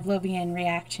having a Pavlovian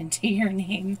reaction to your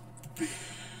name.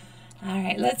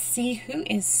 Alright, let's see who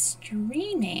is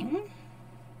streaming.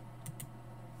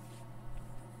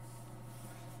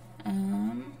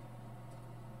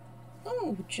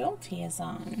 Oh, Jolty is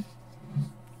on.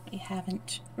 We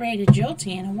haven't rated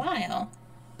Jolty in a while.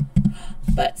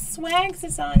 But Swags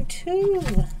is on too.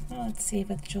 Oh, let's see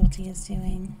what Jolty is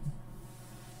doing.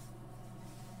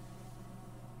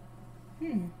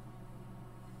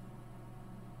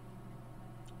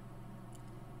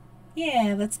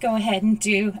 Yeah, let's go ahead and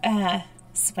do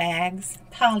Swags,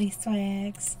 Polly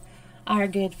Swags, our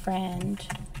good friend.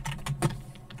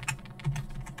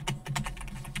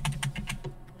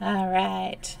 All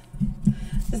right.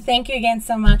 So thank you again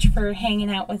so much for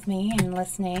hanging out with me and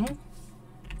listening.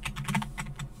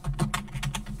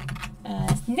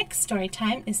 Next story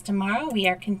time is tomorrow. We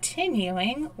are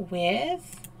continuing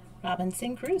with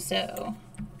Robinson Crusoe.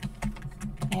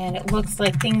 And it looks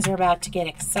like things are about to get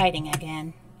exciting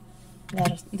again.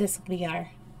 This will be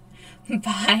our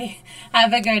bye.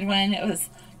 Have a good one. It was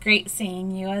great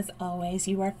seeing you as always.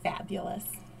 You are fabulous.